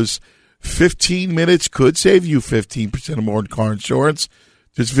studios. 15 minutes could save you 15% or more in car insurance.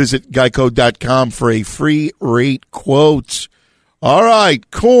 Just visit geico.com for a free rate quote. All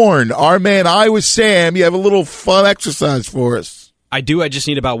right, Corn, our man Iowa Sam, you have a little fun exercise for us. I do. I just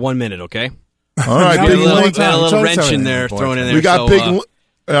need about 1 minute, okay? All right, a little wrench in there, thrown in there. We got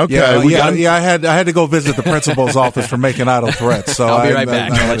okay. I had to go visit the principal's office for making idle threats. So I'll be right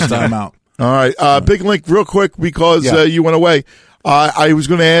back. I let time out. All right, Big Link, real quick because you went away. I was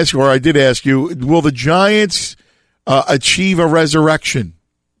going to ask you, or I did ask you, will the Giants achieve a resurrection?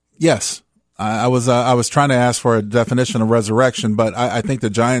 Yes. I was trying to ask for a definition of resurrection, but I think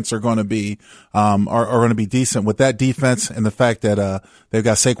the Giants are going to be are going to be decent with that defense and the fact that they've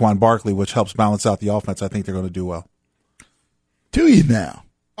got Saquon Barkley, which helps balance out the offense. I think they're going to do well. Do you now?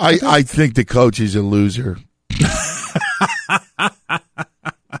 I think the coach is a loser.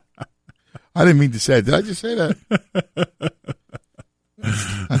 I didn't mean to say it. Did I just say that?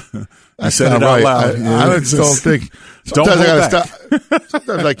 I said it out loud. I just don't think. Sometimes I gotta stop.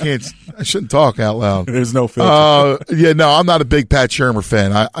 Sometimes I can't. I shouldn't talk out loud. There's no filter. No, I'm not a big Pat Shurmur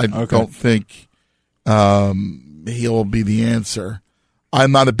fan. I don't think he'll be the answer.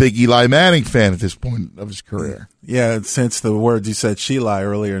 I'm not a big Eli Manning fan at this point of his career. Yeah, since the words you said Sheila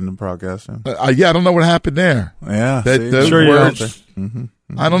earlier in the podcast. I don't know what happened there. Yeah, those sure words.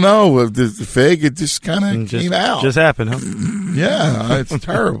 I don't know. The fake, it just kind of came out. Just happened, huh? Yeah, it's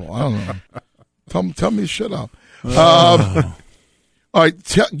terrible. I don't know. Tell me to shut up. All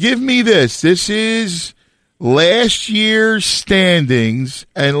right, give me this. This is last year's standings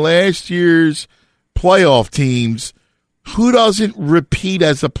and last year's playoff teams. Who doesn't repeat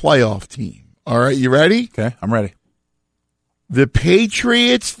as a playoff team? All right, you ready? Okay, I'm ready. The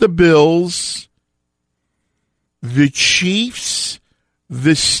Patriots, the Bills, the Chiefs,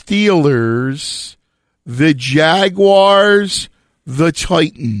 the Steelers, the Jaguars, the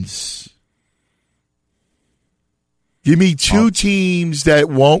Titans. Give me two teams that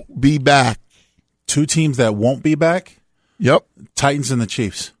won't be back. Two teams that won't be back? Yep. Titans and the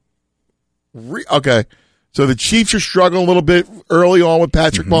Chiefs. Okay. So the Chiefs are struggling a little bit early on with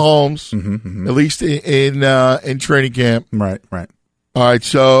Patrick Mahomes, at least in training camp. Right. All right.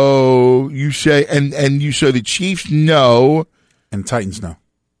 So you say, and you say the Chiefs no, and Titans no,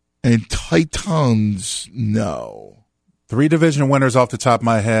 and Titans no. 3 division winners off the top of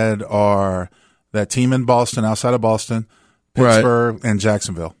my head are that team in Boston, outside of Boston, Pittsburgh, and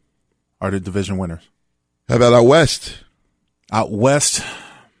Jacksonville are the division winners. How about out west? Out west.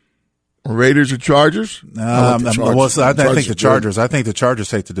 Raiders or Chargers? I think the Chargers. I think the Chargers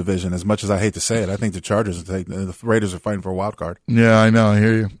take the division. As much as I hate to say it, I think the Chargers take. The Raiders are fighting for a wild card. Yeah, I know. I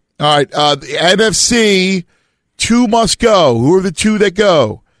hear you. All right, the NFC, 2 must go. Who are the 2 that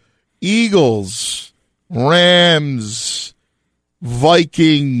go? Eagles, Rams,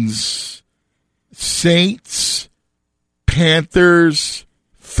 Vikings, Saints, Panthers,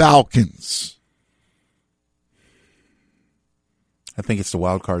 Falcons. I think it's the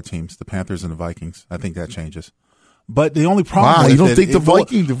wild card teams, the Panthers and the Vikings. I think that changes. But the only problem you don't think the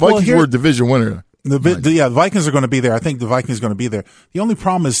Vikings were a division winner? The Vikings are going to be there. I think the Vikings are going to be there. The only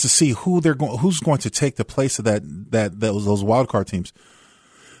problem is to see who's going to take the place of those wild card teams.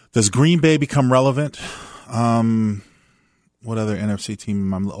 Does Green Bay become relevant? What other NFC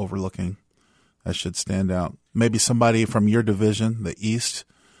team am I overlooking that should stand out? Maybe somebody from your division, the East.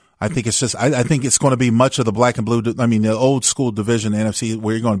 I think it's just. I think it's going to be much of the black and blue. The old school division, the NFC,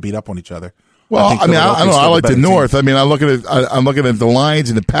 where you're going to beat up on each other. Well, I don't know. I like the North. Team. I'm looking at the Lions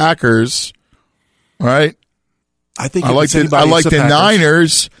and the Packers. Right. I think I like the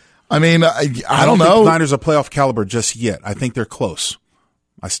Niners. I mean, I don't know. Think the Niners are playoff caliber just yet. I think they're close.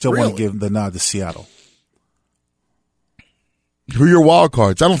 I still want to give the nod to Seattle. Who are your wild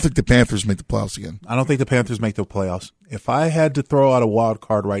cards? I don't think the Panthers make the playoffs again. I don't think the Panthers make the playoffs. If I had to throw out a wild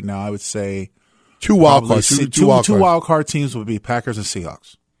card right now, I would say 2 wild cards. Two wild card teams would be Packers and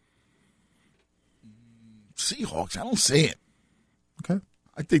Seahawks. Seahawks? I don't see it. Okay.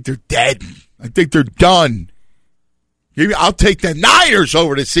 I think they're dead. I think they're done. I'll take the Niners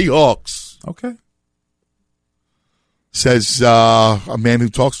over the Seahawks. Okay. Says a man who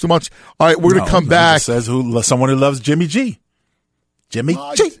talks too much. All right, we're going to come back. Says someone who loves Jimmy G. Jimmy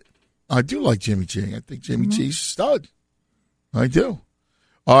G. I do like Jimmy G. I think Jimmy G's a stud. I do.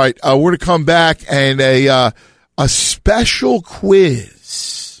 All right, we're going to come back and a special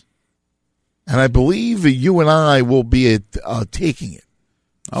quiz. And I believe that you and I will be taking it.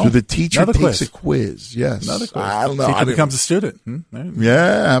 So the teacher takes a quiz. Yes. Another quiz. I don't know. Teacher becomes a student.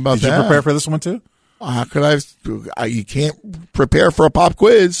 Yeah, how about that? Did you prepare for this one too? How could I? You can't prepare for a pop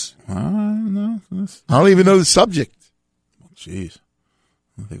quiz. No. I don't even know the subject. Jeez.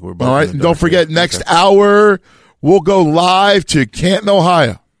 I think we're all right. And don't forget, next hour, we'll go live to Canton,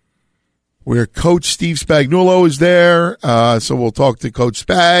 Ohio, where Coach Steve Spagnuolo is there. So we'll talk to Coach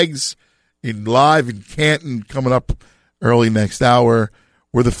Spags live in Canton coming up early next hour.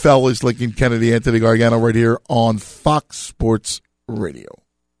 We're the fellas, Lincoln Kennedy, Anthony Gargano, right here on Fox Sports Radio.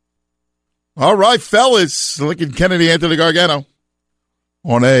 All right, fellas, Lincoln Kennedy, Anthony Gargano,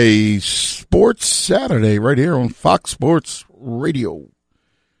 on a Sports Saturday right here on Fox Sports Radio.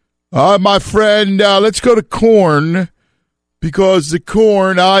 My friend, let's go to Corn, because the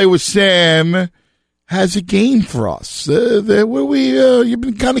Corn, Iowa Sam, has a game for us. You've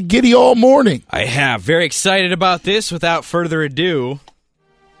been kind of giddy all morning. I have. Very excited about this. Without further ado,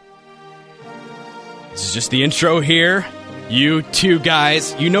 this is just the intro here. You two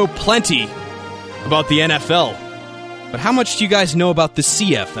guys, you know plenty about the NFL. But how much do you guys know about the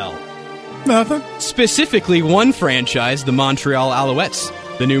CFL? Nothing. Specifically, one franchise, the Montreal Alouettes,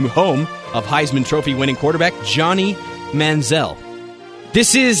 the new home of Heisman Trophy winning quarterback Johnny Manziel.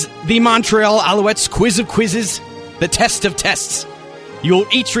 This is the Montreal Alouettes quiz of quizzes, the test of tests. You'll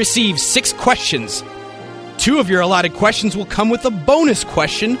each receive 6 questions. 2 of your allotted questions will come with a bonus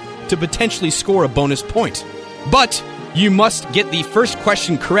question to potentially score a bonus point. But you must get the first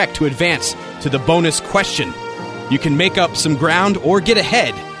question correct to advance to the bonus question. You can make up some ground or get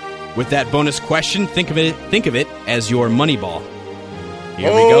ahead with that bonus question. Think of it as your money ball.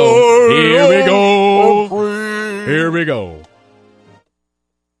 Here we go. Here we go. Here we go.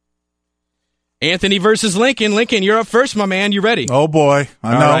 Anthony versus Lincoln. Lincoln, you're up first, my man. You ready? Oh, boy.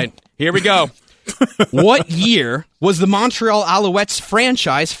 I know. All right. Here we go. What year was the Montreal Alouettes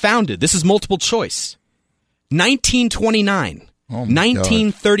franchise founded? This is multiple choice. 1929,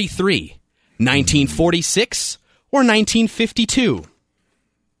 1933, 1946, or 1952?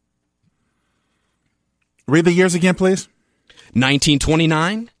 Read the years again, please.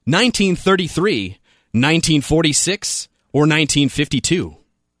 1929, 1933, 1946, or 1952?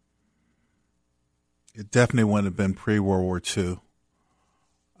 It definitely wouldn't have been pre-World War II.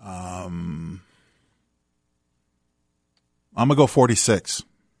 I'm going to go 46.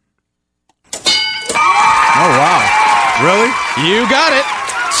 Oh, wow. Really? You got it.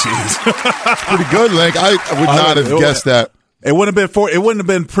 Jeez. Pretty good, Link. I would not have guessed that. It wouldn't have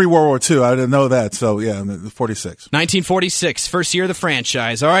been pre-World War II. I didn't know that. So, yeah, 46. 1946, first year of the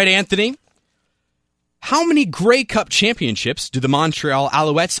franchise. All right, Anthony. How many Grey Cup championships do the Montreal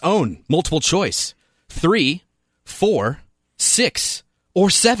Alouettes own? Multiple choice. 3, 4, 6, or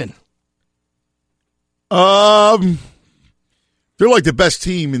 7? They're like the best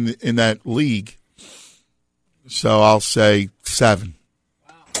team in that league. So I'll say 7.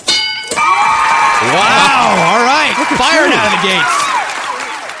 Wow. All right. Firing out of the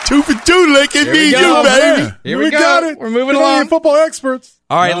gates. 2 for 2, Lincoln. Me and you, baby. Here we go. Got it. We're moving We're along. Football experts.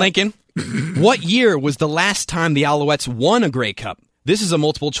 All right, Lincoln. What year was the last time the Alouettes won a Grey Cup? This is a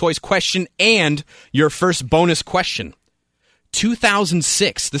multiple choice question and your first bonus question.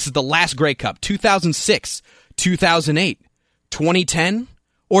 2006. This is the last Grey Cup. 2006, 2008, 2010,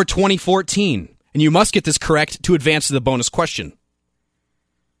 or 2014? And you must get this correct to advance to the bonus question.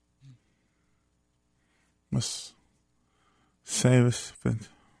 Must save us. And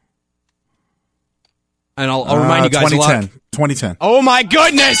I'll remind you guys 2010. 2010. Oh, my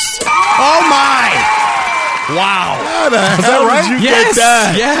goodness! Oh, my! Wow. How the hell Is that right? did you Yes. get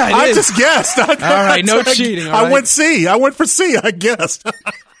that? Yeah, it I is. just guessed. All right, no cheating. all I right? went C. I went for C. I guessed.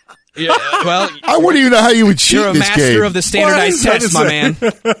 Yeah, well, I wouldn't even know how you would cheat you're a this master game. of the standardized What? test, my man.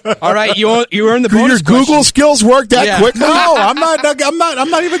 All right, you earned the Do your bonus Google question. skills work that Yeah. quickly? No, I'm not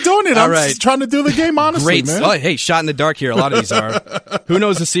even doing it. All I'm right. just trying to do the game honestly, Great. man. Oh, hey, shot in the dark here. A lot of these are. Who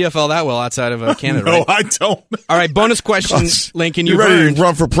knows the CFL that well outside of Canada, No, right? I don't. All right, bonus question, Lincoln. You're You've ready earned. to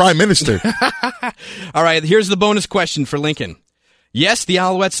run for prime minister. All right, here's the bonus question for Lincoln. Yes, the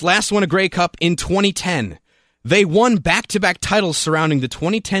Alouettes last won a Grey Cup in 2010. They won back-to-back titles surrounding the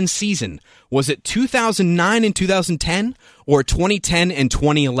 2010 season. Was it 2009 and 2010 or 2010 and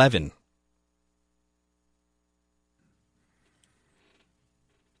 2011?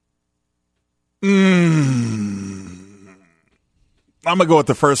 I'm gonna go with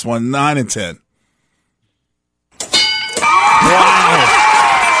the first one, 9 and 10. Wow.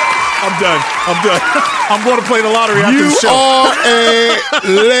 I'm done. I'm going to play the lottery after the You show. are a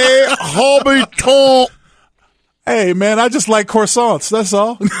Le Hobbiton. Hey, man, I just like croissants. That's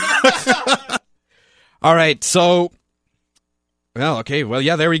all. All right, so... Well, okay, well,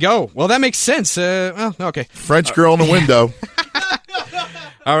 yeah, there we go. Well, that makes sense. Well, okay. French girl in the window.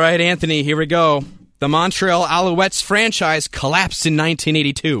 All right, Anthony, here we go. The Montreal Alouettes franchise collapsed in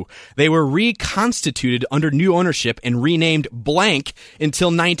 1982. They were reconstituted under new ownership and renamed blank until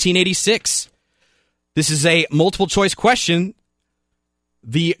 1986. This is a multiple choice question.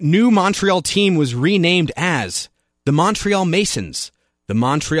 The new Montreal team was renamed as the Montreal Masons, the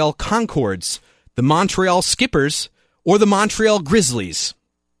Montreal Concords, the Montreal Skippers, or the Montreal Grizzlies.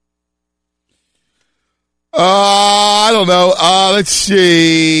 I don't know. Let's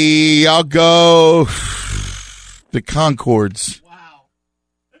see. I'll go the Concords.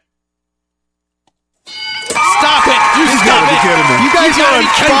 Stop it! Stop it! You guys are on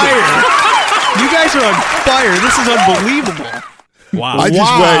fire. You guys are on fire. This is unbelievable. Wow! I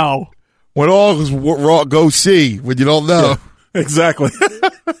just went all go see when you don't know. Yeah, exactly.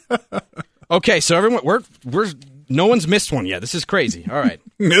 Okay, so everyone, we're no one's missed one yet. This is crazy. All right.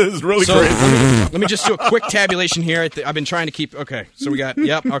 It is really So, crazy. let me just do a quick tabulation here. I've been trying to keep. Okay, so we got.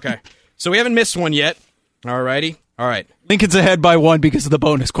 Yep. Okay, so we haven't missed one yet. All righty. All right. Lincoln's ahead by 1 because of the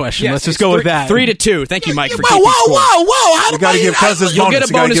bonus question. Yes, Let's just it's go with that. 3-2. Thank you, Mike, for Whoa, keeping whoa, score. whoa, whoa! How You got to give Cousins You'll bonus. get a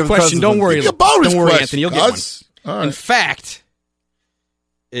You gotta bonus give question. Cousins Don't worry. Give a bonus Don't worry, question, Anthony. You'll get one. Cuz. All right. In fact,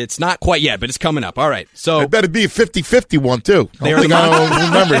 it's not quite yet, but it's coming up. All right. So It better be a 50-50 one, too. I They don't are think the I don't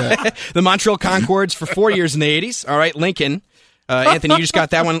remember that. the Montreal Concords for 4 years in the 80s. All right, Lincoln. Anthony, you just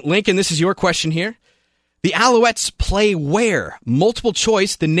got that one. Lincoln, this is your question here. The Alouettes play where? Multiple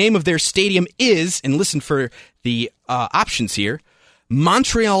choice. The name of their stadium is, and listen for the options here,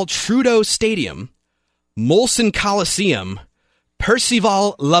 Montreal Trudeau Stadium, Molson Coliseum,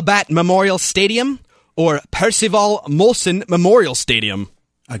 Percival Labatt Memorial Stadium, or Percival Molson Memorial Stadium.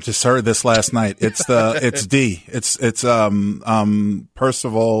 I just heard this last night. It's D. It's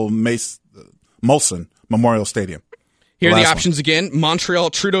Percival Molson Memorial Stadium. Here are the Last options again. Montreal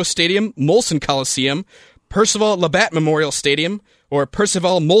Trudeau Stadium, Molson Coliseum, Percival Labatt Memorial Stadium, or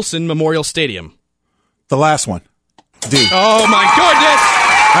Percival Molson Memorial Stadium. The last one. D. Oh, my goodness!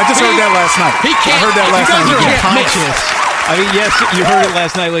 I just heard that last night. He can't. I heard that last You guys night. are He can't Conscious. I mean, yes, you heard it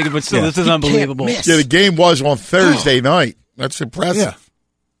last night, Lincoln, but still, Yeah. this is unbelievable. Yeah, the game was on Thursday night. That's impressive.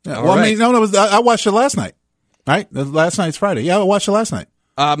 Yeah. All Well, I right. mean, no, I watched it last night. Right? Last night's Friday. Yeah, I watched it last night.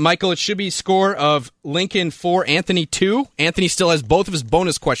 Michael, it should be score of Lincoln 4, Anthony 2. Anthony still has both of his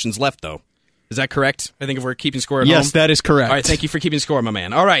bonus questions left, though. Is that correct? I think if we're keeping score at home. Yes, that is correct. All right, thank you for keeping score, my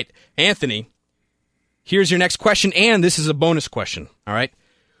man. All right, Anthony, here's your next question, and this is a bonus question. All right.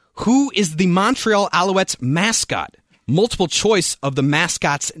 Who is the Montreal Alouettes mascot? Multiple choice of the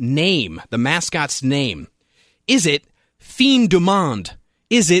mascot's name. The mascot's name. Is it Fin du Monde?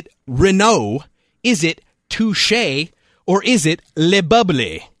 Is it Renault? Is it Touché? Or is it Le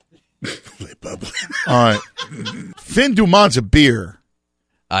Bubble? All right. Fin du Monde's a beer.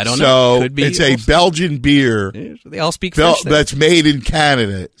 I don't so know. Could be it's a Belgian beer. They all speak French. there. That's made in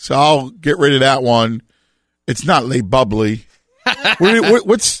Canada. So I'll get rid of that one. It's not Le Bubbly.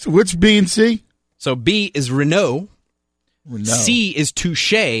 What's B and C? So B is Renault. Renault. C is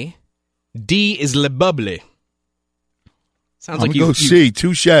Touché. D is Le Bubble. Sounds I'm like gonna go C.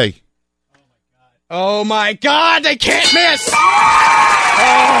 Touché. Oh my God! They can't miss.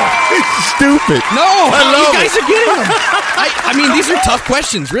 It's stupid. No, you guys it. are getting them. I mean, these are tough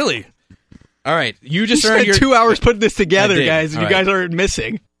questions, really. All right, you just You earned spent your 2 hours putting this together, I did. guys, and All you right. guys are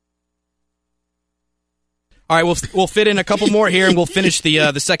missing. All right, we'll fit in a couple more here, and we'll finish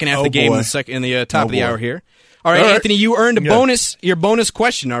the second half of the game boy. in the top of the boy. hour here. All right, All right. Anthony, you earned a Yeah. bonus. Your bonus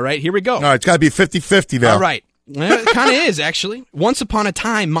question. All right, here we go. All right, it's got to be 50-50 now. All right. Well, it kind of is, actually. Once upon a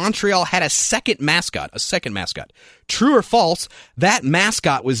time, Montreal had a second mascot. True or false, that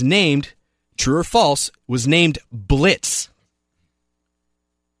mascot was named, true or false, was named Blitz.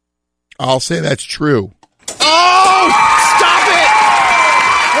 I'll say that's true. Oh, stop it!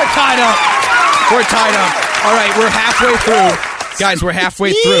 We're tied up. All right, we're halfway through. Guys, we're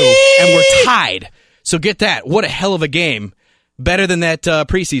halfway through, and we're tied. So get that. What a hell of a game. Better than that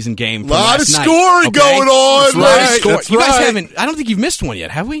preseason game. A lot of last night, scoring okay? going on. That's right. Right. Score. That's You guys right. haven't. I don't think you've missed one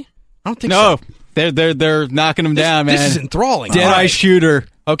yet, have we? I don't think No, so. they're knocking them down, man. This is enthralling. Dead All eye right. shooter.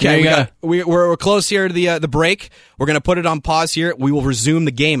 Okay, There you go. we're close here to the break. We're going to put it on pause here. We will resume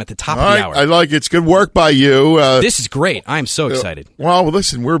the game at the top All of the right, hour. I like it. It's good work by you. This is great. I am so excited. Well,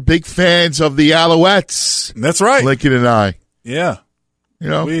 listen, we're big fans of the Alouettes. That's right. Lincoln and I. Yeah. You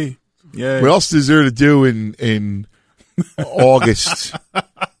know, Yeah. what else is there to do in August?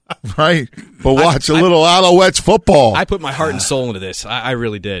 Right? But watch a little Alouettes football. I put my heart and soul into this. I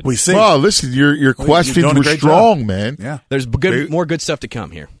really did. We see. Well, listen, your questions doing a were great strong, job. man. Yeah. There's more good stuff to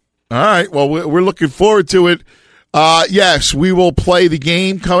come here. All right. Well, we're looking forward to it. Yes, we will play the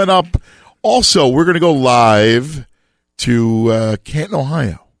game coming up. Also, we're going to go live to Canton,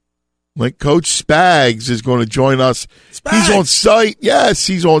 Ohio. Like Coach Spags is going to join us. He's on site. Yes,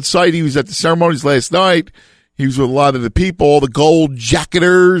 he's on site. He was at the ceremonies last night. He was with a lot of the people, all the gold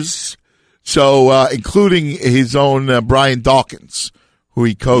jacketers. So, including his own Brian Dawkins, who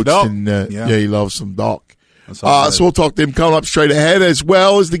he coached. And he loves some Dawk. So we'll talk to him coming up straight ahead, as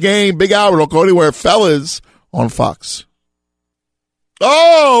well as the game. Big hour. Don't go anywhere, fellas, on Fox.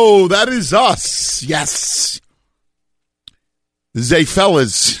 Oh, that is us. Yes. Zay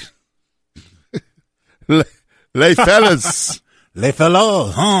fellas. Les fellas. Les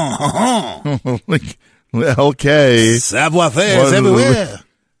fellows. Okay. Savoir-faire everywhere.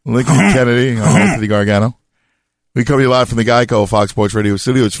 Lincoln Kennedy. I'm Anthony Gargano. We come to you live from the Geico Fox Sports Radio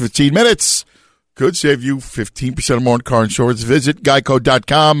studio. It's 15 minutes. Could save you 15% or more on car insurance. Visit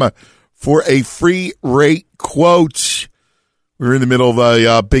geico.com for a free rate quote. We're in the middle of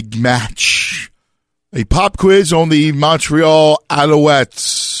a big match. A pop quiz on the Montreal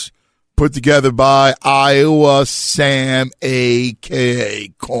Alouettes, put together by Iowa Sam, a.k.a.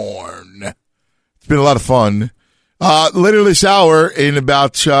 Corn. It's been a lot of fun. Later this hour, in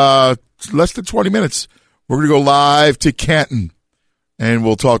about less than 20 minutes, we're going to go live to Canton. And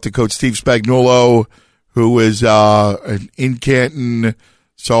we'll talk to Coach Steve Spagnuolo, who is in Canton.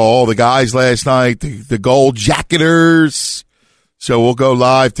 Saw all the guys last night, the Gold Jacketers. So we'll go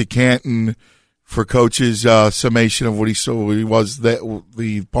live to Canton for Coach's summation of what he saw. He was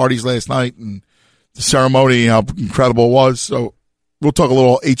the parties last night and the ceremony, how incredible it was. So we'll talk a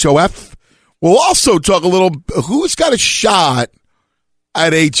little HOF. We'll also talk a little who's got a shot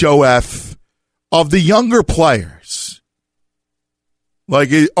at HOF of the younger players. Like,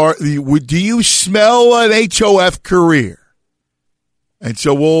 do you smell an HOF career? And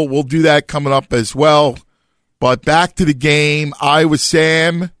so we'll do that coming up as well. But back to the game. Iowa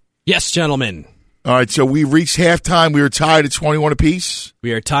Sam. Yes, gentlemen. All right, so we reached halftime. We were tied at 21 apiece.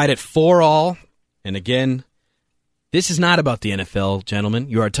 We are tied at 4-all. And again, this is not about the NFL,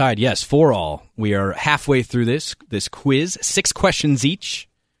 gentlemen. You are tied, yes, 4-all. We are halfway through this quiz, 6 questions each,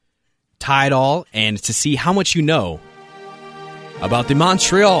 tied all, and to see how much you know about the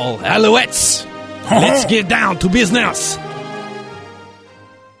Montreal Alouettes. Let's get down to business.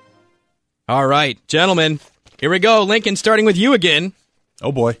 All right, gentlemen, here we go. Lincoln, starting with you again.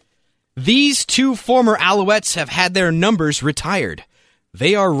 Oh, boy. These 2 former Alouettes have had their numbers retired.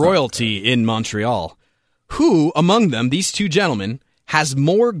 They are royalty in Montreal. Who, among them, these 2 gentlemen, has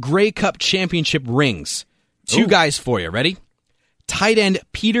more Grey Cup championship rings? 2 guys for you. Ready? Tight end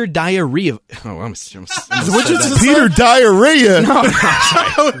Peter Diarrhea. Oh, I'm Peter Diarrhea. No,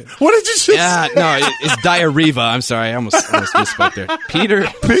 sorry. What did you just say? No, it's Diarrhea. I'm sorry. I almost misspoke there. Peter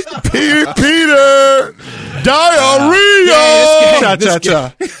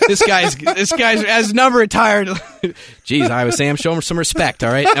Diarrhea. This guy's as number retired. Jeez, I was saying, show him some respect.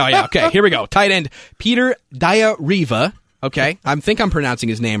 All right. Oh yeah. Okay. Here we go. Tight end Peter Diarrhea. Okay. I think I'm pronouncing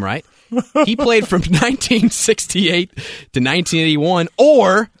his name right. He played from 1968 to 1981,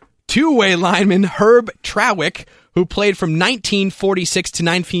 or two-way lineman Herb Trawick, who played from 1946 to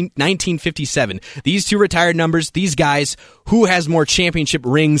 1957. These 2 retired numbers, these guys, who has more championship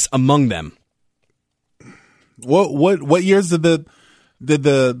rings among them? What years did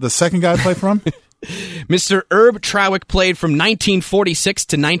the second guy play from? Mr. Herb Trawick played from 1946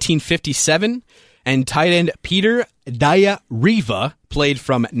 to 1957. And tight end Peter Diarrhea played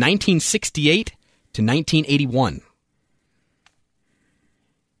from 1968 to 1981.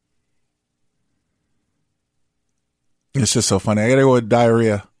 It's just so funny. I gotta go with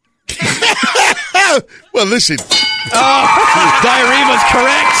diarrhea. Well, listen. Diarrhea's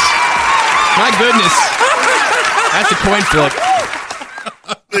correct. My goodness. That's a coin flip.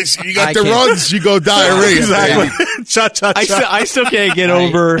 Listen, you got the runs, you go diarrhea. Exactly. I still can't get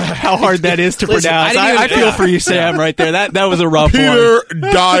over how hard that is to pronounce. I feel for you, Sam, right there. That was a rough one. Peter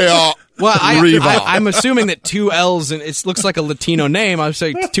Diarrhea. Well, I'm assuming that 2 L's, and it looks like a Latino name. I would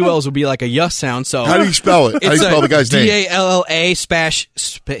say 2 L's would be like a yuh sound. So how do you spell it? How do you spell the guy's name? Dalla space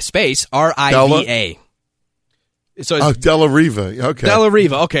Riva. So it's Della Riva. Okay. Della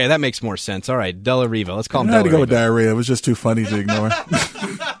Riva. Okay, that makes more sense. All right, Della Riva. Let's call him I had Della to go Riva. with diarrhea. It was just too funny to ignore.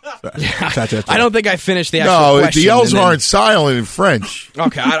 I don't think I finished the actual question. The L's aren't silent in French.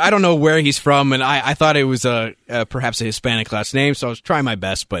 Okay, I don't know where he's from, and I thought it was perhaps a Hispanic last name, so I was trying my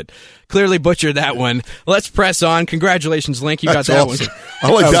best, but clearly butchered that one. Let's press on. Congratulations, Link. You got that awesome. one. I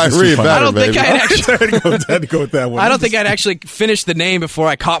like diarrhea better, I don't think I had to go with that one. I don't think I'd actually finished the name before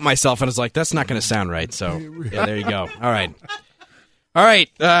I caught myself, and I was like, that's not going to sound right. So, yeah, there you go. All right.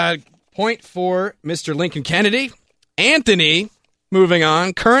 Point for Mr. Lincoln Kennedy. Anthony, moving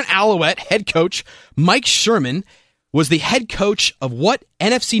on. Current Alouette head coach Mike Sherman was the head coach of what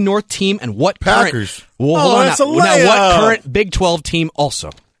NFC North team and what Packers? Current, what current Big 12 team also?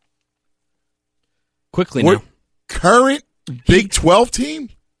 Quickly now. Current Big 12 team?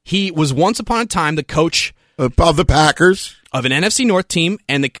 He was once upon a time the coach of the Packers, of an NFC North team,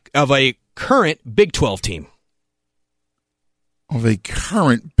 and of a current Big 12 team. Of a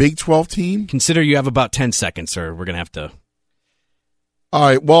current Big 12 team? Consider you have about 10 seconds, or we're going to have to. All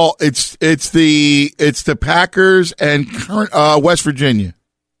right. Well, it's the Packers and current West Virginia.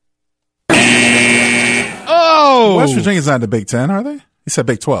 Oh, West Virginia's not in the Big 10, are they? He said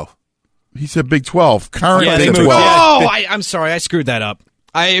Big 12. He said Big 12. Current yeah, Big 12. Oh, I'm sorry, I screwed that up.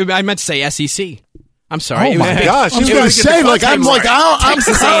 I meant to say SEC. I'm sorry. Oh my gosh! I was going to say,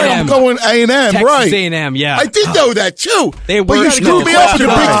 I'm going A&M, Texas right? A&M, yeah. I did know that too. They but were. you screwed me up with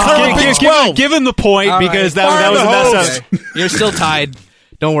the Big 12. Give him the point because that was a mess up. You're still tied.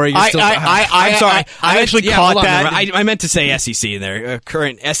 Don't worry. You're still tied. I'm sorry. I actually caught that. I meant to say SEC in there.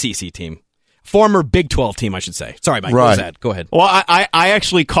 Current SEC team. Former Big 12 team, I should say. Sorry, Mike. What was that? Go ahead. Well, I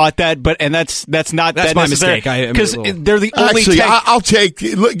actually caught that, that's not that's my mistake. Because they're the only. Actually, I'll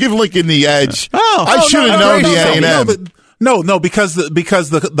give Lincoln the edge. I should have known the A&M. No, because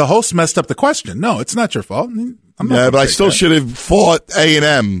the host messed up the question. No, it's not your fault. But I still should have fought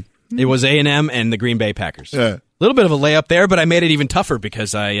A&M. It was A&M and the Green Bay Packers. Yeah. A little bit of a layup there, but I made it even tougher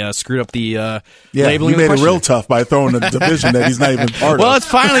because I screwed up the labeling. You made it real tough by throwing a division that he's not even part of. Well, it's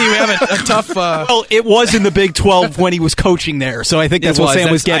finally we have a tough. Well, it was in the Big 12 when he was coaching there, so I think that's what Sam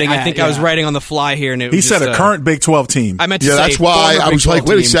was getting at. I think I was writing on the fly here, and he said a current Big 12 team. I meant to say that's why I was like,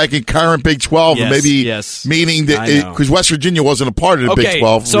 wait a second, current Big 12, yes, and maybe yes, meaning that because West Virginia wasn't a part of the Big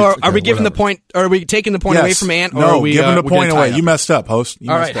 12. So are we giving the point? Are we taking the point away from Ant? No, or are we giving the point away. You messed up, host.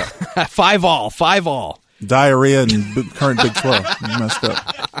 All right, 5-all. Diarrhea and current Big 12. You messed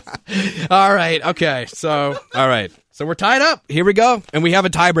up. All right. Okay. So we're tied up. Here we go. And we have a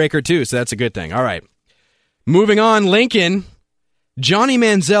tiebreaker, too, so that's a good thing. All right. Moving on, Lincoln. Johnny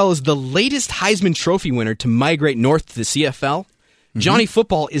Manziel is the latest Heisman Trophy winner to migrate north to the CFL. Johnny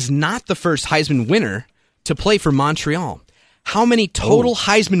Football is not the first Heisman winner to play for Montreal. How many total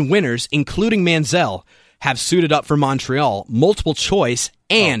Heisman winners, including Manziel, have suited up for Montreal? Multiple choice,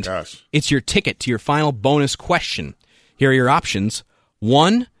 and it's your ticket to your final bonus question. Here are your options: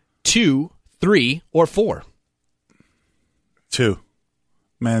 1, 2, 3, or 4. 2.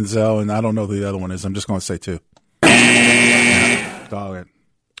 Manziel, and I don't know who the other one is. I'm just going to say 2. Dog it.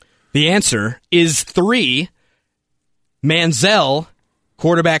 The answer is 3. Manziel,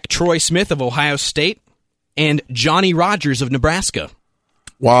 quarterback Troy Smith of Ohio State, and Johnny Rodgers of Nebraska.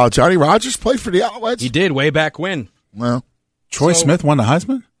 Wow, Johnny Rodgers played for the Alouettes? He did way back when. Well, Troy Smith won the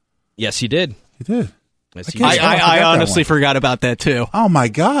Heisman? Yes, he did. He did. Yes, I honestly forgot about that, too. Oh, my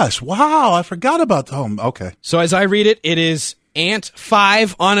gosh. Wow, I forgot about okay. So as I read it, it is Ant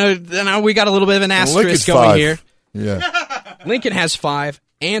 5 on a... we got a little bit of an asterisk going here. Yeah. Lincoln has 5.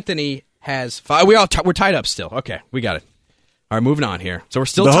 Anthony has 5. We're tied up still. Okay, we got it. All right, moving on here. So we're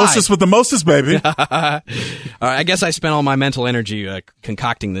still tied. The hostess with the mostest, baby. All right, I guess I spent all my mental energy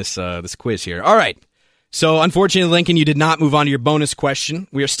concocting this quiz here. All right. So unfortunately, Lincoln, you did not move on to your bonus question.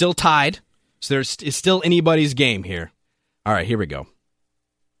 We are still tied. So it's still anybody's game here. All right, here we go.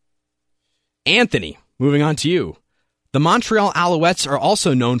 Anthony, moving on to you. The Montreal Alouettes are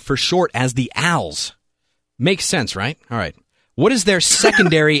also known for short as the Owls. Makes sense, right? All right. What is their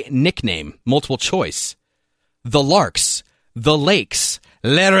secondary nickname? Multiple choice. The Larks, the Lakes,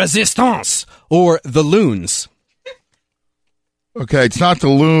 Les Resistants, or the Loons? Okay, it's not the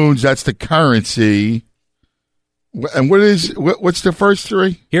Loons. That's the Currency. And what's the first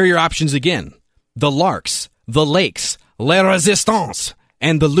 3? Here are your options again. The Larks, the Lakes, Les Resistants,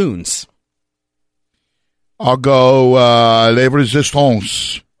 and the Loons. I'll go Les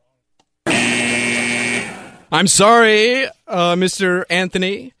Resistants. I'm sorry, Mr.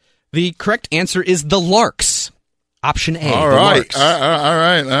 Anthony. The correct answer is the Larks. Option A. All the right. Larks. All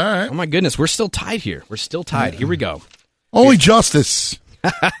right. Oh, my goodness. We're still tied here. Here we go. Only justice.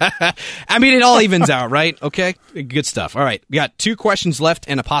 I mean, it all evens out, right? Okay? Good stuff. All right. We got 2 questions left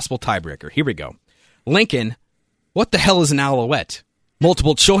and a possible tiebreaker. Here we go. Lincoln, what the hell is an alouette?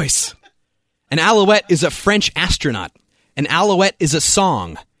 Multiple choice. An alouette is a French astronaut. An alouette is a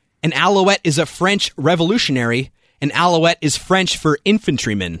song. An alouette is a French revolutionary. An alouette is French for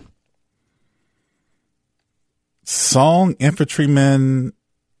infantryman. Song, infantryman.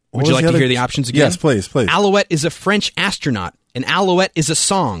 Would you like to hear the options again? Yes, please. Alouette is a French astronaut. An alouette is a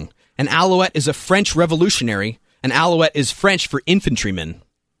song. An alouette is a French revolutionary. An alouette is French for infantryman.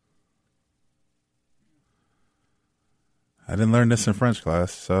 I didn't learn this in French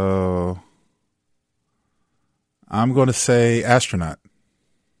class, so I'm going to say astronaut.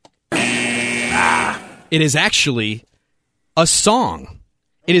 It is actually a song.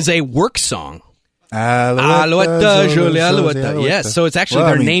 It is a work song. Alouette, jolie alouette. Yes, so it's actually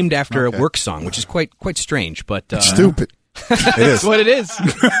they're named after a work song, which is quite strange, but it's stupid. That's what it is,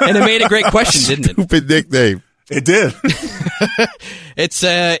 and it made a great question, didn't it? Stupid nickname. It did. It's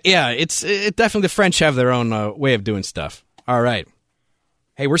definitely the French have their own way of doing stuff. All right,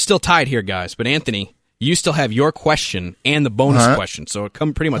 hey, we're still tied here, guys. But Anthony, you still have your question and the bonus question, so it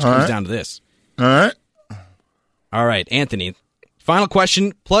pretty much comes down to this. All right, Anthony. Final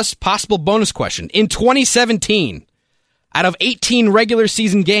question plus possible bonus question. In 2017, out of 18 regular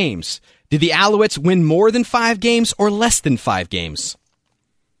season games, Did the Alouettes win more than 5 games or less than 5 games?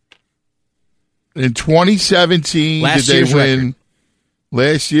 In 2017, did they win? Record.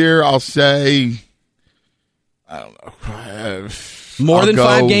 Last year, I'll say, I don't know. More than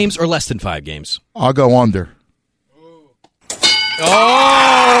 5 games or less than 5 games? I'll go under.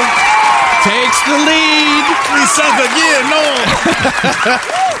 Oh, takes the lead.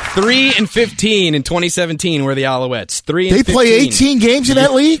 3-15 in 2017 were the Alouettes. 3-15. They play 18 games in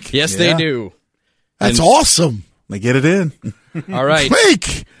that league? Yes, they do. That's awesome. They get it in. All right.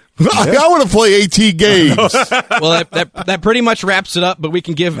 Blake, I want to play 18 games. Well, that pretty much wraps it up, but we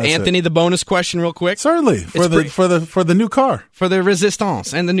can give Anthony the bonus question real quick. Certainly. For the new car. For the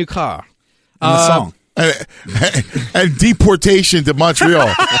Resistance and the new car. And the song. And deportation to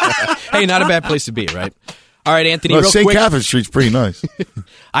Montreal. Hey, not a bad place to be, right? All right, Anthony, real St. quick. Catherine Street's pretty nice.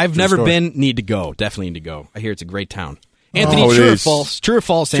 I've never been. Need to go. Definitely need to go. I hear it's a great town. Anthony, it true or is. false? True or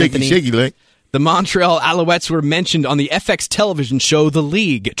false, Shaky, Anthony? shaky, Link. The Montreal Alouettes were mentioned on the FX television show The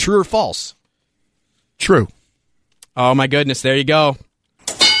League. True or false? True. Oh, my goodness. There you go.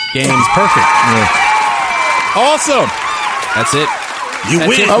 Game's perfect. Yeah. Awesome. That's it. You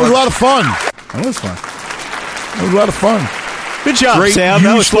win. That was a lot of fun. That was fun. That was a lot of fun. Good job, Great Sam.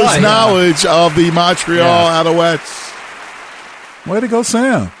 That was useless fun. knowledge of the Montreal Alouettes. Way to go,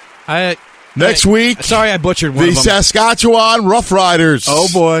 Sam. Next week, sorry I butchered one the of them. Saskatchewan Roughriders. Oh,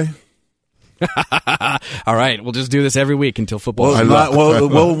 boy. All right, we'll just do this every week until football.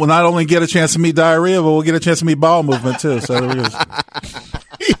 We'll not only get a chance to meet diarrhea, but we'll get a chance to meet bowel movement, too. So there we go.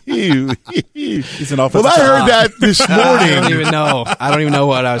 He's an offensive I heard that this morning. I don't even know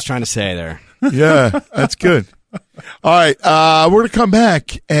what I was trying to say there. Yeah, that's good. All right, we're going to come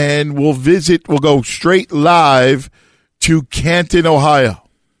back and we'll go straight live to Canton, Ohio,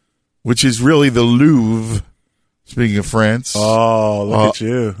 which is really the Louvre, speaking of France. Oh, look at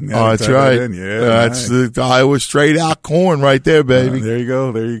you. Oh, that's right. That's the Iowa straight out corn right there, baby. There you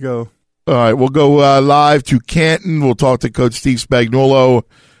go. There you go. All right, we'll go live to Canton. We'll talk to Coach Steve Spagnuolo,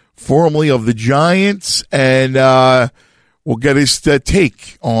 formerly of the Giants, and we'll get his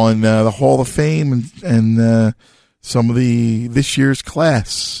take on the Hall of Fame and some of this year's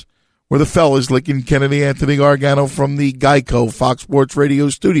class. We're the fellas, Lincoln Kennedy, Anthony Gargano from the Geico Fox Sports Radio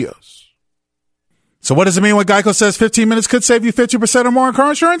studios. So what does it mean when Geico says 15 minutes could save you 50% or more on car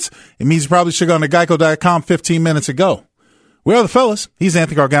insurance? It means you probably should have gone to geico.com 15 minutes ago. We are the fellas. He's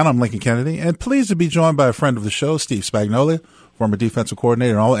Anthony Gargano. I'm Lincoln Kennedy. And pleased to be joined by a friend of the show, Steve Spagnuolo, former defensive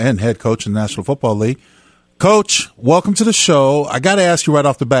coordinator and head coach in the National Football League. Coach, welcome to the show. I got to ask you right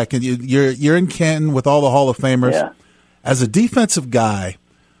off the bat, you're in Canton with all the Hall of Famers. Yeah. As a defensive guy,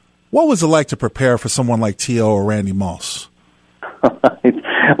 what was it like to prepare for someone like T.O. or Randy Moss?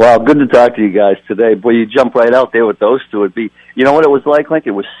 Well, good to talk to you guys today. Boy, you jump right out there with those two. You know what it was like? Like,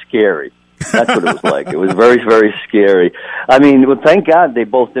 it was scary. That's what it was like. It was very, very scary. I mean, well, thank God they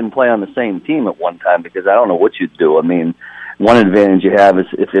both didn't play on the same team at one time, because I don't know what you'd do. I mean, one advantage you have is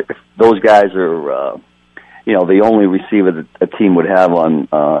if those guys are, the only receiver that a team would have on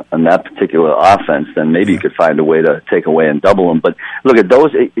that particular offense, then maybe you could find a way to take away and double them. But look at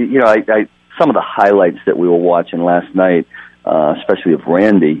those, some of the highlights that we were watching last night, especially of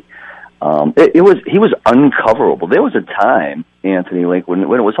Randy, he was uncoverable. There was a time, Anthony Link, when it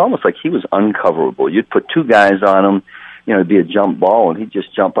was almost like he was uncoverable. You'd put two guys on him, it'd be a jump ball, and he'd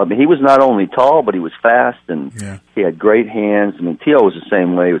just jump up. And he was not only tall, but he was fast, and he had great hands. I mean, T.O. was the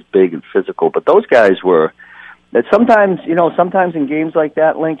same way. He was big and physical. But those guys were, that sometimes in games like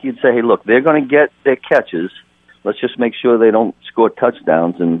that, Link, you'd say, hey, look, they're going to get their catches. Let's just make sure they don't score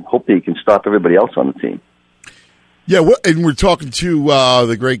touchdowns and hope that you can stop everybody else on the team. Yeah, and we're talking to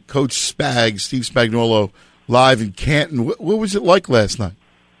the great Coach Steve Spagnuolo, live in Canton. What was it like last night?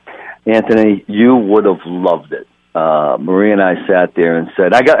 Anthony, you would have loved it. Maria and I sat there and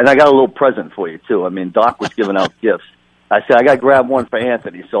said, I got a little present for you, too. I mean, Doc was giving out gifts. I said, I got to grab one for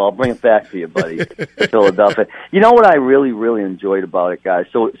Anthony, so I'll bring it back for you, buddy, Philadelphia. You know what I really, really enjoyed about it, guys?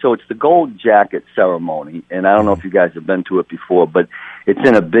 So it's the gold jacket ceremony, and I don't know if you guys have been to it before, but it's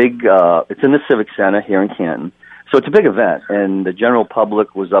in it's in the Civic Center here in Canton. So it's a big event, and the general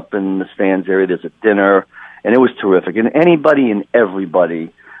public was up in the stands area. There's a dinner, and it was terrific. And anybody and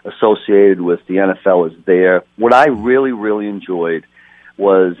everybody associated with the NFL is there. What I really, really enjoyed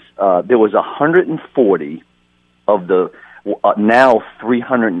was there was 140 of the now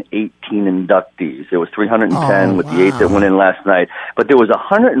 318 inductees. There was 310 with the 8 that went in last night. But there was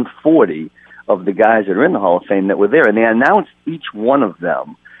 140 of the guys that are in the Hall of Fame that were there, and they announced each one of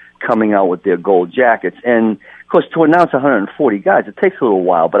them coming out with their gold jackets. And, of course, to announce 140 guys, it takes a little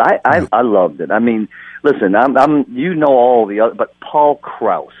while, but I loved it. I mean, listen, I'm all the other, but Paul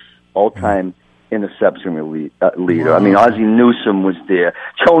Krause, all-time interception leader. I mean, Ozzie Newsome was there.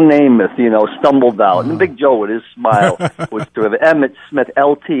 Joe Namath, stumbled out. And Big Joe with his smile was terrific. Emmitt Smith,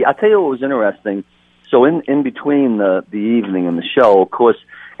 LT. I'll tell you what was interesting. So in between the evening and the show, of course,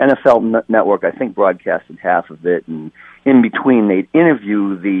 NFL Network, I think, broadcasted half of it. And in between, they'd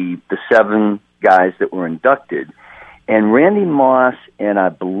interview the 7 guys that were inducted. And Randy Moss and I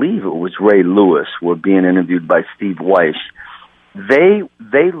believe it was Ray Lewis were being interviewed by Steve Weiss.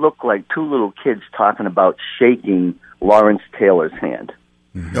 They look like 2 little kids talking about shaking Lawrence Taylor's hand.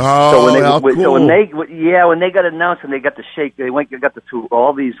 Oh, when they got announced and they got to shake, got to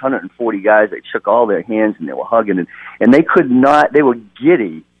all these 140 guys. They shook all their hands and they were hugging, and they could not. They were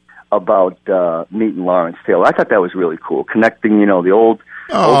giddy about meeting Lawrence Taylor. I thought that was really cool, connecting the old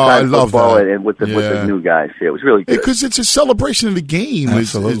time football and with the new guys. Yeah, it was really good because it's a celebration of the game.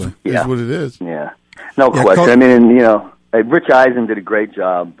 Absolutely, is what it is. Yeah, no question. I mean, Rich Eisen did a great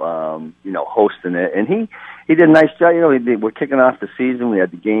job, hosting it, and he did a nice job. We're kicking off the season. We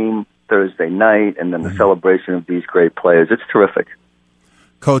had the game Thursday night, and then the celebration of these great players. It's terrific.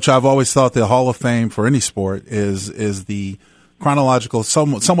 Coach, I've always thought the Hall of Fame for any sport is the chronological,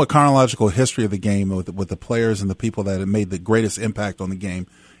 somewhat chronological history of the game with the players and the people that have made the greatest impact on the game,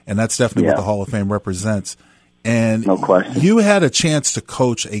 and that's definitely what the Hall of Fame represents. And no question, you had a chance to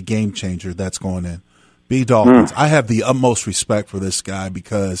coach a game changer that's going in. B. Dawkins. I have the utmost respect for this guy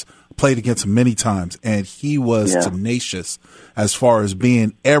because I played against him many times, and he was tenacious as far as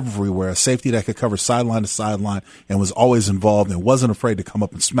being everywhere, a safety that could cover sideline to sideline and was always involved and wasn't afraid to come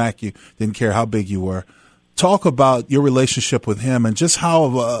up and smack you, didn't care how big you were. Talk about your relationship with him and just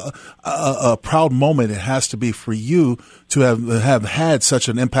how a proud moment it has to be for you to have had such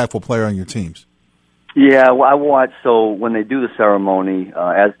an impactful player on your teams. Yeah, well, I watched. So when they do the ceremony,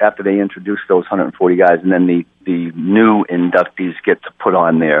 after they introduce those 140 guys, and then the new inductees get to put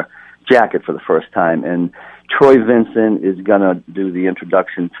on their jacket for the first time, and Troy Vincent is going to do the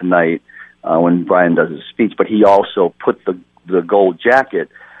introduction tonight when Brian does his speech, but he also put the gold jacket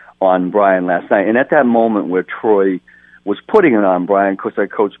on Brian last night. And at that moment where Troy was putting it on Brian, because I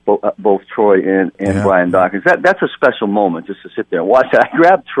coached both Troy and Brian Dawkins, that's a special moment just to sit there and watch it. I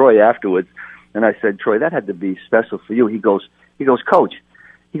grabbed Troy afterwards, and I said, Troy, that had to be special for you. He goes, Coach,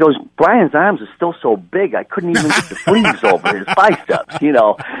 Brian's arms are still so big, I couldn't even get the sleeves over his biceps,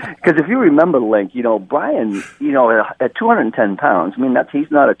 Because if you remember, Link, Brian, at 210 pounds, I mean,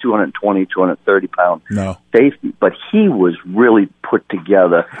 he's not a 220, 230-pound safety, but he was really put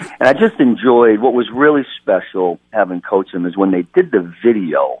together. And I just enjoyed what was really special having coached him is when they did the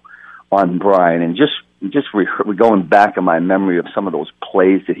video on Brian and just going back in my memory of some of those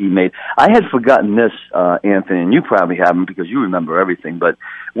plays that he made. I had forgotten this, Anthony, and you probably haven't because you remember everything, but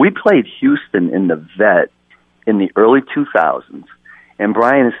we played Houston in the Vet in the early 2000s, and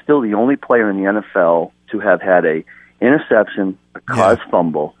Brian is still the only player in the NFL to have had a interception, a caused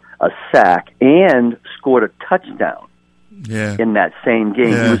fumble, a sack, and scored a touchdown in that same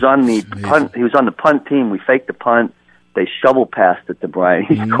game. He was on the punt. He was on the punt team. We faked the punt. They shovel passed it to Brian.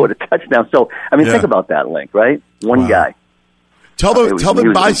 He scored a touchdown. So, I mean, think about that, Link, right? One guy. Tell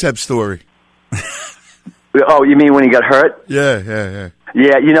the bicep story. Oh, you mean when he got hurt? Yeah.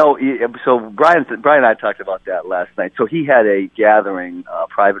 Yeah, so Brian and I talked about that last night. So he had a gathering,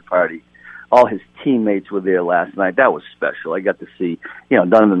 private party. All his teammates were there last night. That was special. I got to see,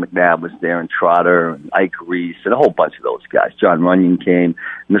 Donovan McNabb was there, and Trotter, and Ike Reese, and a whole bunch of those guys. John Runyon came.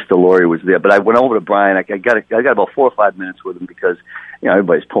 Mr. Laurie was there. But I went over to Brian. I got about 4 or 5 minutes with him because,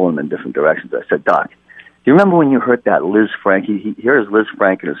 everybody's pulling him in different directions. I said, Doc, do you remember when you hurt that Liz Frank? Here's Liz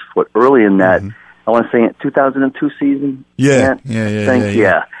Frank in his foot early in that, I want to say, 2002 season? Yeah.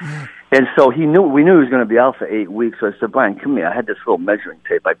 And so we knew he was going to be out for 8 weeks. So I said, Brian, come here. I had this little measuring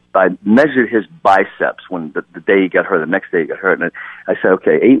tape. I measured his biceps when the day he got hurt, the next day he got hurt. And I said,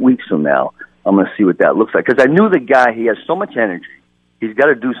 okay, 8 weeks from now, I'm going to see what that looks like. Because I knew the guy, he has so much energy. He's got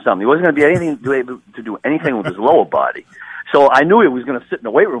to do something. He wasn't going to be able to do anything with his lower body. So I knew he was going to sit in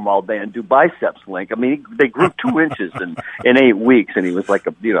the weight room all day and do biceps, Link. I mean, they grew 2 inches in 8 weeks, and he was like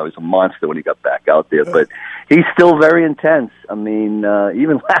he was a monster when he got back out there. But he's still very intense. I mean,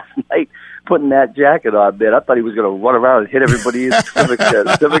 even last night, putting that jacket on, man, I thought he was going to run around and hit everybody in the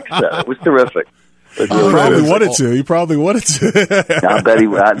Civic Center. It was terrific. He probably wanted to.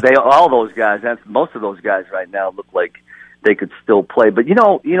 I bet all those guys, most of those guys right now look like they could still play. But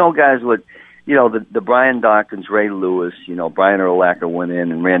guys would. The Brian Dawkins, Ray Lewis, Brian Urlacher went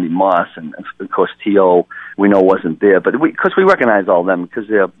in, and Randy Moss, and of course T.O. we know wasn't there, but because we recognize all of them because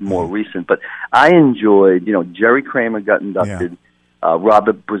they're more recent. But I enjoyed, Jerry Kramer got inducted,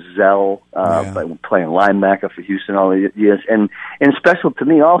 Robert Brazell, playing linebacker for Houston all the years. And special to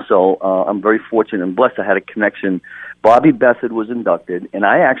me also, I'm very fortunate and blessed I had a connection. Bobby Bethard was inducted, and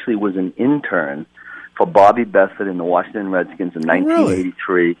I actually was an intern for Bobby Bethard in the Washington Redskins in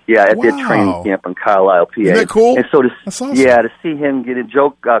 1983. Really? Yeah, at their training camp in Carlisle, PA. Isn't that cool? And so That's awesome. Yeah, to see him get a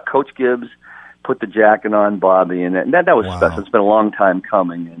joke, Coach Gibbs put the jacket on Bobby, and that was special. It's been a long time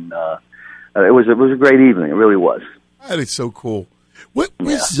coming, and it was a great evening. It really was. That is so cool. What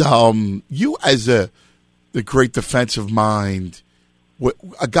was you as the great defensive mind,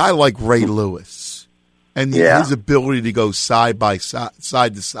 a guy like Ray Lewis, and his ability to go side by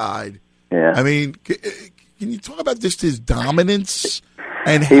side to side? Yeah. I mean, can you talk about just his dominance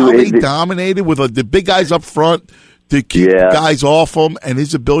and how he dominated with the big guys up front to keep guys off him, and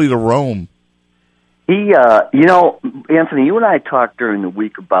his ability to roam? He, Anthony, you and I talked during the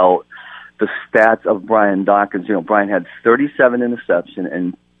week about the stats of Brian Dawkins. You know, Brian had 37 interceptions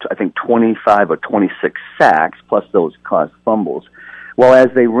and I think 25 or 26 sacks, plus those caused fumbles. Well,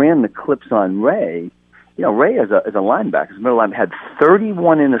 as they ran the clips on Ray, you know, Ray as a linebacker, as a middle linebacker, had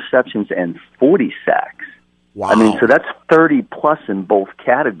 31 interceptions and 40 sacks. Wow. I mean, so that's 30 plus in both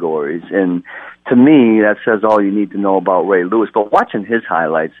categories. And to me, that says all you need to know about Ray Lewis. But watching his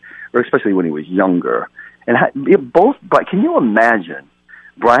highlights, or especially when he was younger, and but can you imagine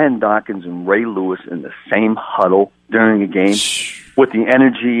Brian Dawkins and Ray Lewis in the same huddle during a game with the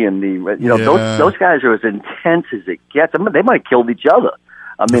energy and those guys are as intense as it gets. I mean, they might have killed each other.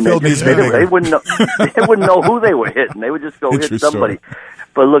 I mean, they wouldn't know who they were hitting. They would just go hit somebody.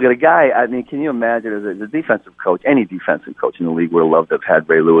 But look at a guy. I mean, can you imagine as a defensive coach? Any defensive coach in the league would have loved to have had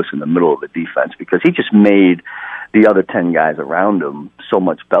Ray Lewis in the middle of the defense because he just made the other 10 guys around him so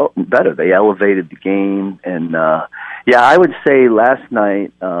much better. They elevated the game, and I would say last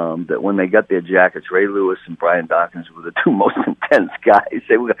night that when they got their jackets, Ray Lewis and Brian Dawkins were the two most intense guys.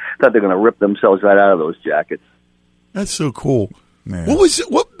 They thought they were going to rip themselves right out of those jackets. That's so cool. Man.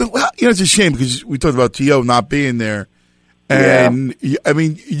 It's a shame because we talked about T.O. not being there. And, I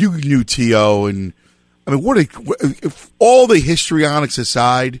mean, you knew T.O. and, I mean, if all the histrionics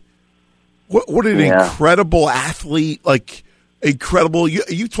aside, what an incredible athlete, like, incredible.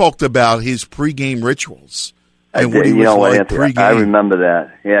 You talked about his pregame rituals. And what he was like pregame. I remember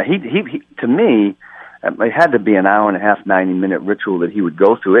that. Yeah, he to me, it had to be an hour and a half, 90-minute ritual that he would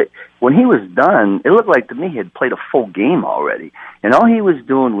go through. When he was done, it looked like to me he had played a full game already. And all he was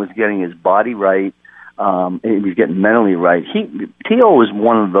doing was getting his body right. He was getting mentally right. T.O. was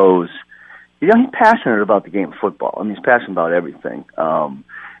one of those, he's passionate about the game of football. I mean, he's passionate about everything.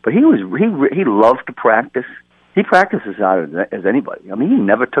 But he loved to practice. He practices out as anybody. I mean, he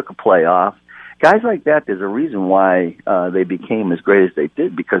never took a play off. Guys like that, there's a reason why they became as great as they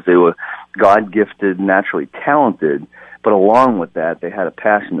did, because they were God-gifted, naturally talented, but along with that, they had a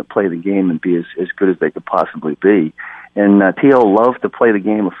passion to play the game and be as good as they could possibly be. And T.O. loved to play the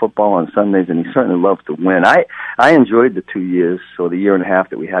game of football on Sundays, and he certainly loved to win. I enjoyed the 2 years, or the year and a half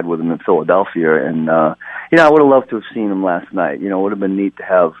that we had with him in Philadelphia, and I would have loved to have seen him last night. It would have been neat to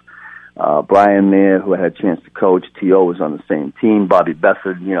have Brian there, who I had a chance to coach. T.O. was on the same team. Bobby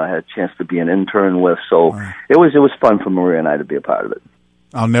Bethard, I had a chance to be an intern with. So it was fun for Maria and I to be a part of it.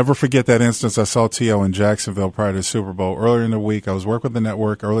 I'll never forget that instance. I saw T.O. in Jacksonville prior to the Super Bowl. Earlier in the week, I was working with the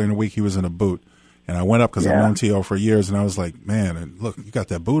network. Earlier in the week, he was in a boot. And I went up because I've known T.O. for years, and I was like, man, look, you got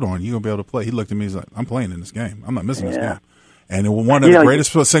that boot on. You're going to be able to play. He looked at me. He's like, I'm playing in this game. I'm not missing this game. And it was one of the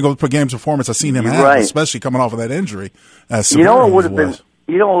greatest single per game performance I've seen him have, especially coming off of that injury. What would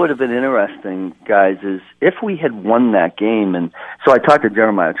have been interesting, guys, is if we had won that game. And so I talked to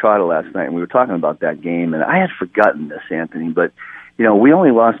Jeremiah Trotter last night, and we were talking about that game. And I had forgotten this, Anthony, but, we only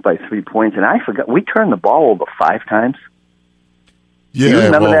lost by 3 points. And I forgot, we turned the ball over 5 times. Yeah, do you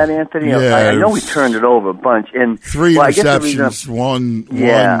remember that, Anthony? Yeah, I know we turned it over a bunch. And 3 interceptions, one.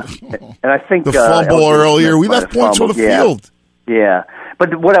 And I think the fumble earlier, we left points on the field. Yeah,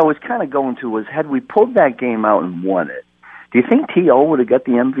 but what I was kind of going to was, had we pulled that game out and won it, do you think T.O. would have got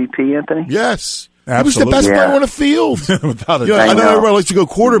the MVP, Anthony? Yes. Absolutely. He was the best player on the field. Without a doubt. I know everybody likes to go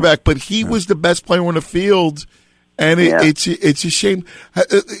quarterback, but he was the best player on the field, and it's a shame.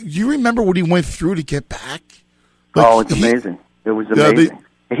 You remember what he went through to get back? It's amazing. It was amazing.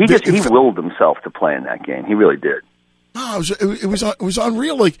 He willed himself to play in that game. He really did. No, it was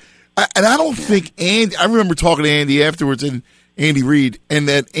unreal. Like, and I don't think Andy. I remember talking to Andy afterwards, and Andy Reid, and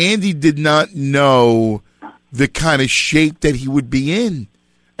that Andy did not know the kind of shape that he would be in.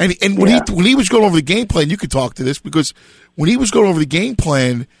 And when he was going over the game plan, you could talk to this, because when he was going over the game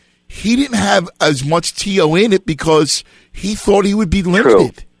plan, he didn't have as much T.O. in it because he thought he would be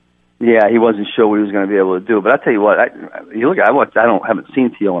limited. Yeah, he wasn't sure what he was going to be able to do. But I tell you what, I haven't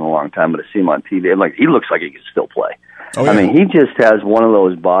seen T.O. in a long time, but I see him on TV. And he looks like he can still play. Oh, yeah. I mean, he just has one of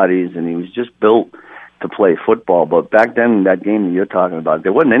those bodies, and he was just built to play football. But back then, that game that you're talking about,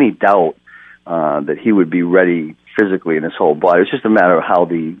 there wasn't any doubt that he would be ready physically in his whole body. It's just a matter of how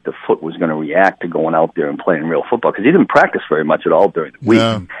the foot was going to react to going out there and playing real football, because he didn't practice very much at all during the week.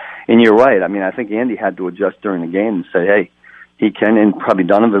 Yeah. And you're right. I mean, I think Andy had to adjust during the game and say, hey, he can, and probably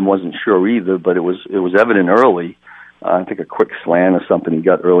Donovan wasn't sure either, but it was evident early. I think a quick slant or something he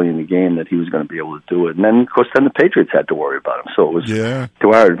got early in the game that he was going to be able to do it. And then, of course, the Patriots had to worry about him. So it was to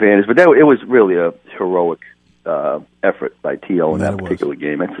our advantage. But it was really a heroic effort by T.O. in that particular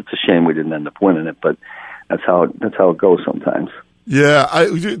game. It's a shame we didn't end up winning it, but that's how it goes sometimes. Yeah,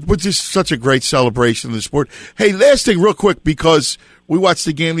 it was just such a great celebration of the sport. Hey, last thing real quick, because we watched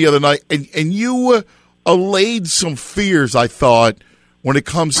the game the other night, and you allayed some fears, I thought, when it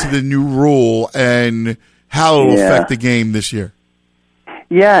comes to the new rule and how it will affect the game this year.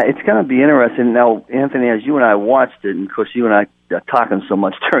 Yeah, it's going to be interesting. Now, Anthony, as you and I watched it, and of course you and I are talking so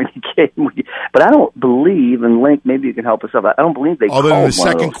much during the game, but I don't believe, and Link, maybe you can help us out, I don't believe they other called than the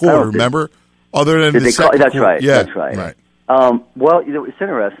second quarter, remember? Other than the second that's quarter. right, yeah, that's right. Right. Well, it's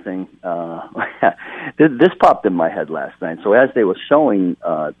interesting. This popped in my head last night. So as they were showing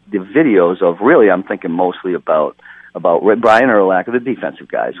the videos of, really, I'm thinking mostly about Brian Urlacher, the defensive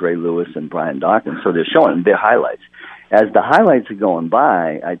guys, Ray Lewis and Brian Dawkins. So they're showing their highlights. As the highlights are going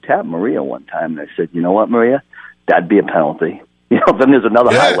by, I tapped Maria one time and I said, you know what, Maria? That'd be a penalty. Then there's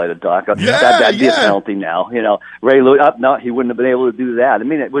another highlight of Doc. That'd be a penalty now. Ray Lewis, no, he wouldn't have been able to do that. I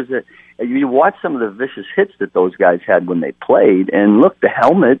mean, it was you watch some of the vicious hits that those guys had when they played, and look, the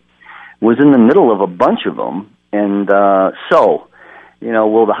helmet was in the middle of a bunch of them. And so,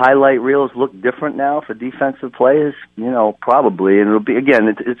 will the highlight reels look different now for defensive players? Probably. And it'll be,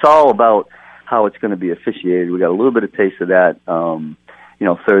 again, it's all about how it's going to be officiated. We got a little bit of taste of that,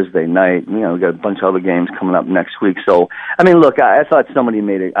 Thursday night. We got a bunch of other games coming up next week. So, I mean, look, I thought somebody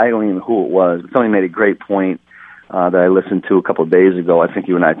I don't even know who it was, but somebody made a great point that I listened to a couple of days ago. I think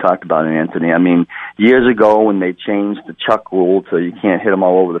you and I talked about it, Anthony. I mean, years ago when they changed the chuck rule to you can't hit them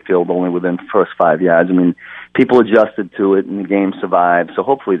all over the field, only within the first 5 yards, I mean, people adjusted to it and the game survived. So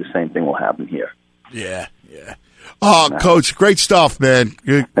hopefully the same thing will happen here. Yeah. Oh, Coach, great stuff, man.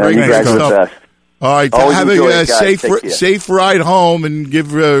 Great stuff. All right, have a safe ride home, and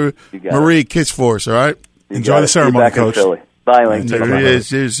give Marie a kiss for us, all right? Enjoy the ceremony, Coach. Bye, Link. There he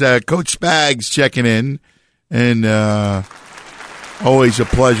is. There's Coach Spags checking in, and always a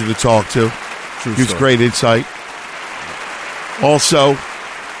pleasure to talk to. Gives great insight. Also,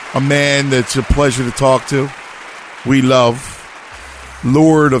 a man that's a pleasure to talk to. We love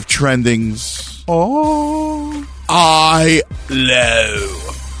Lord of Trendings. Oh, I love.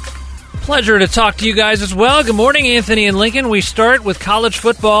 Pleasure to talk to you guys as well. Good morning, Anthony and Lincoln. We start with college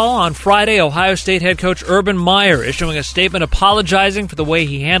football. On Friday, Ohio State head coach Urban Meyer issuing a statement apologizing for the way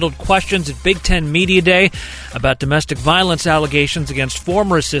he handled questions at Big Ten Media Day about domestic violence allegations against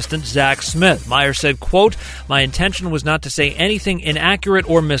former assistant Zach Smith. Meyer said, quote, "My intention was not to say anything inaccurate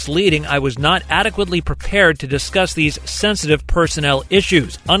or misleading. I was not adequately prepared to discuss these sensitive personnel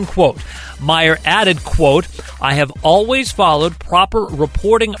issues," unquote. Meyer added, quote, "I have always followed proper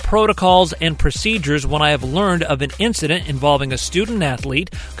reporting protocols and procedures when I have learned of an incident involving a student-athlete,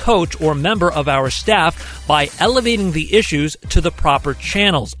 coach, or member of our staff by elevating the issues to the proper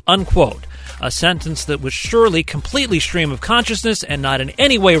channels," unquote. A sentence that was surely completely stream of consciousness and not in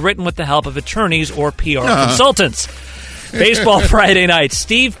any way written with the help of attorneys or PR consultants. Baseball Friday night.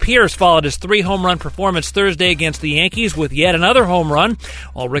 Steve Pearce followed his 3-home-run performance Thursday against the Yankees with yet another home run,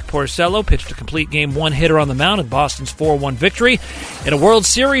 while Rick Porcello pitched a complete game one-hitter on the mound in Boston's 4-1 victory. In a World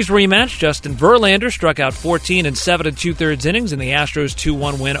Series rematch, Justin Verlander struck out 14 in 7 2/3 innings in the Astros'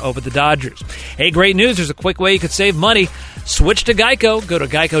 2-1 win over the Dodgers. Hey, great news. There's a quick way you could save money. Switch to Geico. Go to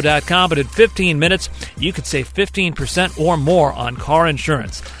geico.com, but in 15 minutes, you could save 15% or more on car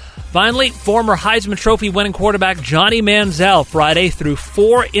insurance. Finally, former Heisman Trophy winning quarterback Johnny Manziel Friday threw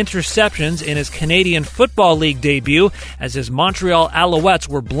 4 interceptions in his Canadian Football League debut as his Montreal Alouettes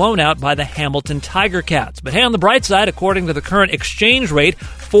were blown out by the Hamilton Tiger Cats. But hey, on the bright side, according to the current exchange rate,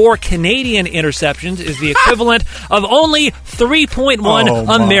 4 Canadian interceptions is the equivalent of only 3.1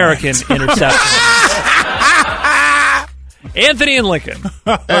 American interceptions. Anthony and Lincoln.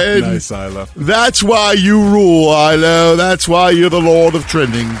 And nice, Ilo. That's why you rule, Ilo. That's why you're the Lord of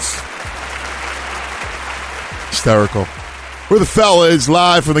Trendings. Hysterical. We're the fellas,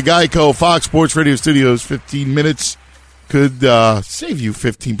 live from the Geico Fox Sports Radio studios. 15 minutes could save you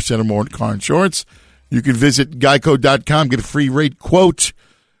 15% or more in car insurance. You can visit geico.com, get a free rate quote.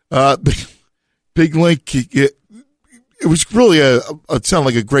 Big Link, it was really it sounded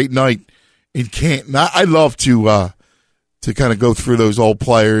like a great night in Canton. I love to kind of go through those old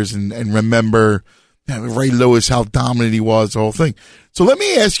players and remember Ray Lewis, how dominant he was, the whole thing. So let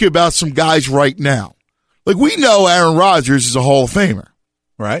me ask you about some guys right now. Like, we know Aaron Rodgers is a Hall of Famer.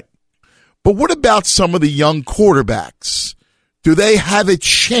 Right. But what about some of the young quarterbacks? Do they have a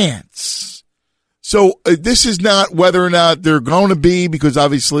chance? So this is not whether or not they're going to be, because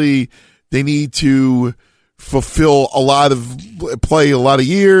obviously they need to play a lot of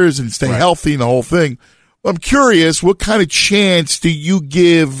years and stay healthy and the whole thing. I'm curious, what kind of chance do you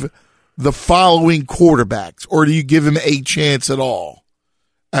give the following quarterbacks, or do you give them a chance at all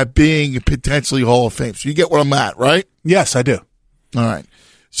at being potentially Hall of Fame? So you get what I'm at, right? Yes, I do. All right.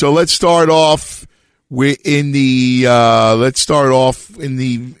 So let's start off in the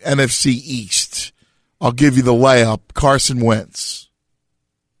NFC East. I'll give you the layup. Carson Wentz.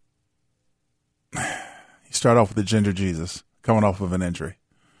 You start off with the Ginger Jesus coming off of an injury.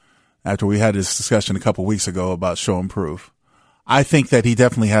 After we had this discussion a couple weeks ago about show and prove, I think that he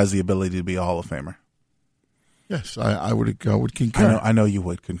definitely has the ability to be a Hall of Famer. Yes, I would concur. I know you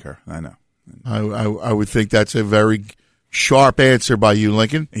would concur. I know. I would think that's a very sharp answer by you,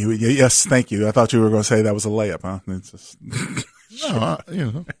 Lincoln. Yes, thank you. I thought you were going to say that was a layup, huh? It's just no,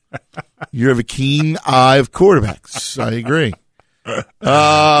 you have a keen eye of quarterbacks. I agree.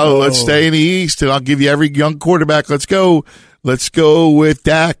 Let's stay in the East, and I'll give you every young quarterback. Let's go with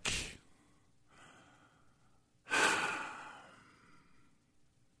Dak.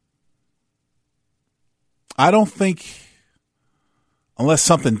 I don't think, unless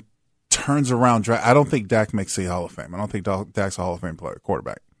something turns around, I don't think Dak makes the Hall of Fame. I don't think Dak's a Hall of Fame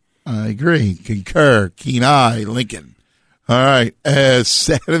quarterback. I agree. Concur. Keen eye, Lincoln. All right.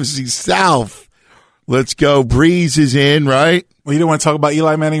 NFC South. Let's go. Breeze is in, right? Well, you didn't want to talk about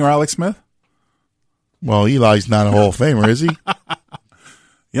Eli Manning or Alex Smith? Well, Eli's not a Hall of Famer, is he?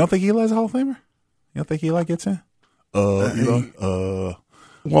 You don't think Eli's a Hall of Famer? You don't think Eli gets in?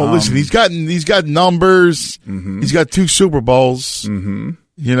 Well, listen, he's got numbers. Mm-hmm. He's got 2 Super Bowls. Mm-hmm.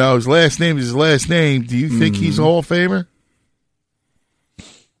 You know, his last name is his last name. Do you think he's a Hall of Famer?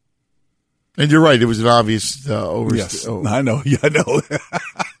 And you're right. It was an obvious Yes, I know. Yeah, I know.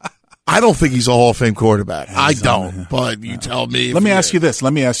 I don't think he's a Hall of Fame quarterback. I don't, but you tell me. Let me ask you this.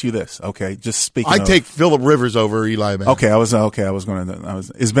 Okay, just speaking. I'd take Phillip Rivers over Eli Manning. Okay, I was going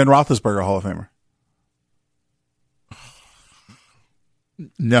to. Is Ben Roethlisberger a Hall of Famer?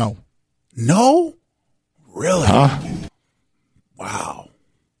 No. No? Really? Huh? Wow.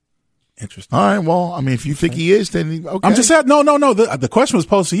 Interesting. All right. Well, I mean, if you think he is, then okay. I'm just saying. No. The question was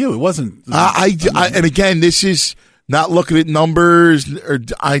posed to you. It wasn't. And again, this is not looking at numbers, or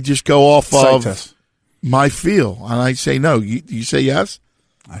I just go off of test. My feel, and I say no. You say yes?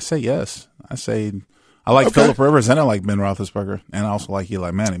 I say yes. I say I like Phillip Rivers, and I like Ben Roethlisberger, and I also like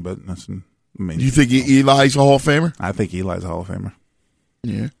Eli Manning. But that's, you think Eli's a Hall of Famer? I think Eli's a Hall of Famer.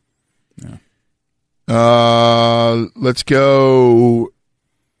 Yeah. Let's go.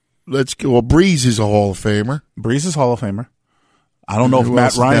 Well, Breeze is a Hall of Famer. Breeze is Hall of Famer. I don't know if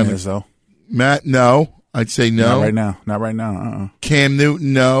Matt Ryan is, though. Matt, no. I'd say no. Not right now. Cam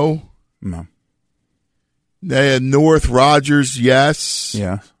Newton, no. No. North Rodgers, yes.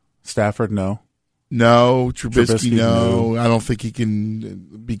 Yeah. Stafford, no. No. Trubisky, no. I don't think he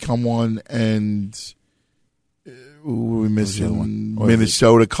can become one. And we're missing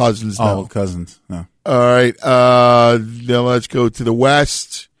Minnesota. Cousins, no. Oh, Cousins, no. All right. Then let's go to the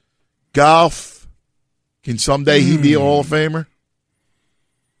West. Goff. Can someday he be a Hall of Famer?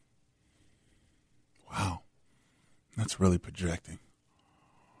 Wow. That's really projecting.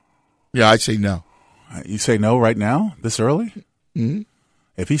 Yeah, I'd say no. You say no right now? This early? Mm-hmm.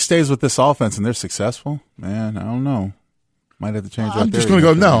 If he stays with this offense and they're successful, man, I don't know. Might have to change. I'm just going to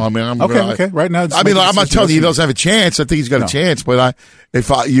go no. I mean, okay. Right now, I mean, I'm not telling you he doesn't have a chance. I think he's got a chance. But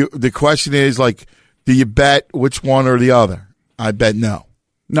the question is, like, do you bet which one or the other? I bet no.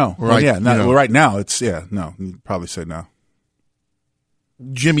 No. Right. Well, yeah. Well, right now, it's no. You'd probably say no.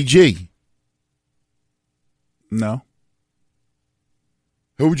 Jimmy G. No.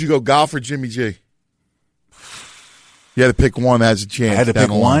 Who would you go, Goff or Jimmy G? You had to pick one that has a chance. I had to pick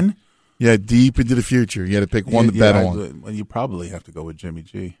one? Yeah, deep into the future. You had to pick one to bet on. Well, you probably have to go with Jimmy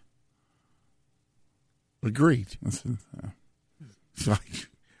G. Agreed.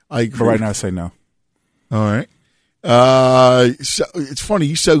 I agree. But right now, I say no. All right. So it's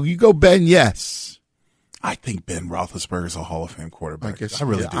funny. So you go Ben, yes. I think Ben Roethlisberger is a Hall of Fame quarterback. I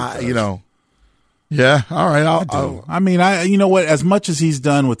really do. Yeah. All right. I mean, you know what? As much as he's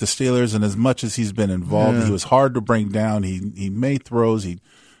done with the Steelers and as much as he's been involved, he was hard to bring down. He made throws. He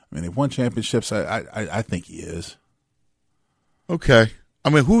I mean, they've won championships. I think he is. Okay. I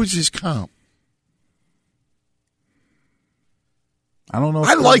mean, who is his comp? I don't know.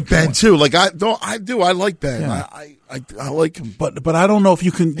 I like Ben too. Like I like Ben. Yeah. I like him, but I don't know if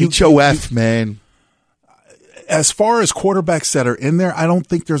you can. HOF, man. As far as quarterbacks that are in there, I don't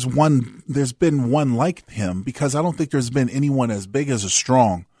think there's been one like him, because I don't think there's been anyone as big as a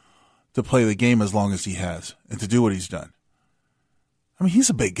Strong to play the game as long as he has and to do what he's done. I mean, he's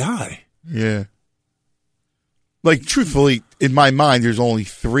a big guy. Yeah. Like, truthfully, in my mind, there's only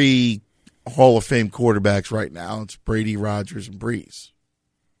 3 Hall of Fame quarterbacks right now. It's Brady, Rodgers, and Breeze.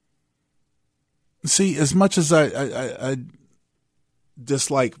 See, as much as I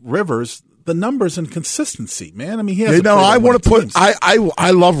dislike Rivers, the numbers and consistency, man. I mean, he has. I want to put.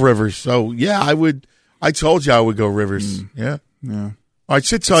 I love Rivers, so yeah, I would. I told you I would go Rivers. Yeah. All right,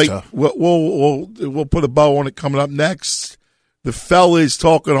 sit tight. We'll put a bow on it coming up next. The fellas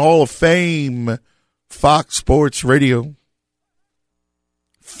talking Hall of Fame, Fox Sports Radio.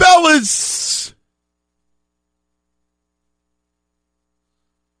 Fellas,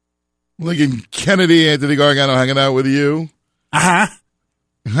 Lincoln Kennedy, Anthony Gargano hanging out with you. All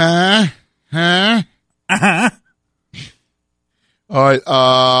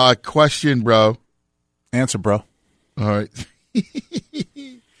right, question, bro. Answer, bro. All right.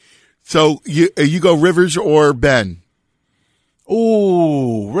 So you go Rivers or Ben?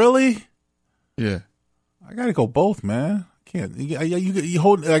 Oh, really? Yeah. I gotta go both, man. Can't you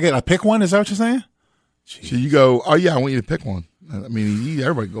hold? I gotta pick one. Is that what you're saying? Jeez. So you go. Oh yeah, I want you to pick one. I mean,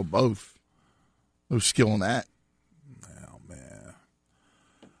 everybody go both. No skill in that. Oh man,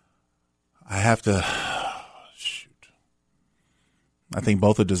 I have to. Shoot. I think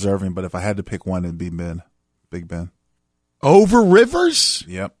both are deserving, but if I had to pick one, it'd be Ben, Big Ben. Over Rivers?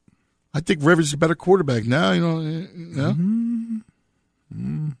 Yep. I think Rivers is a better quarterback now. I'm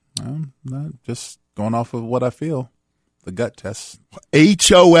not just going off of what I feel. The gut test.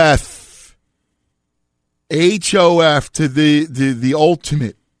 HOF to the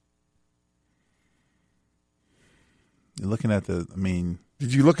ultimate. You're looking at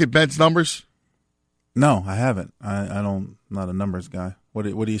did you look at Ben's numbers? No, I haven't. I don't. Not a numbers guy. What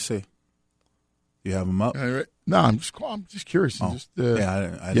do you see? You have him up? No, I'm just curious. Oh. He's a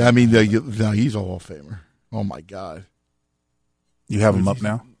Hall of Famer. Oh my God. You have him up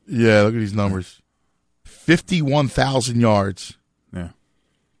now? Yeah, look at these numbers. 51,000 yards. Yeah.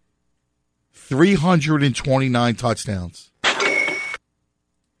 329 touchdowns.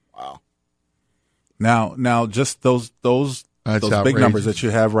 Wow. Now just those big numbers that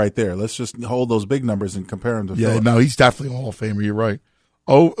you have right there. Let's just hold those big numbers and compare them to Phillips. No, he's definitely a Hall of Famer. You're right.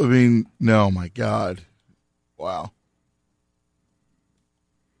 Oh, I mean, no, my God. Wow.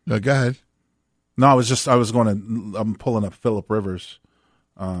 No, go ahead. No, I'm pulling up Phillip Rivers.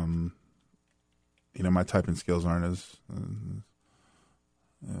 My typing skills aren't as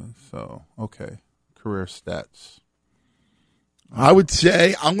so okay. Career stats. I would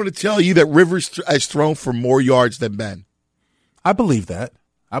say I'm going to tell you that Rivers has thrown for more yards than Ben. I believe that.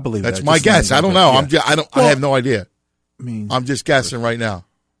 That's my guess. I don't know. Yeah. I have no idea. I mean, I'm just guessing right now.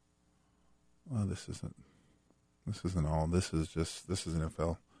 Well, this isn't all. This is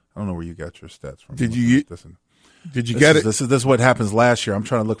NFL. I don't know where you got your stats from. Did you get it? This is what happens last year. I'm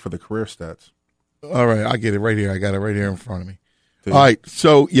trying to look for the career stats. All right, I get it right here. I got it right here in front of me. All right,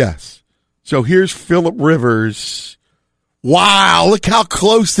 so yes. So here's Phillip Rivers. Wow, look how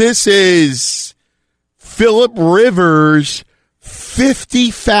close this is. Phillip Rivers,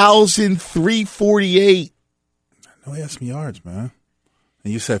 50,348. No, he has some yards, man.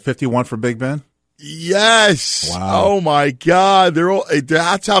 And you said 51 for Big Ben? Yes. Wow. Oh my God.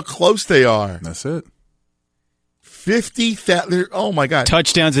 That's how close they are. That's it. 50,000. Oh my God.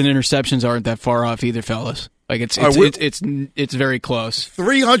 Touchdowns and interceptions aren't that far off either, fellas. Like it's very close.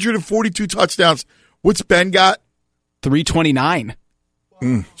 342 touchdowns. What's Ben got? 329.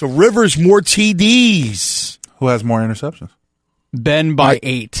 So Rivers more TDs. Who has more interceptions? Ben by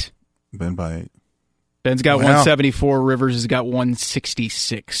 8. Ben by 8. Ben's got 174. Rivers has got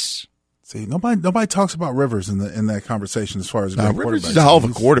 166. See, nobody talks about Rivers in that conversation as far as Rivers is a hell of a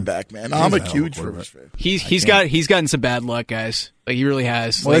quarterback, man. I'm a huge Rivers fan. He's gotten some bad luck, guys. Like he really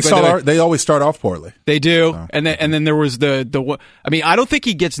has. Well, they always start off poorly. They do, and then there was the. I mean, I don't think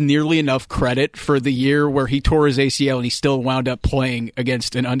he gets nearly enough credit for the year where he tore his ACL and he still wound up playing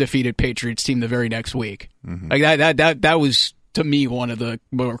against an undefeated Patriots team the very next week. Mm-hmm. Like that was to me one of the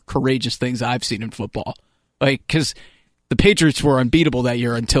more courageous things I've seen in football. Like because the Patriots were unbeatable that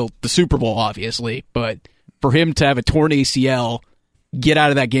year until the Super Bowl, obviously. But for him to have a torn ACL, get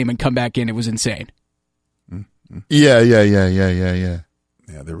out of that game and come back in, it was insane. Yeah. Yeah,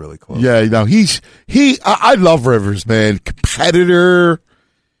 Yeah, they're really close. Yeah, no, I love Rivers, man. Competitor.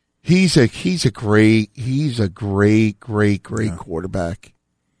 He's a great quarterback.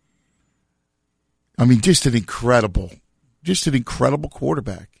 I mean, just an incredible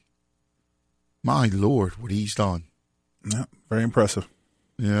quarterback. My Lord, what he's done. Yeah, very impressive.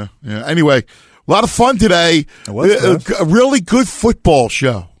 Yeah. Anyway, a lot of fun today. It was a really good football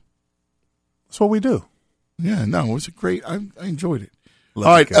show. That's what we do. Yeah, no, it was a great. I enjoyed it. All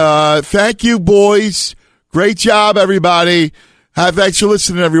right, thank you, boys. Great job, everybody. Thanks for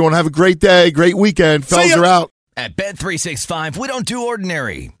listening, everyone. Have a great day, great weekend. Fellas are out. At Bet365, we don't do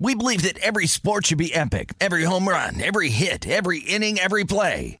ordinary. We believe that every sport should be epic. Every home run, every hit, every inning, every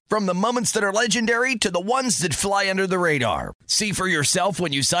play. From the moments that are legendary to the ones that fly under the radar. See for yourself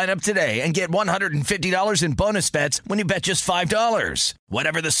when you sign up today and get $150 in bonus bets when you bet just $5.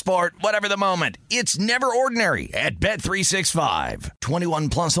 Whatever the sport, whatever the moment, it's never ordinary at Bet365. 21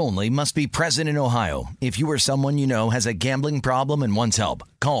 plus only. Must be present in Ohio. If you or someone you know has a gambling problem and wants help,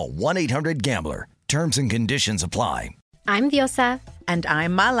 call 1-800-GAMBLER. Terms and conditions apply. I'm Diosa. And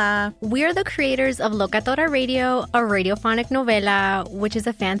I'm Mala. We're the creators of Locatora Radio, a radiophonic novela, which is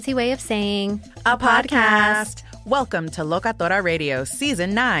a fancy way of saying a podcast. Welcome to Locatora Radio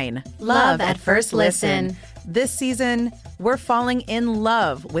Season 9. Love at First Listen. This season, we're falling in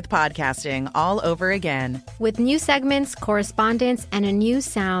love with podcasting all over again. With new segments, correspondence, and a new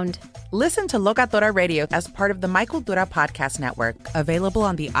sound. Listen to Locatora Radio as part of the Michael Dura Podcast Network, available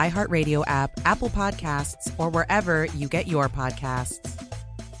on the iHeartRadio app, Apple Podcasts, or wherever you get your podcasts.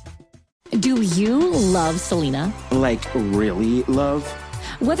 Do you love Selena? Like, really love?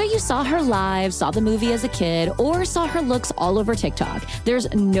 Whether you saw her live, saw the movie as a kid, or saw her looks all over TikTok,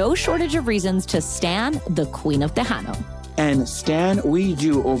 there's no shortage of reasons to stan the Queen of Tejano. And Stan, we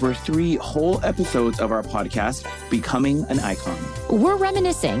do over 3 whole episodes of our podcast, Becoming an Icon. We're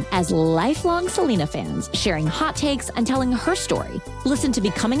reminiscing as lifelong Selena fans, sharing hot takes and telling her story. Listen to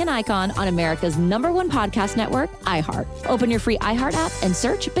Becoming an Icon on America's #1 podcast network, iHeart. Open your free iHeart app and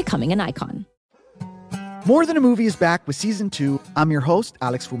search Becoming an Icon. More Than a Movie is back with Season 2. I'm your host,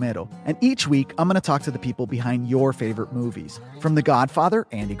 Alex Fumero, and each week I'm going to talk to the people behind your favorite movies. From The Godfather,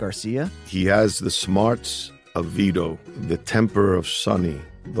 Andy Garcia. He has the smarts of Vito, the temper of Sonny,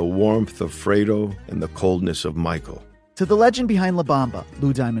 the warmth of Fredo, and the coldness of Michael. To the legend behind La Bamba,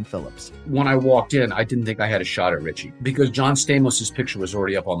 Lou Diamond Phillips. When I walked in, I didn't think I had a shot at Richie because John Stamos' picture was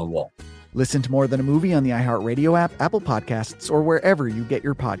already up on the wall. Listen to More Than a Movie on the iHeartRadio app, Apple Podcasts, or wherever you get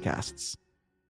your podcasts.